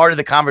to be part of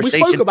the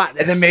conversation. We spoke about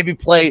this. And then maybe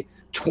play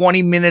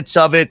 20 minutes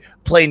of it,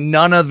 play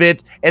none of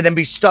it, and then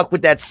be stuck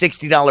with that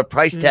 $60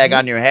 price tag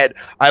on your head.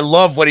 I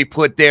love what he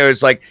put there.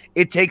 Is like,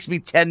 it takes me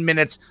 10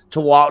 minutes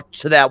to walk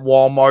to that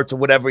Walmart or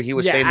whatever he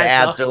was saying, the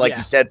Asda, like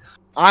you said.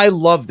 I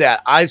love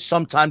that. I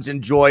sometimes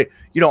enjoy,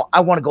 you know, I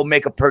want to go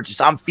make a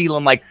purchase. I'm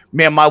feeling like,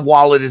 man, my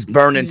wallet is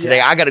burning today.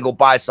 I got to go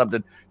buy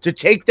something. To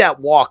take that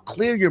walk,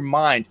 clear your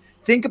mind,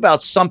 think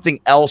about something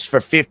else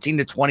for 15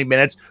 to 20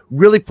 minutes,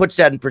 really puts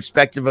that in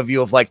perspective of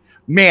you of like,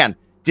 man,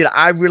 did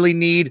I really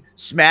need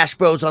Smash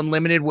Bros.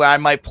 Unlimited where I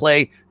might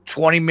play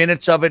 20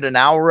 minutes of it, an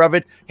hour of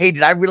it? Hey,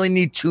 did I really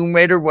need Tomb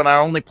Raider when I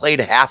only played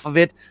half of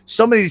it?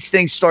 Some of these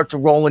things start to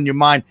roll in your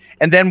mind.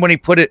 And then when he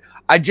put it,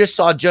 I just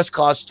saw Just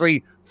Cause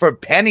 3 for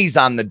pennies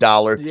on the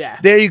dollar. Yeah.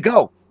 There you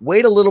go.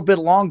 Wait a little bit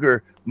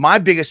longer. My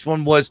biggest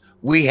one was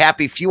We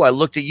Happy Few. I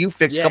looked at you,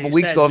 Fix, a couple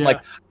weeks ago. I'm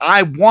like,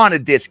 I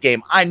wanted this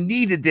game. I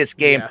needed this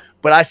game.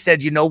 But I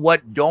said, you know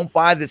what? Don't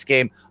buy this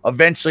game.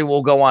 Eventually,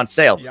 we'll go on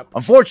sale.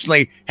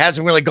 Unfortunately,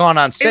 hasn't really gone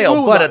on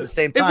sale. But at the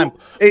same time,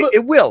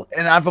 it will.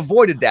 And I've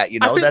avoided that. You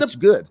know, that's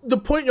good. The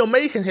point you're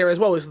making here as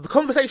well is the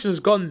conversation has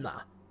gone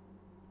now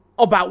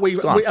about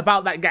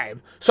about that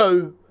game.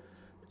 So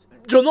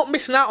you're not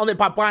missing out on it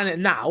by buying it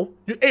now.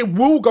 It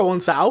will go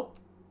on sale.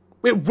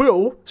 It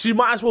will, so you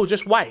might as well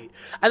just wait.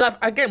 And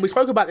again, we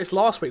spoke about this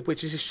last week,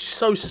 which is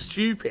so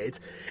stupid.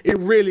 It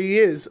really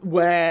is,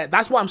 where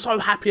that's why I'm so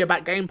happy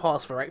about Game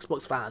Pass for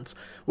Xbox fans,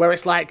 where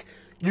it's like,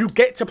 you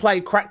get to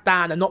play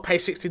Crackdown and not pay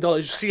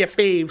 $60, Sea of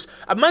Thieves.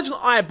 Imagine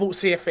I had bought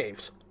Sea of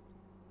Thieves.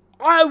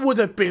 I would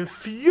have been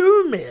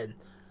fuming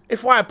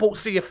if I had bought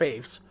Sea of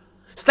Thieves.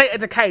 State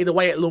of Decay, the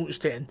way it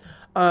launched in.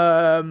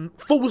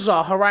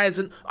 Forza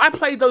Horizon. I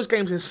played those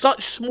games in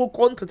such small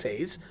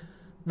quantities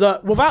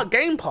that without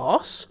Game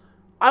Pass,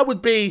 I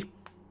would be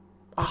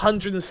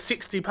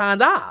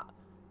 £160 out.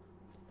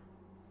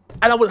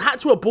 And I would have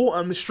to have bought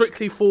them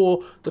strictly for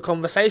the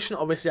conversation.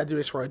 Obviously, I do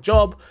this for a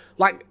job.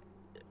 Like,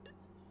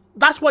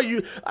 that's why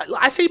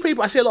I see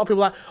a lot of people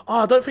like,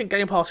 oh, I don't think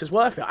Game Pass is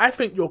worth it. I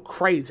think you're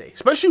crazy.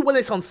 Especially when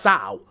it's on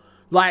sale.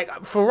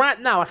 Like, for right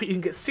now, I think you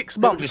can get 6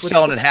 months. You're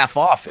selling it half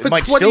off. It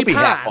might still be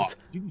half off.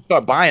 You can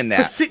start buying that.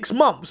 For 6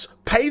 months,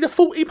 pay the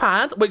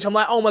 £40, which I'm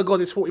like, oh my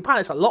god, it's £40.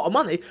 It's a lot of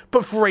money.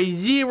 But for a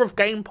year of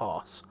Game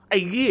Pass, a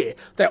year,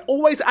 they're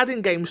always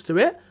adding games to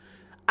it.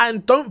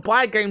 And don't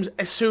buy games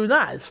as soon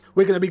as.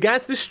 We're going to be going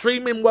to the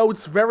streaming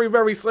worlds very,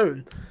 very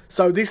soon.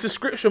 So these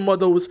subscription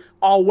models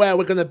are where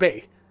we're going to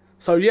be.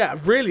 So yeah,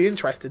 really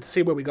interested to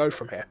see where we go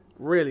from here.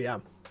 Really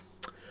am.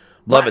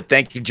 Love it.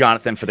 Thank you,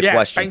 Jonathan, for the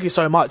question. Thank you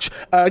so much.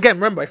 Again,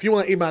 remember, if you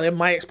want to email in,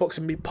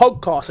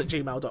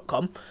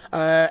 myxboxandmepodcast@gmail.com.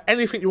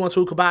 Anything you want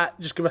to talk about,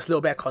 just give us a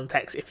little bit of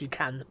context if you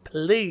can,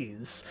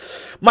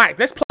 please. Mike,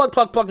 let's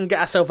plug, and get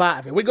ourselves out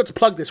of here. We got to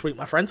plug this week,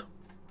 my friend.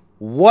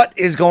 What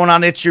is going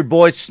on? It's your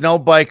boy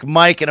Snowbike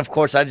Mike, and of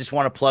course, I just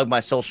want to plug my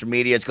social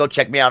medias. Go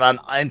check me out on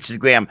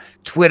Instagram,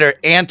 Twitter,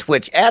 and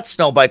Twitch at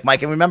Snowbike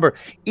Mike. And remember,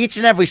 each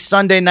and every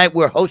Sunday night,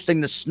 we're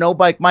hosting the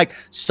Snowbike Mike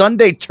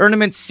Sunday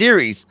Tournament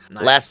Series.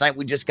 Nice. Last night,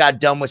 we just got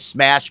done with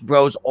Smash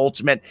Bros.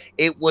 Ultimate.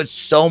 It was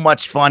so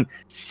much fun.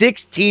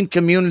 16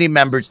 community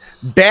members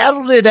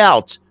battled it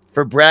out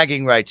for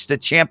bragging rights, the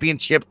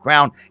championship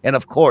crown, and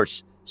of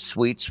course,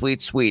 sweet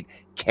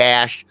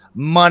cash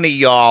money,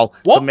 y'all.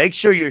 What? So make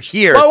sure you're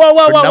here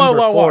for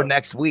number 4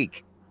 next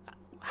week.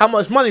 How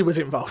much money was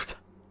involved?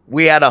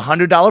 We had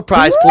 $100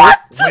 prize pool.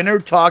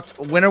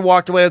 Winner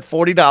walked away with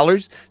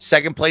 $40.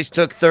 Second place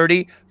took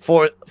 $30.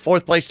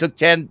 Fourth place took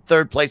 $10.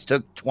 Third place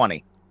took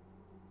 $20.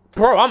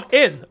 Bro, I'm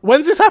in.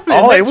 When's this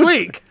happening? Next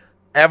week?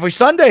 Every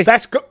Sunday.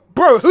 That's good.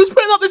 Bro, who's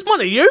putting up this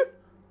money? You?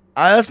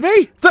 That's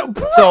me.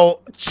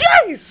 So,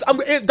 jeez, I'm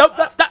in.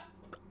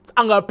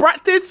 I'm gonna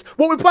practice.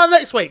 What we playing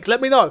next week?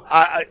 Let me know.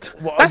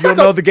 You'll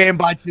know the game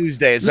by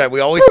Tuesday. Is right? We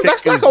always pick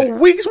that's Tuesday. like a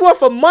week's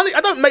worth of money.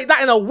 I don't make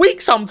that in a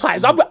week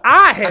sometimes. I'm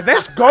out here.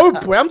 Let's go,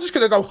 boy. I'm just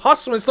gonna go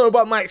hustle and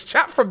Snowball Mike's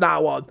chat from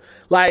now on.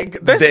 Like,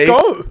 let's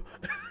go.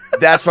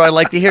 That's what I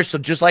like to hear. So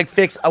just like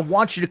Fix, I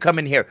want you to come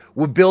in here.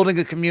 We're building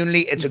a community.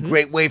 It's a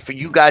great way for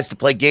you guys to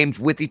play games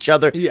with each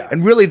other. Yeah.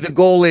 And really the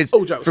goal is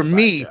for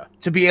me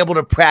to be able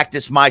to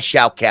practice my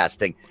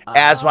shoutcasting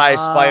as I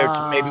aspire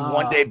to maybe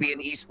one day be an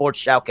esports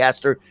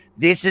shoutcaster.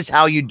 This is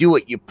how you do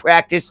it. You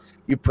practice,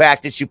 you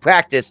practice, you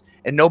practice.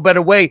 And no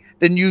better way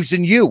than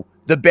using you,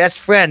 the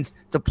best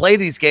friends, to play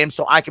these games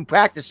so I can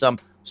practice them.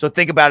 So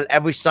think about it.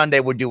 Every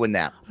Sunday we're doing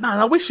that. Man,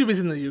 I wish you was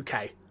in the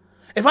UK.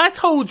 If I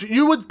told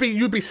you,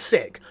 you'd be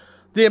sick.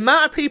 The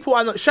amount of people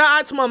I know. Shout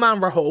out to my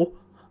man Rahul,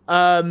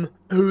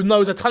 who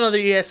knows a ton of the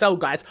ESL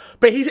guys.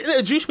 But he's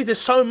introduced me to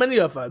so many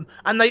of them,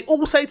 and they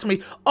all say to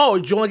me, "Oh,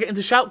 do you want to get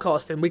into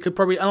shoutcasting? We could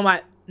probably." And I'm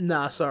like,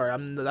 "Nah, sorry,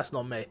 that's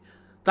not me.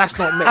 That's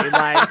not me."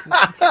 Like,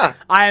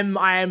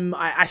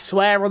 I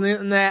swear on the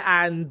internet,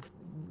 and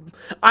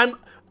I'm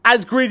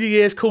as Greedy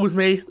Ears called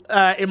me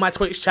in my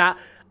Twitch chat.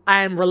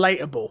 I am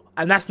relatable,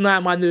 and that's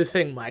now my new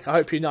thing, Mike. I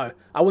hope you know.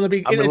 I want to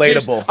be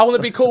relatable. I want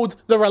to be called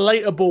the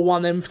relatable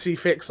one, MC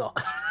Fixer.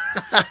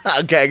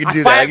 Okay, I can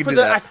do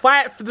that. I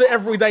fight for the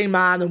everyday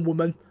man and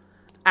woman,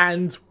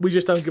 and we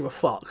just don't give a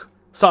fuck.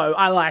 So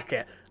I like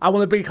it. I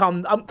want to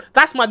become.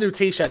 That's my new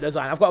T-shirt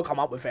design. I've got to come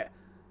up with it.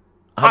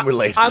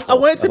 Unrelatable. I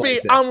want it to be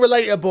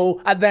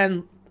unrelatable, and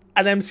then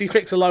an MC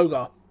Fixer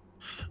logo.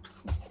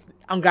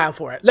 I'm going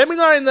for it. Let me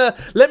know on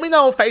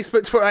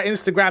Facebook, Twitter,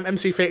 Instagram,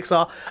 MC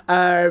Fixer,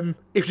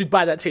 if you'd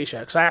buy that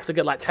T-shirt, because I have to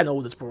get like 10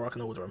 orders before I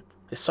can order them.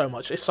 It's so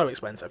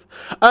expensive.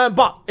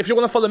 But if you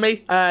want to follow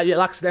me, like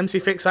I said, MC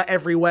Fixer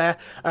everywhere.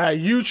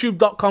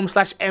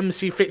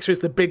 YouTube.com/MC Fixer is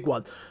the big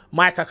one.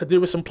 Mike, I could do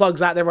with some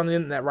plugs out there on the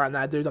internet right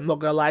now, dude. I'm not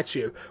gonna lie to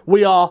you.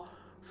 We are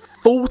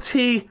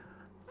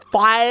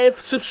 45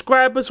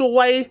 subscribers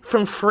away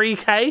from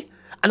 3K,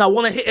 and I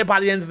want to hit it by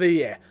the end of the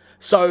year.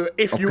 So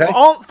if you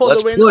aren't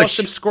following or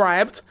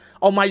subscribed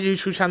on my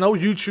YouTube channel,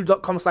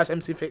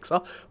 youtube.com/MC Fixer,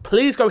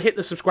 please go hit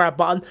the subscribe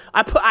button.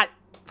 I put out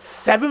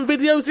 7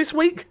 videos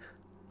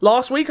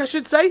last week, I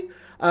should say.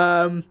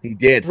 He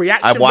did.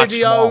 Reaction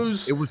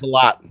videos. It was a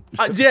lot.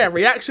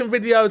 Reaction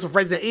videos of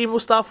Resident Evil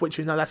stuff, which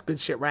that's good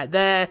shit right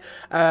there.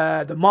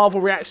 The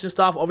Marvel reaction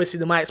stuff, obviously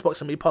the My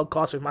Xbox and Me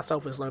podcast with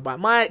myself and Snowbite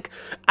Mike,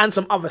 and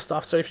some other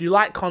stuff. So if you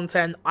like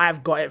content,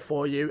 I've got it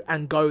for you,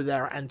 and go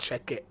there and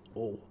check it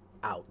all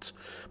out.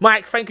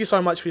 Mike, thank you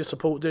so much for your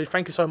support, dude.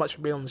 Thank you so much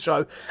for being on the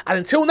show. And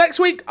until next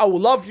week, I will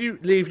love you,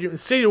 leave you, and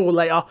see you all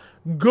later.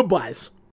 Goodbyes.